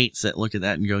and states that look at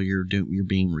that and go, "You're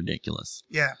being ridiculous."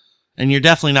 Yeah, and you're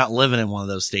definitely not living in one of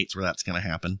those states where that's going to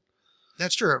happen.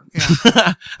 That's true.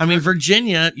 Yeah. I mean,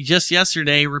 Virginia just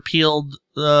yesterday repealed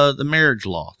the marriage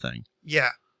law thing. Yeah.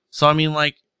 So I mean,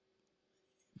 like,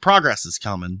 progress is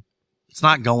coming. It's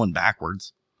not going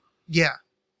backwards. Yeah.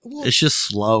 Well, it's just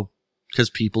slow because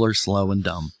people are slow and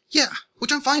dumb. Yeah,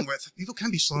 which I'm fine with. People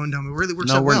can be slow and dumb. It really works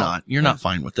out well. No, we're not. You're not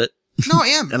fine with it. No, I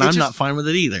am. And I'm not fine with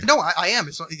it either. No, I am.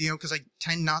 It's, because I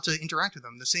tend not to interact with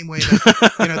them the same way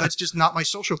that, that's just not my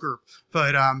social group.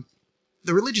 But,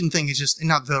 the religion thing is just,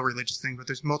 not the religious thing, but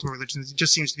there's multiple religions. It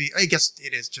just seems to be, I guess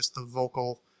it is just the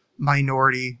vocal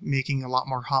minority making a lot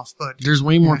more huff, but. There's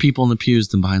way more people in the pews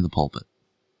than behind the pulpit.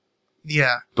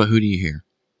 Yeah. But who do you hear?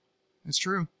 It's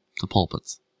true. The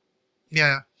pulpits.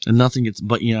 Yeah. And nothing gets on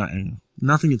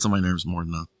my nerves more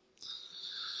than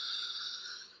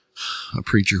a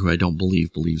preacher who I don't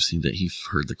believe believes that he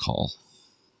heard the call.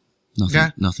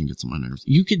 Nothing gets on my nerves.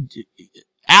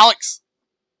 Alex,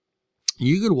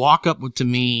 you could walk up to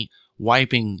me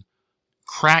wiping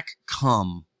crack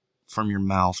cum from your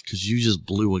mouth because you just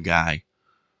blew a guy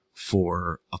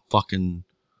for a fucking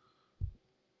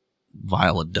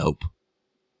vial of dope.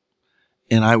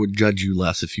 And I would judge you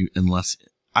less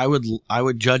I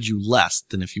would judge you less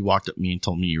than if you walked up to me and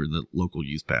told me you were the local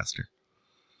youth pastor.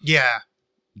 Yeah.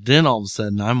 Then all of a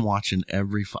sudden I'm watching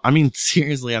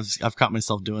seriously, I've caught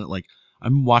myself doing it. Like,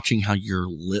 I'm watching how your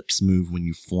lips move when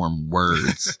you form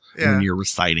words when you're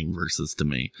reciting verses to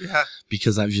me. Yeah.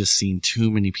 Because I've just seen too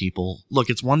many people. Look,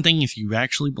 it's one thing if you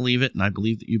actually believe it, and I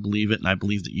believe that you believe it, and I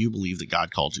believe that you believe that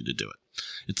God called you to do it.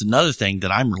 It's another thing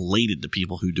that I'm related to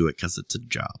people who do it because it's a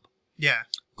job. Yeah.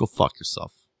 Go fuck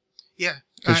yourself. Yeah.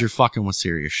 Because you're fucking with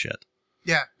serious shit.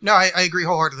 Yeah. No, I agree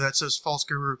wholeheartedly. That's those false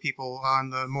guru people on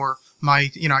the more,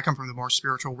 I come from the more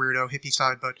spiritual weirdo hippie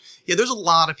side, but yeah, there's a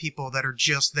lot of people that are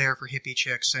just there for hippie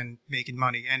chicks and making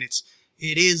money. And it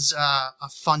is a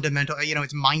fundamental,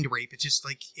 it's mind rape. It's just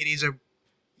like,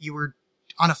 you were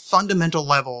on a fundamental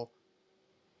level,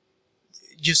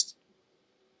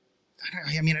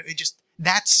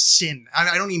 that's sin.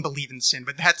 I don't even believe in sin,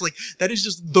 but that is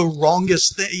just the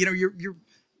wrongest thing.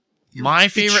 My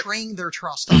favorite, betraying their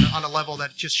trust on a level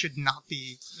that just should not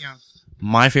be,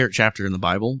 my favorite chapter in the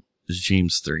Bible is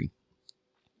James 3.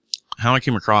 How I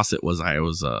came across it was I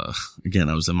was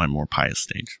in my more pious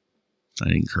stage. I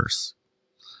didn't curse.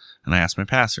 And I asked my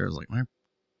pastor, I was like, my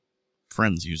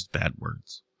friends used bad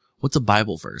words. What's a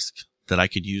Bible verse that I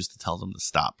could use to tell them to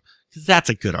stop? Because that's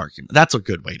a good argument. That's a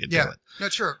good way to do it. No,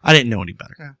 sure. I didn't know any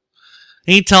better. Yeah.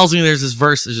 And he tells me there's this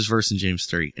verse in James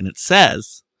 3, and it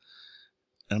says,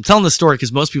 and I'm telling this story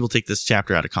because most people take this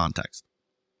chapter out of context.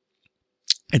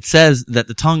 It says that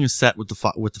the tongue is set with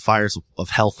the fires of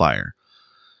hellfire,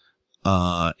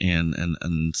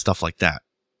 and stuff like that.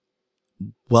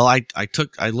 Well, I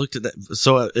looked at that.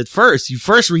 So at first, you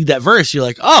read that verse, you're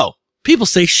like, oh, people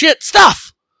say shit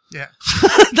stuff. Yeah.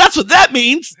 That's what that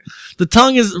means. The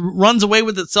tongue runs away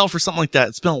with itself or something like that.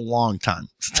 It's been a long time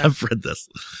since I've read this.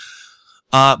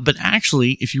 But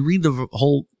actually, if you read the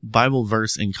whole Bible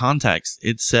verse in context,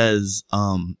 it says,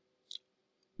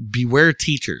 beware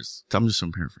teachers. I'm just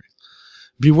going to paraphrase.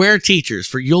 Beware teachers,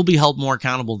 for you'll be held more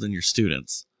accountable than your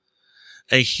students.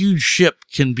 A huge ship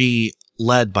can be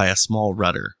led by a small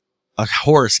rudder. A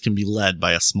horse can be led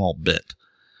by a small bit.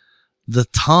 The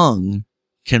tongue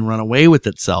can run away with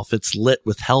itself. It's lit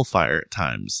with hellfire at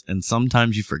times, and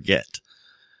sometimes you forget.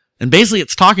 And basically,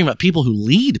 it's talking about people who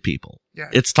lead people. Yeah.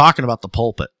 It's talking about the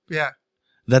pulpit. Yeah.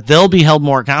 That they'll be held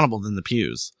more accountable than the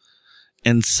pews.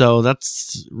 And so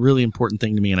that's a really important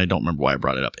thing to me, and I don't remember why I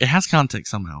brought it up. It has context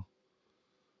somehow.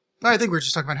 No, I think we were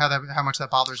just talking about how much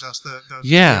that bothers us. The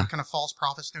kind of false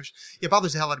prophets notion. It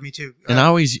bothers the hell out of me too. And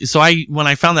when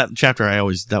I found that chapter, that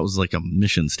was like a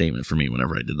mission statement for me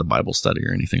whenever I did the Bible study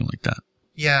or anything like that.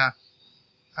 Yeah.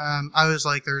 I was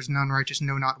like, there's none righteous,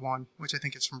 no, not one, which I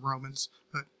think is from Romans.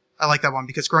 But I like that one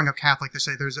because growing up Catholic, they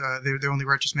say the only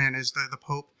righteous man is the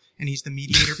Pope, and he's the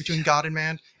mediator between God and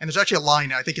man. And there's actually a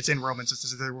line, I think it's in Romans, it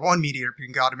says there's one mediator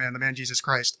between God and man, the man Jesus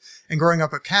Christ. And growing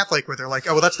up a Catholic where they're like,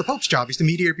 oh, well, that's the Pope's job. He's the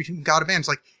mediator between God and man. It's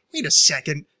like, wait a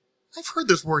second. I've heard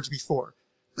those words before.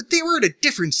 But they were in a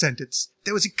different sentence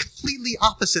that was completely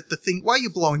opposite the thing. Why are you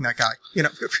blowing that guy?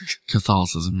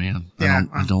 Catholicism, man. Yeah,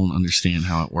 I don't understand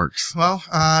how it works. Well,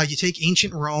 you take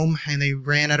ancient Rome, and they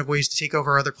ran out of ways to take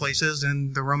over other places,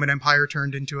 and the Roman Empire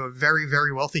turned into a very,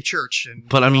 very wealthy church.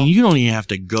 But, I mean, you don't even have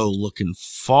to go looking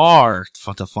far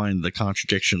to find the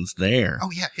contradictions there.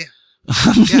 Oh, yeah.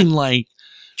 I mean, like...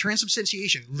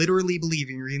 Transubstantiation, literally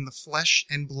believing you're in the flesh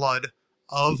and blood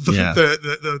of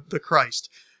the Christ.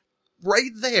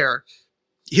 Right there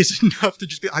is enough to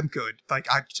just be, I'm good. Like,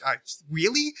 I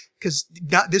really? Because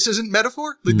this isn't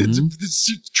metaphor? Like,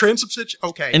 this transubstantiation?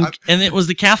 Okay. And it was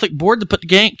the Catholic board that put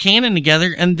the canon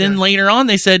together, and then later on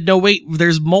they said, no, wait,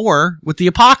 there's more with the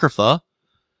Apocrypha.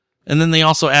 And then they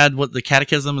also add the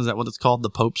Catechism, is that what it's called?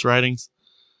 The Pope's writings?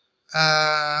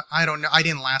 I don't know. I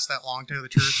didn't last that long, to tell the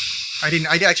truth.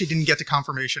 I actually didn't get to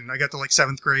confirmation. I got to like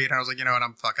 7th grade, and I was like, you know what,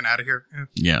 I'm fucking out of here.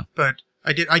 Yeah. But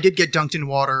I did get dunked in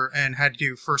water and had to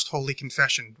do First Holy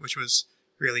Confession, which was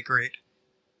really great.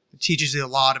 It teaches you a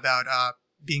lot about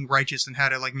being righteous and how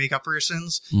to like make up for your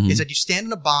sins. Is that you stand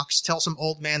in a box, tell some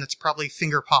old man that's probably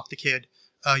finger popped a kid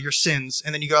your sins,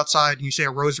 and then you go outside and you say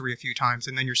a rosary a few times,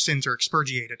 and then your sins are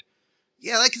expurgated.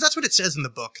 Yeah, because that's what it says in the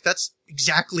book. That's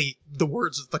exactly the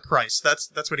words of the Christ.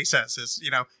 That's what he says.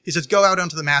 He says, go out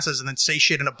onto the masses and then say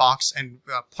shit in a box and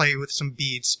play with some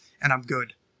beads, and I'm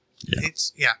good.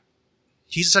 Yeah.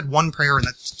 Jesus had one prayer in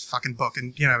that fucking book,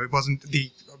 and, it wasn't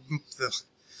the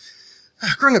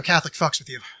growing up Catholic fucks with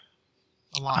you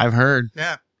a lot. I've heard.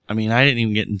 Yeah. I mean, I didn't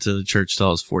even get into the church till I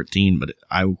was 14, but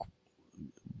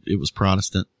it was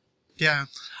Protestant. Yeah.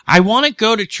 I want to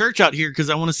go to church out here because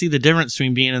I want to see the difference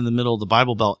between being in the middle of the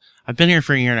Bible Belt. I've been here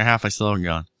for a year and a half. I still haven't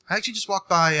gone. I actually just walked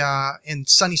by in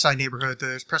Sunnyside neighborhood.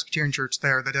 There's a Presbyterian church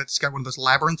there that's got one of those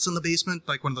labyrinths in the basement,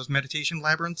 like one of those meditation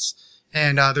labyrinths.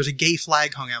 And there's a gay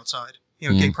flag hung outside.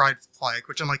 Gay pride flag,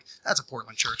 which I'm like, that's a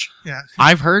Portland church. Yeah.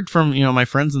 I've heard from, my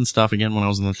friends and stuff again when I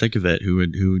was in the thick of it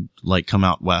who like come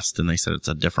out west and they said it's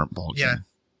a different ballgame. Yeah.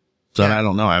 So I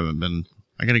don't know. I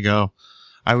gotta go.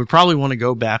 I would probably want to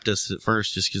go Baptist at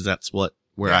first just because that's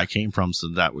where I came from. So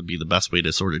that would be the best way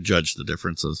to sort of judge the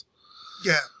differences.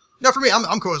 Yeah. No, for me,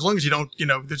 I'm cool. As long as you don't,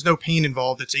 there's no pain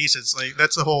involved. It's aces. Like,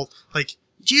 that's the whole, like,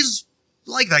 Jesus,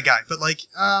 like that guy, but like,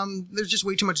 there's just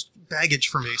way too much baggage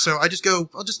for me. So I'll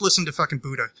just listen to fucking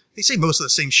Buddha. They say most of the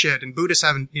same shit, and Buddhists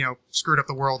haven't, screwed up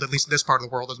the world, at least this part of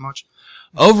the world, as much.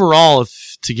 Overall,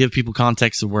 to give people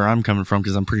context of where I'm coming from,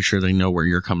 because I'm pretty sure they know where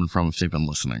you're coming from if they've been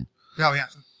listening. Oh, yeah.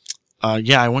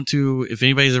 I went to, if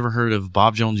anybody's ever heard of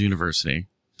Bob Jones University,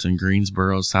 it's in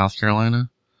Greensboro, South Carolina.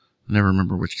 I never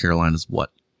remember which Carolina's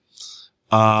what.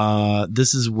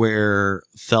 This is where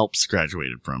Phelps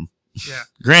graduated from. Yeah.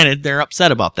 Granted, they're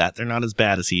upset about that. They're not as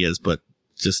bad as he is, but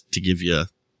just to give you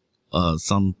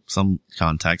some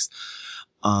context.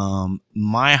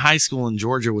 My high school in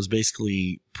Georgia was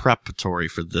basically preparatory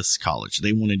for this college.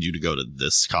 They wanted you to go to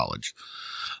this college.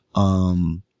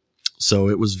 So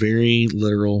it was very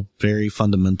literal, very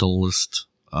fundamentalist,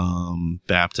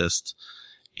 Baptist.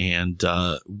 And,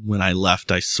 when I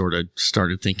left, I sort of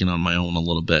started thinking on my own a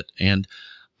little bit, and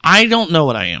I don't know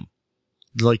what I am,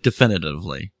 like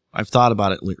definitively. I've thought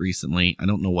about it recently. I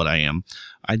don't know what I am.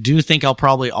 I do think I'll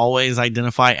probably always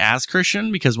identify as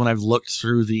Christian, because when I've looked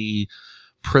through the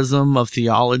prism of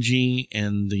theology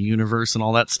and the universe and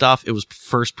all that stuff, it was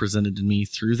first presented to me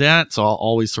through that. So I'll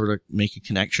always sort of make a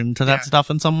connection to that stuff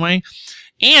in some way.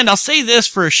 And I'll say this,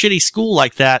 for a shitty school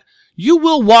like that, you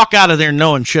will walk out of there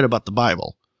knowing shit about the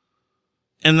Bible.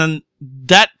 And then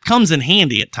that comes in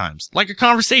handy at times, like a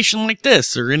conversation like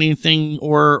this, or anything,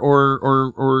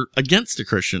 or against a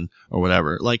Christian or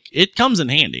whatever. Like, it comes in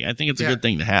handy. I think it's a good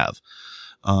thing to have.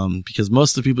 Because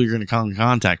most of the people you're going to come in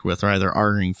contact with are either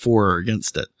arguing for or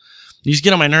against it. You just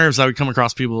get on my nerves. I would come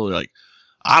across people who are like,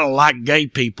 I don't like gay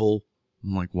people.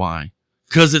 I'm like, why?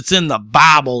 Because it's in the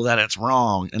Bible that it's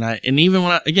wrong. And even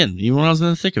when I was in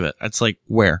the thick of it, it's like,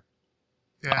 where?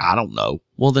 Yeah. I don't know.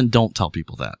 Well, then don't tell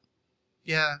people that.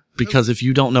 Yeah. Because if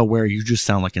you don't know where, you just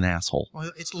sound like an asshole.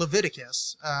 Well, it's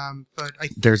Leviticus. But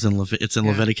it's in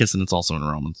Leviticus, and it's also in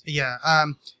Romans. Yeah.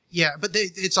 But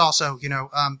it's also,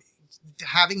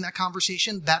 having that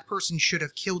conversation, that person should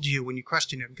have killed you when you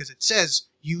questioned him, because it says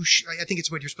I think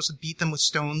it's what you're supposed to beat them with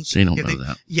stones. They don't know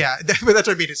that. Yeah, but that's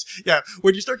what I mean.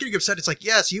 When you start getting upset, it's like,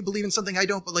 yes, you believe in something I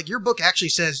don't, but like your book actually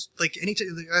says, like, anytime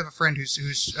I have a friend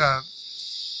who's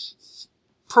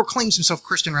proclaims himself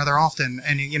Christian rather often,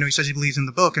 and he says he believes in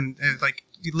the book, and like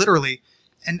literally,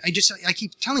 and I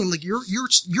keep telling him, like,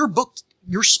 your book,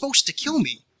 you're supposed to kill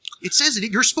me. It says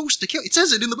it. You're supposed to kill. It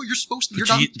says it in the book. You're supposed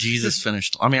to. Jesus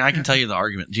finished. I mean, I can tell you the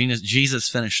argument. Jesus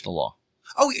finished the law.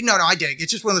 Oh no, I dig.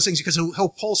 It's just one of those things, because he'll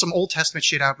pull some Old Testament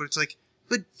shit out, but it's like,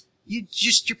 but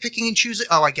you're picking and choosing.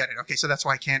 Oh, I get it. Okay, so that's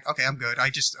why I can't. Okay, I'm good.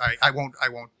 I won't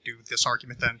do this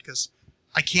argument then, because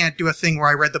I can't do a thing where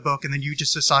I read the book and then you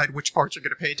just decide which parts you're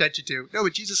going to pay attention to. No,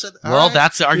 but Jesus said. Well,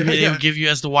 that's the argument they would give you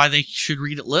as to why they should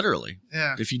read it literally.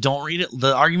 Yeah. If you don't read it,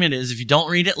 the argument is, if you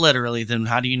don't read it literally, then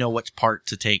how do you know which part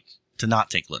to not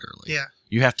take literally? Yeah.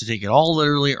 You have to take it all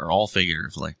literally or all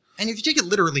figuratively. And if you take it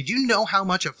literally, do you know how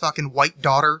much a fucking white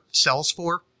daughter sells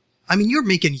for? I mean, you're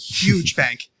making huge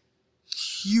bank.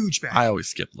 Huge bank. I always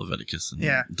skip Leviticus and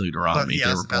Deuteronomy.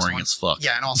 They were boring as fuck.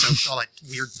 Yeah, and also all that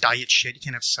weird diet shit. You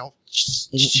can't have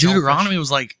Deuteronomy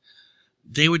was like,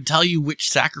 they would tell you which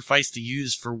sacrifice to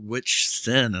use for which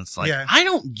sin. It's like, I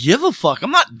don't give a fuck.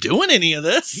 I'm not doing any of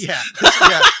this. Yeah.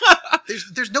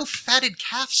 There's no fatted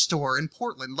calf store in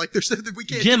Portland. Like, we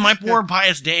can't. Again, my poor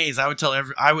pious days, I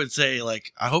would say,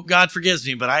 like, I hope God forgives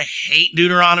me, but I hate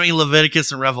Deuteronomy,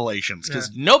 Leviticus, and Revelations,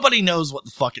 because nobody knows what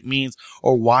the fuck it means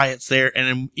or why it's there.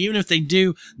 And even if they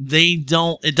do,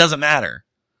 it doesn't matter.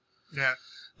 Yeah.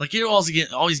 Like, you always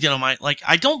get on my, like,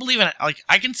 I don't believe in it. Like,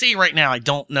 I can say right now, I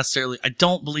don't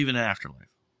believe in an afterlife.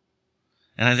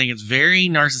 And I think it's very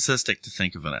narcissistic to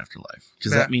think of an afterlife,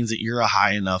 because that means that you're a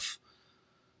high enough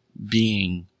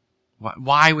being.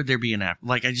 Why would there be an afterlife?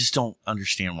 Like, I just don't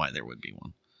understand why there would be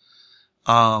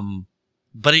one.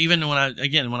 But even when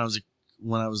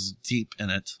I was deep in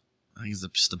it, I think is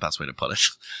just the best way to put it.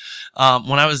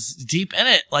 When I was deep in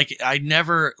it, like, I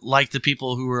never liked the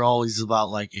people who were always about,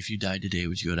 like, if you died today,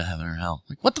 would you go to heaven or hell?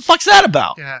 Like, what the fuck's that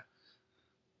about? Yeah.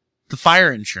 The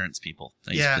fire insurance people.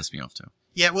 They used to piss me off too.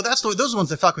 Yeah, well, those are the ones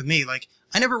that fuck with me. Like,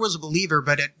 I never was a believer,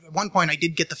 but at one point I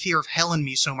did get the fear of hell in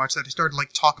me so much that I started,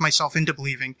 like, talk myself into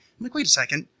believing. I'm like, wait a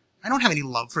second. I don't have any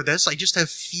love for this. I just have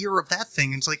fear of that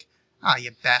thing. And it's like,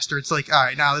 you bastard. It's like, all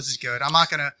right, now this is good.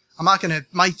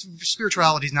 My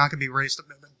spirituality is not going to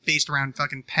be based around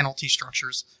fucking penalty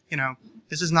structures.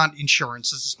 This is not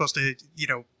insurance. This is supposed to,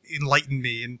 enlighten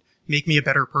me and make me a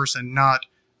better person, not,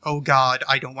 oh God,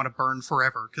 I don't want to burn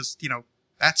forever. Cause,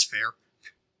 that's fair.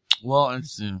 Well,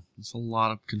 it's a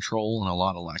lot of control and a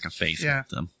lot of lack of faith with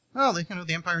them. Well,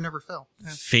 the empire never fell.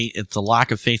 Yeah. Faith, it's a lack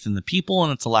of faith in the people,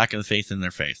 and it's a lack of faith in their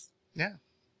faith. Yeah.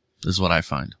 Is what I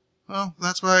find. Well,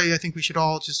 that's why I think we should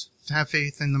all just have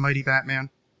faith in the mighty Batman.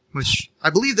 Which,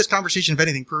 I believe this conversation, if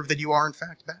anything, proved that you are, in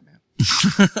fact, Batman.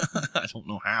 I don't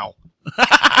know how.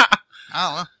 I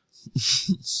don't know.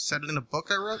 Said it in a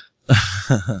book I wrote.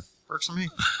 Works for me.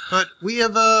 But we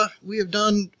have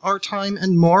done our time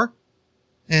and more.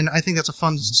 And I think that's a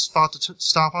fun spot to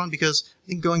stop on, because I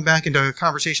think going back into a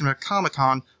conversation about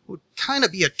Comic-Con would kind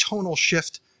of be a tonal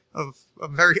shift of a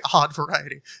very odd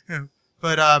variety.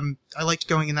 But I liked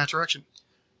going in that direction.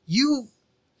 You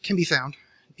can be found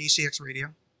at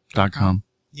bcxradio.com.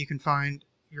 You can find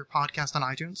your podcast on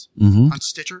iTunes, on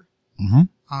Stitcher,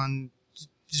 on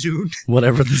Zune.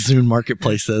 Whatever the Zune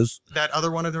marketplace is. That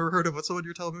other one I've never heard of. What's the one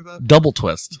you're telling me about? Double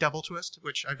Twist. Double Twist,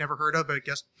 which I've never heard of, but I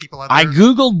guess people out there. I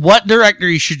Googled what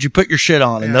directory should you put your shit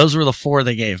on, and Yeah. those were the 4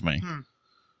 they gave me.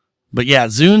 But yeah,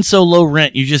 Zune's so low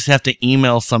rent, you just have to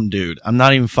email some dude. I'm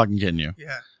not even fucking kidding you.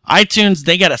 Yeah. iTunes,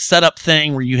 they got a setup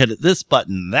thing where you hit this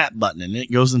button, that button, and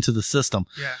it goes into the system.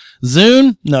 Yeah.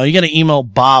 Zune, no, you got to email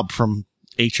Bob from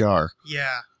HR.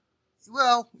 Yeah.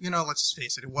 Well, let's just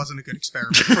face it. It wasn't a good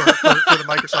experiment for the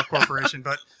Microsoft Corporation,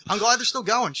 but I'm glad they're still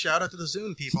going. Shout out to the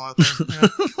Zune people out there. Yeah.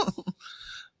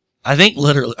 I think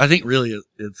really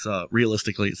it's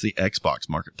realistically it's the Xbox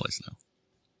marketplace now.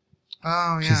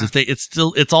 Oh yeah. Because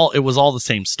it was all the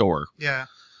same store. Yeah.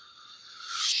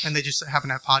 And they just happen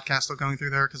to have podcasts still going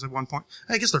through there because at one point,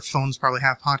 I guess their phones probably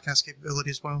have podcast capability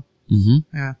as well. Mm-hmm.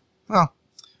 Yeah. Well,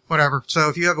 whatever. So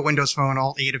if you have a Windows phone,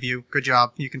 all 8 of you, good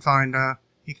job. You can find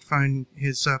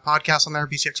his podcast on there,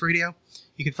 BCX Radio.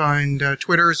 You can find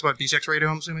Twitter is what, BCX Radio,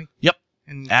 I'm assuming? Yep.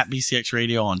 And At BCX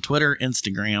Radio on Twitter,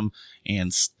 Instagram,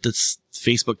 and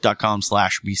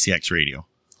Facebook.com/BCX Radio.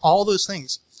 all those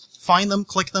things. Find them,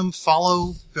 click them,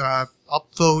 follow,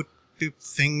 upvote, do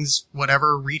things,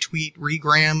 whatever, retweet,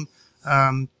 regram,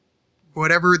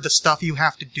 whatever the stuff you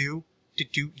have to do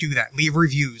that. Leave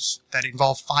reviews that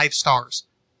involve 5 stars.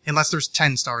 Unless there's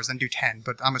 10 stars, then do 10.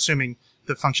 But I'm assuming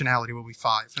the functionality will be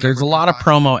 5. There's a lot of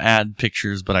promo ad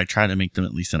pictures, but I try to make them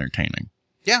at least entertaining.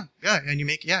 Yeah, and you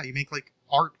make like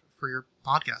art for your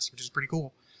podcast, which is pretty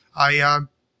cool. I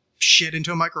shit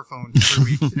into a microphone for a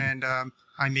week, and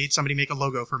I made somebody make a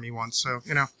logo for me once. So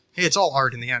hey, it's all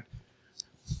art in the end.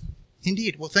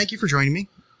 Indeed. Well, thank you for joining me.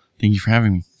 Thank you for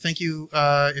having me. Thank you,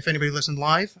 if anybody listened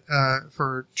live,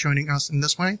 for joining us in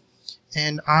this way.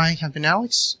 And I have been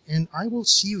Alex, and I will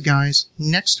see you guys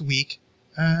next week.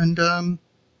 And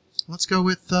let's go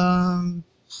with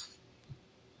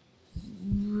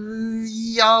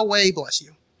Yahweh bless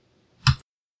you.